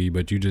music would be,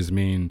 but you just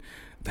mean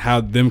how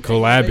them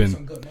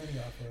collabing.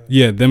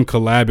 Yeah, them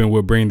collabing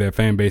would bring their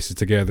fan bases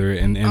together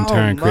and in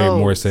turn create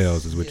more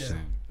sales, is what you're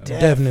saying.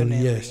 Definitely,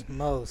 yes.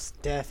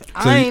 Most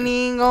definitely. So I ain't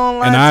even gonna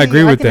lie. And I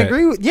agree with that.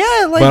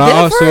 Like, but I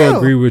also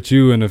agree with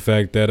you in the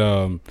fact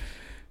that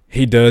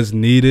he does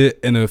need it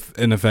in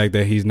the fact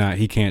that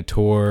he can't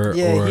tour,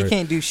 or he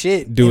can't do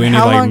shit. Do any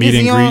like meet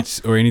and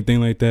greets or anything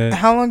like that.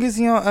 How long is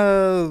he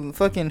on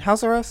fucking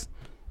house arrest?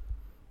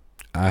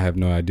 I have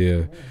no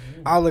idea.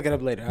 I'll look it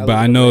up later. But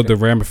I know the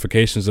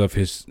ramifications of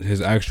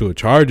his actual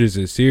charges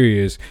is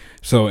serious.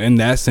 So in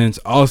that sense,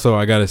 also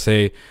I gotta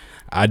say,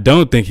 I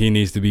don't think he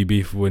needs to be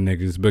beefing with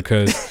niggas,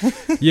 because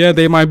yeah,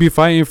 they might be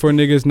fighting for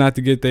niggas not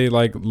to get they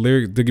like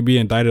lyrics to be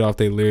indicted off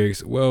their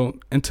lyrics. Well,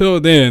 until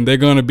then, they're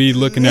gonna be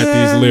looking at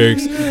these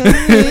lyrics.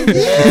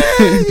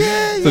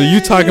 So you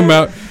talking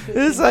about?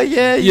 It's like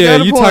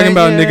you talking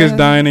about niggas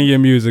dying in your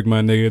music,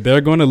 my nigga.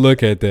 They're gonna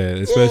look at that,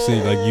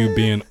 especially like you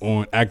being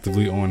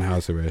actively on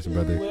house arrest,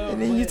 brother.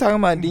 And then you talking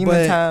about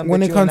demon time.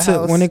 When it comes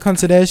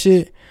to that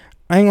shit,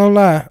 I ain't gonna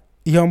lie,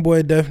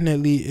 YoungBoy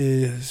definitely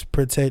is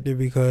protected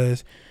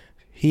because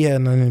he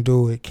had nothing to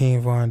do with King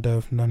Von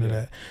Duff, none of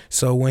that.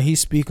 So when he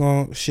speak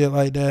on shit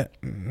like that,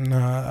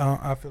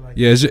 I feel like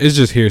it's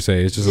just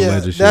hearsay. It's just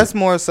alleged shit. That's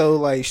more so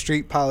like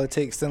street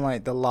politics than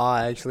like the law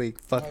actually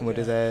fucking with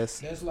his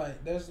ass. That's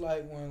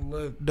like when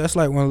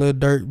Lil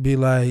Durk be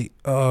like,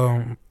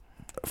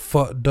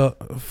 fuck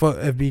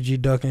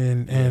FBG Duck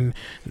and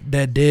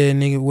that dead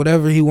nigga,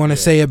 whatever he want to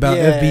say about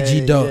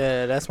FBG Duck.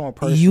 Yeah, that's more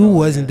personal. You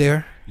wasn't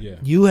there. Yeah,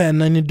 you had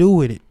nothing to do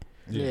with it.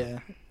 Yeah.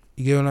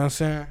 You get what I'm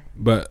saying?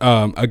 But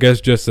I guess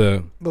just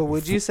But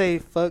would you say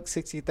fuck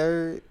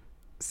 63rd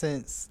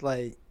since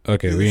like?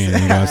 Okay, we ain't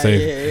gonna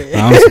say.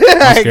 I'm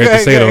scared to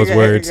say those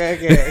words.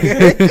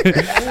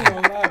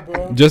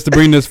 Just to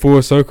bring this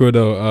full circle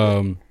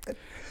though,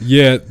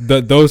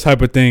 those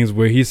type of things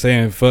where he's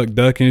saying fuck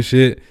Duck and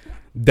shit,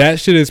 that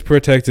shit is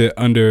protected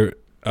under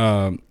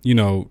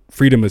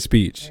freedom of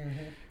speech.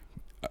 Mm-hmm.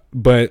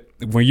 But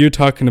when you're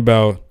talking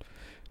about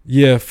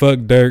fuck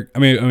Dirk. I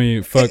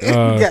mean, fuck.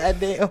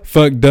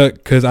 Fuck Duck,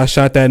 because I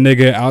shot that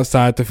nigga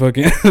outside the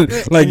fucking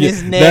like.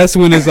 That's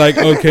when it's like,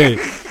 okay,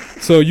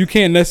 so you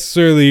can't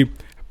necessarily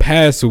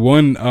pass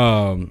one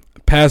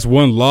pass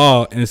one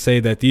law and say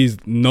that these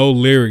no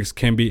lyrics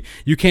can be.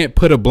 You can't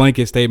put a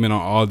blanket statement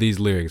on all these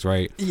lyrics,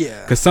 right?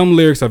 Yeah. Because some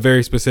lyrics are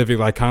very specific,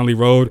 like Conley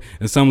Road,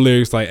 and some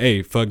lyrics like,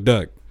 "Hey, fuck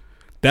Duck."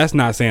 That's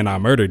not saying I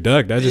murdered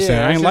Duck. That's just saying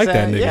I ain't like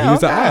that nigga. Yeah, He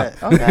was a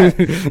op.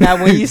 okay.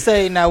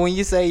 Now when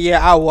you say, yeah,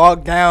 I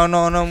walked down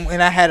on him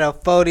and I had a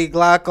 40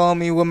 Glock on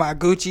me with my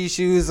Gucci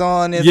shoes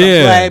on and some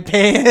black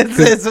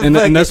pants and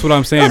that's what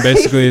I'm saying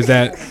basically is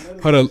that.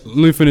 Hold on, let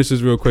me finish this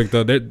real quick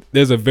though.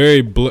 There's a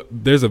very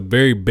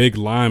big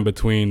line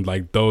between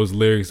like those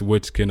lyrics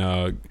which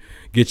can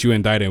get you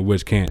indicted and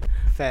which can't.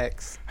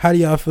 Facts. How do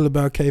y'all feel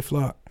about K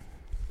Flock?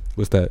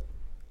 What's that?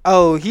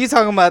 Oh, you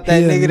talking about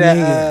that nigga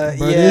that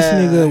bro, this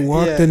nigga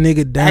walked the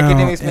nigga down.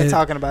 Academics been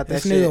talking about that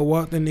this shit. This nigga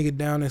walked the nigga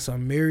down in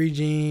some Mary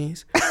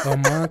jeans, a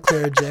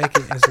Montclair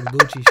jacket, and some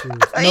Gucci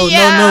shoes.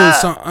 No,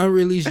 some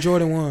unreleased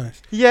Jordan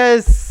 1s.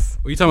 Yes.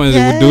 What you talking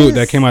about? This dude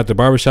that came out the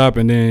barbershop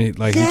and then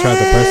like he tried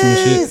to press him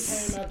and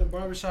shit. Came out the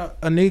barbershop.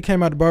 A nigga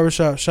came out the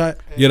barbershop, shot.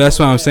 Yeah, that's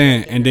what I'm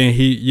saying. And then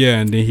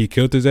he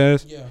killed his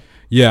ass.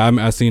 Yeah,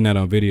 I seen that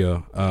on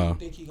video. You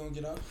think he gonna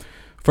get off?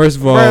 First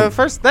of all,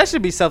 that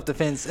should be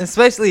self-defense,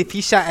 especially if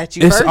he shot at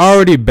you it's first.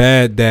 already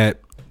bad that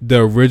the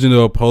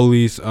original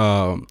police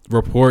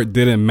report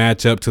didn't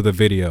match up to the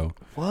video.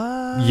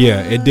 What?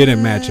 Yeah, it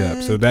didn't match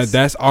up. So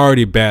that's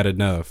already bad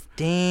enough.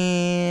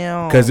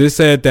 Damn. Because it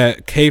said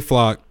that K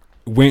Flock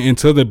went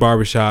into the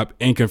barbershop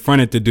and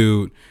confronted the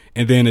dude,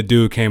 and then the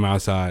dude came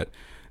outside.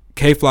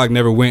 K Flock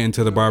never went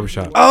into the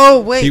barbershop. Oh,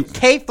 wait.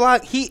 K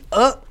Flock, he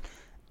up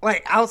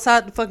like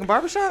outside the fucking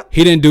barbershop?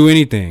 He didn't do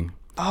anything.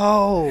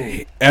 Oh.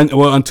 And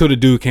well, until the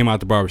dude came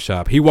out the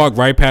barbershop. He walked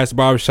right past the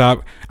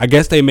barbershop. I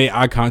guess they made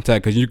eye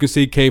contact because you can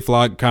see K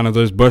Flock kind of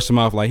just brush him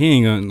off like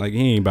he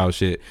ain't about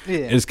shit.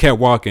 Yeah. Just kept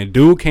walking.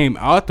 Dude came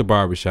out the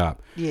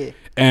barbershop. Yeah.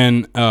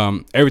 And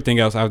everything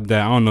else after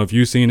that, I don't know if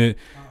you seen it.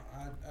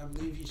 I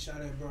believe he shot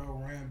at bro,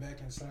 ran back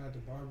inside the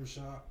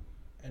barbershop,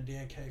 and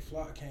then K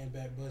Flock came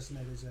back busting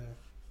at his ass.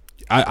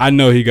 I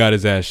know he got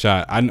his ass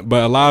shot.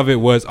 But a lot of it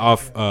was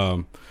off.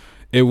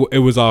 It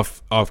was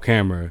off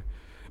camera.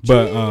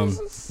 But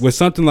with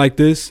something like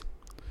this,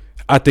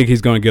 I think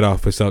he's gonna get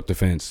off for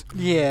self-defense.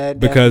 Yeah,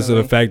 because of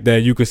the fact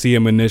that you could see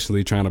him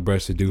initially trying to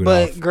brush the dude off.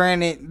 But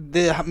granted,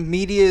 the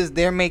media's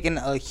they're making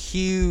a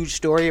huge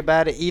story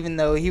about it, even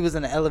though he was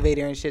in the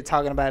elevator and shit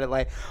talking about it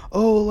like,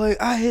 oh,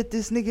 like I hit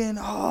this nigga and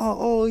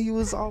oh, he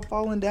was all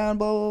falling down,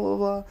 blah blah blah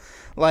blah.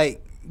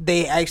 Like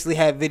they actually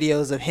have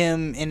videos of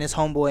him and his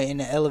homeboy in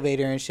the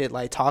elevator and shit,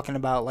 like talking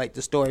about like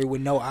the story with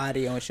no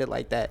audio and shit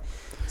like that.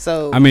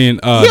 So I mean,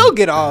 he'll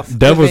get off.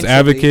 Devil's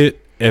advocate.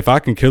 If I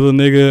can kill a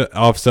nigga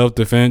off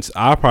self-defense,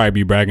 I'll probably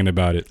be bragging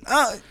about it.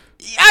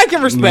 I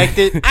can respect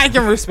it. I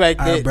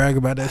brag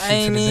about that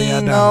shit to the day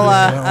I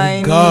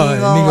die. Oh God,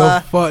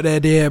 nigga, fuck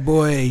that dead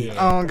boy.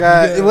 Oh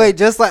God, yeah. Wait,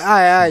 just like all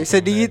right. So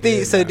do you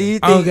think?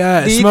 Oh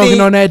God, smoking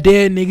on that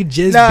dead nigga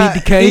just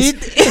beat the case.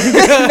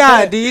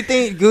 Do you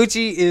think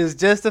Gucci is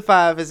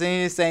justified for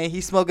saying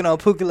he's smoking on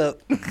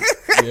Pookalip?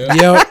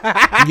 Yep.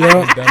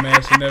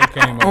 Dumbass shit never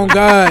came. Oh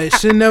God,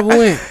 shit never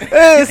went.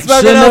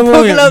 Smoking on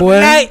Pookalip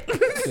tonight.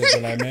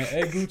 Like, man,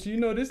 hey Gucci, you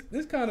know this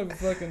kind of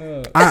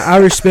fucking I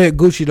respect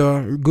Gucci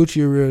though.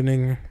 Gucci a real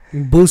nigga.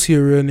 Boosie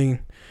a real nigga.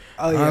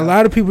 Oh, yeah. A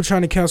lot of people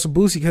trying to cancel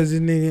Boosie because this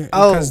nigga.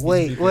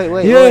 Wait.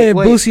 Yeah,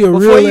 Boosie a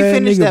real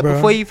ass nigga, bro.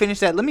 Before you finish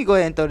that, let me go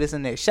ahead and throw this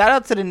in there. Shout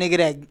out to the nigga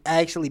that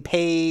actually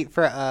paid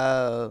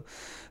for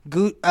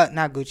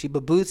not Gucci,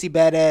 but Bootsy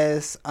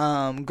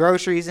Badass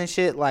groceries and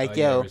shit. Like,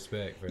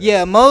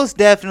 yeah, most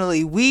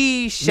definitely.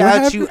 We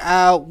shout you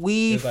out.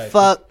 We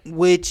fuck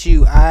with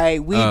you. We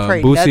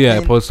pray Bootsy nothing.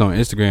 had posted on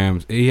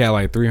Instagram. He had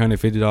like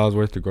 $350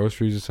 worth of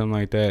groceries or something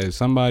like that. Is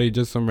somebody,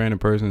 just some random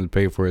person, to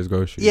pay for his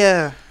groceries?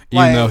 Yeah.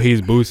 Even though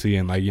he's Boosie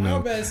and like, you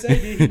know,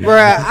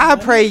 bruh, I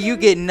pray you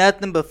get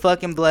nothing but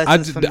fucking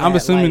blessings from that. I'm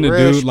assuming the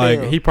dude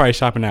like he probably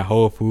shopping at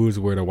Whole Foods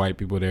where the white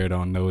people there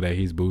don't know that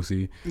he's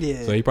Boosie.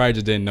 Yeah. So he probably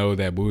just didn't know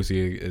that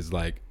Boosie is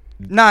like.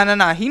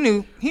 Nah. He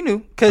knew.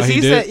 Cause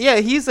he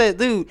said,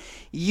 dude,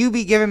 you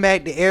be giving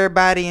back to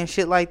everybody and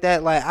shit like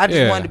that. Like I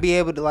just wanted to be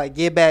able to like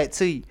give back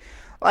to you.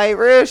 Like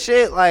real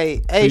shit,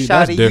 like, hey,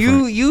 shawty,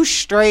 you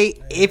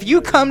straight. If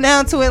you come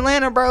down to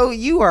Atlanta, bro,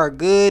 you are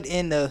good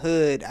in the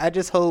hood. I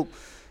just hope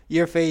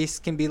your face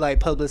can be like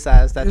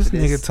publicized after this.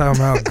 Nigga talking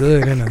about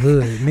good in the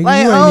hood. Nigga,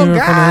 like, you ain't even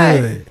from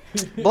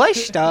the hood. Boy,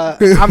 stop.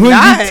 I'm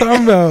not. You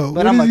talking about?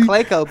 But I'm a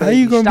Clayco baby. How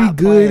you gonna be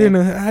good in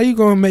the? How you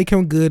gonna make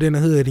him good in the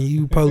hood and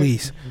you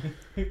police?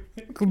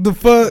 The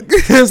fuck?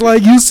 It's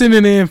like you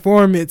sending an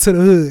informant to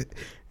the hood.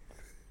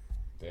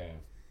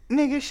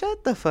 Nigga,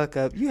 shut the fuck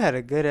up. You had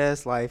a good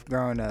ass life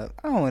growing up.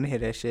 I don't want to hear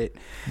that shit.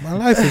 My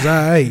life was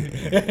alright.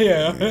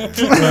 Yeah.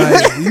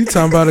 Like, you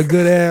talking about a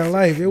good ass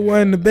life. It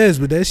wasn't the best,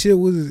 but that shit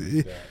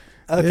was.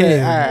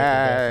 Okay,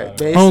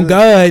 alright. On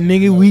God,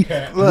 nigga,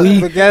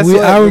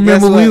 I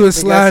remember we was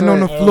sliding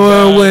on the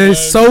floor with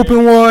soap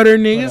and water,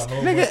 niggas.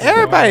 Nigga,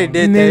 everybody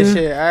did that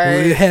shit.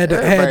 Alright, we had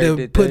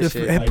to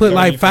put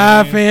like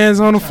 5 fans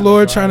on the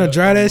floor trying to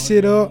dry that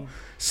shit up.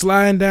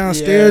 sliding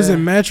downstairs Yeah.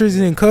 and mattresses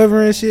and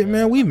covering shit,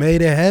 man. We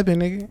made it happen,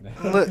 nigga.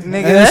 Look, nigga,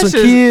 And that's some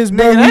just kids,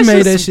 bro, nigga, we that's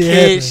made just that some shit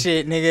kid happen.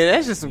 shit, nigga.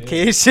 That's just some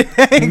kid shit.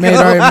 We made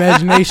our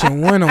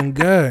imagination one on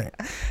God.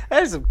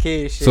 That's some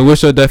kid shit. So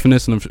what's your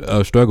definition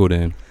of struggle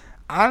then?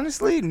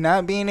 Honestly,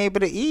 not being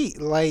able to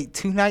eat like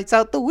 2 nights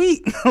out the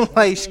week,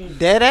 like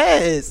dead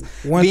ass.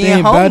 One Being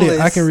thing about it, I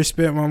homeless. can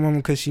respect my mama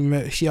because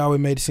she always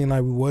made it seem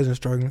like we wasn't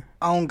struggling.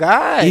 On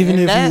God, Even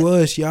and if that, we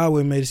was, she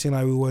always made it seem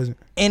like we wasn't.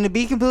 And to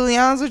be completely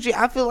honest with you,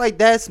 I feel like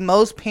that's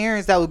most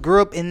parents that would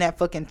grew up in that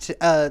fucking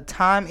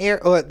time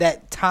era or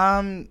that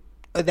time.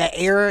 That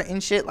era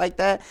and shit like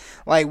that,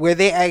 like where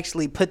they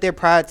actually put their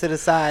pride to the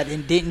side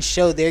and didn't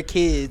show their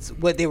kids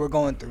what they were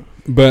going through.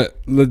 But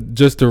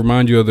just to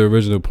remind you of the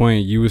original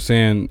point, you were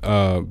saying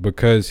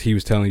because he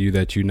was telling you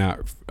that you're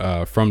not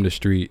from the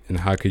street,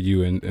 and how could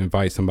you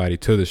invite somebody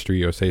to the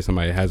street or say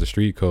somebody has a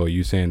street code?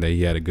 You saying that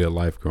he had a good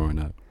life growing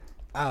up.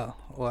 Oh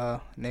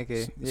well,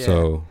 nigga. Yeah.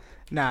 So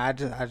Nah, I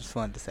just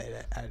wanted to say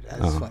that. I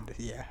just wanted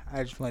to,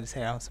 I just wanted to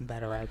say on some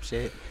battle rap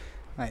shit.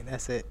 Like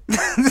that's it.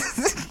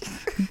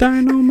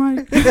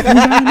 Dynamite.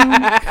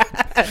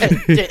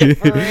 Shit,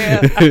 for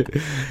real.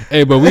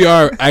 Hey, but we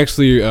are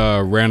actually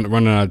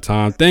running out of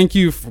time. Thank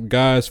you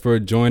guys for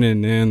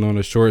joining in on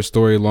a short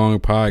story long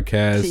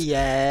podcast.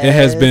 Yes, It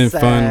has been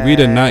fun. We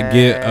did not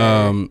get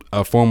sir.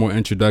 a formal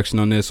introduction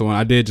on this one.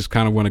 I did just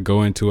kind of want to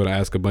go into it and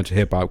ask a bunch of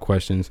hip hop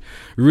questions.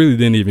 We really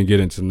didn't even get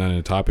into none of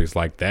the topics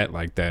like that.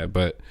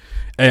 But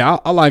hey,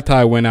 I liked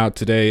how it went out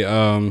today.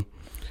 Go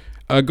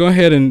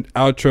ahead and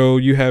outro.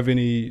 You have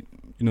any,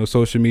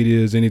 social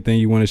medias, anything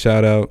you want to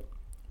shout out?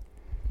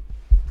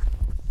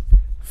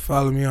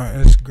 Follow me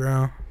on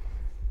Instagram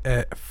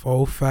at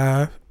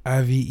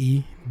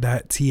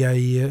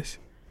 45ive.ties.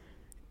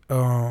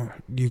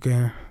 You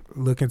can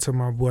look into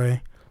my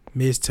boy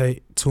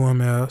Mixtape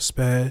 2ML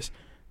Spaz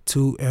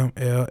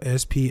 2ML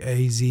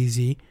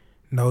SPAZZ,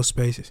 no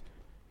spaces.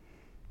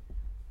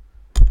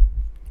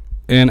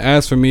 And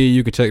as for me,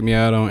 you can check me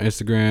out on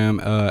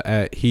Instagram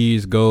at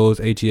He's Goals,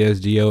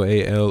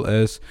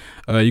 HESGOALS.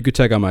 You can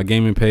check out my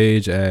gaming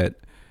page at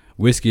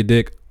Whiskey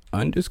Dick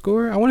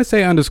 _ I want to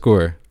say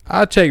 _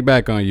 I'll check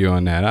back on you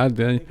on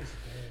that.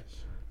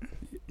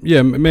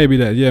 Yeah, maybe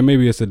that. Yeah,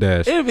 maybe it's a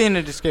dash. It'll be in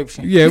the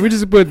description. Yeah, we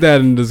just put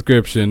that in the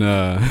description. But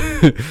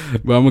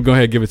I'm going to go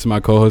ahead and give it to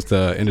my co-host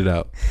to end it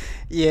out.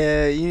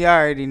 Yeah, you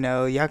already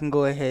know. Y'all can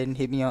go ahead and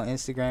hit me on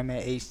Instagram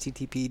at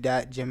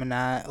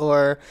http.gemini,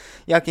 or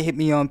y'all can hit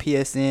me on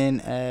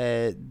PSN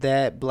at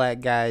that black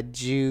guy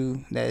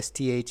Jew. That's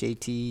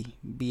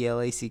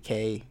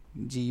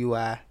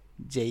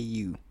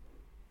THATBLACKGUIJU.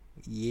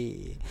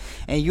 Yeah,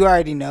 and you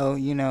already know,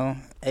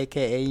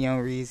 aka Young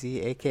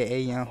Reezy, aka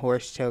Young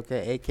Horse Choker,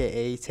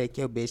 aka Take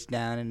Your Bitch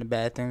Down in the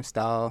Bathroom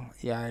Stall.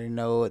 You already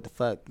know what the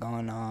fuck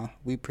going on.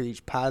 We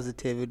preach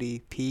positivity,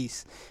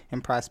 peace,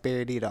 and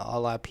prosperity to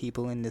all our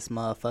people in this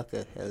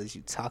motherfucker. Hell is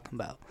you talking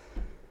about?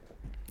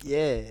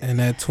 Yeah. And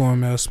that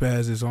 2ML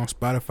Spaz is on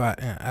Spotify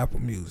and Apple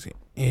Music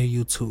and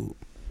YouTube.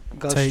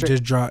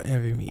 Just drop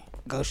Envy Me.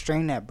 Go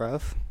stream that,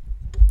 bruv.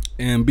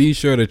 And be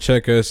sure to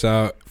check us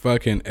out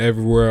fucking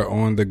everywhere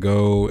on the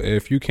go.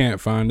 If you can't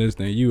find us,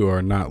 then you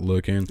are not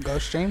looking. Go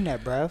stream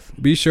that, bruv.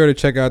 Be sure to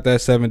check out that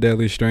 7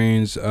 Deadly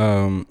Strains.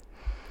 Oh,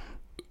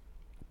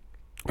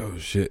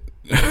 shit.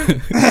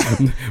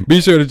 Be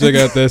sure to check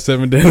out that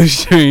 7 Deadly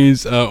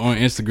Strains on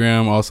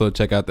Instagram. Also,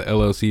 check out the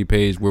LLC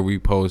page where we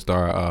post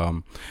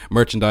our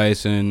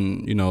merchandise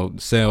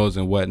and, sales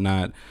and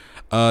whatnot.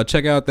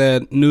 Check out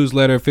that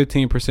newsletter,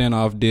 15%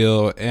 off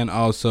deal. And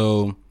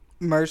also...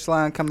 merch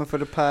line coming for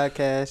the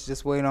podcast.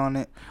 Just wait on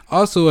it.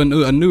 Also, a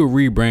new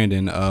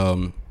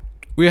rebranding.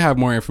 We'll have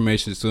more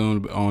information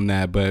soon on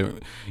that,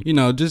 but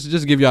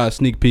just give y'all a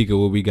sneak peek of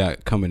what we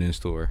got coming in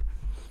store.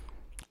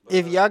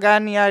 If y'all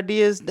got any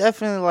ideas,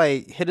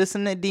 definitely hit us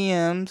in the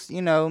DMs,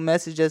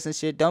 message us and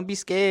shit. Don't be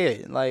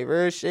scared,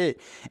 real shit.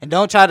 And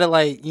don't try to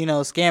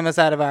scam us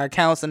out of our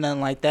accounts or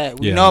nothing like that.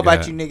 We know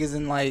about you niggas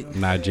in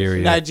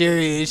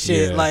Nigeria and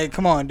shit. Yeah.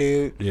 Come on,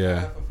 dude.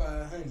 Yeah.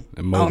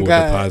 And mobile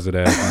God. deposit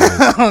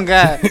ass. Oh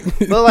God.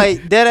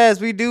 But dead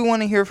ass, we do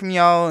want to hear from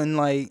y'all and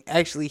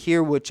actually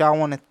hear what y'all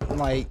want to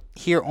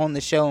hear on the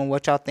show and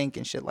what y'all think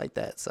and shit like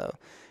that. So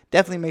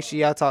definitely make sure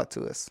y'all talk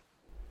to us.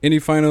 Any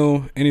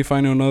final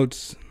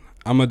notes?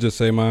 I'm gonna just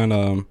say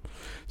mine.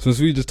 Since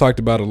we just talked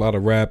about a lot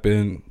of rap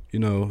and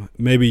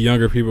maybe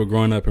younger people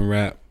growing up in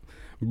rap,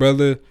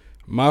 brother,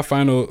 my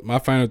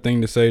final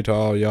thing to say to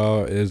all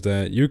y'all is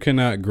that you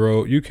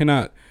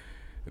cannot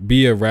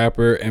be a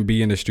rapper and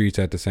be in the streets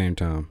at the same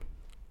time.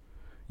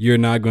 You're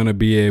not gonna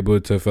be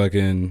able to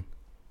fucking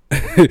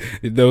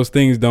those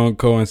things don't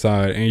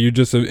coincide, and you're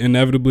just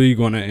inevitably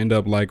gonna end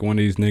up like one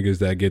of these niggas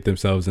that get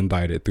themselves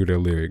indicted through their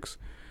lyrics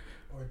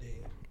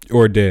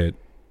or dead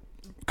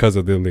because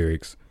of their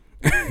lyrics.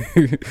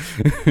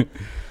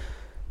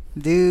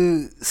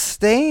 Dude,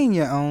 stay in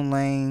your own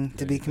lane,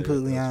 to be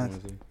completely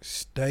honest.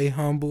 Stay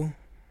humble.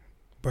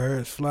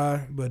 Birds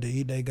fly, but to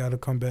eat they gotta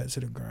come back to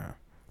the ground.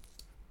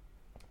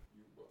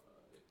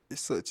 You're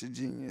such a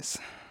genius.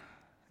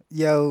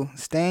 Yo,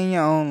 stay in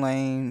your own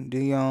lane, do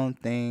your own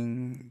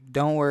thing.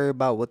 Don't worry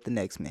about what the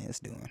next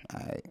man's doing. All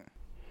right.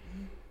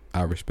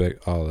 I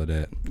respect all of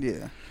that.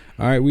 Yeah.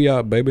 All right, we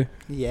out, baby.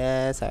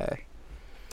 Yes, sir.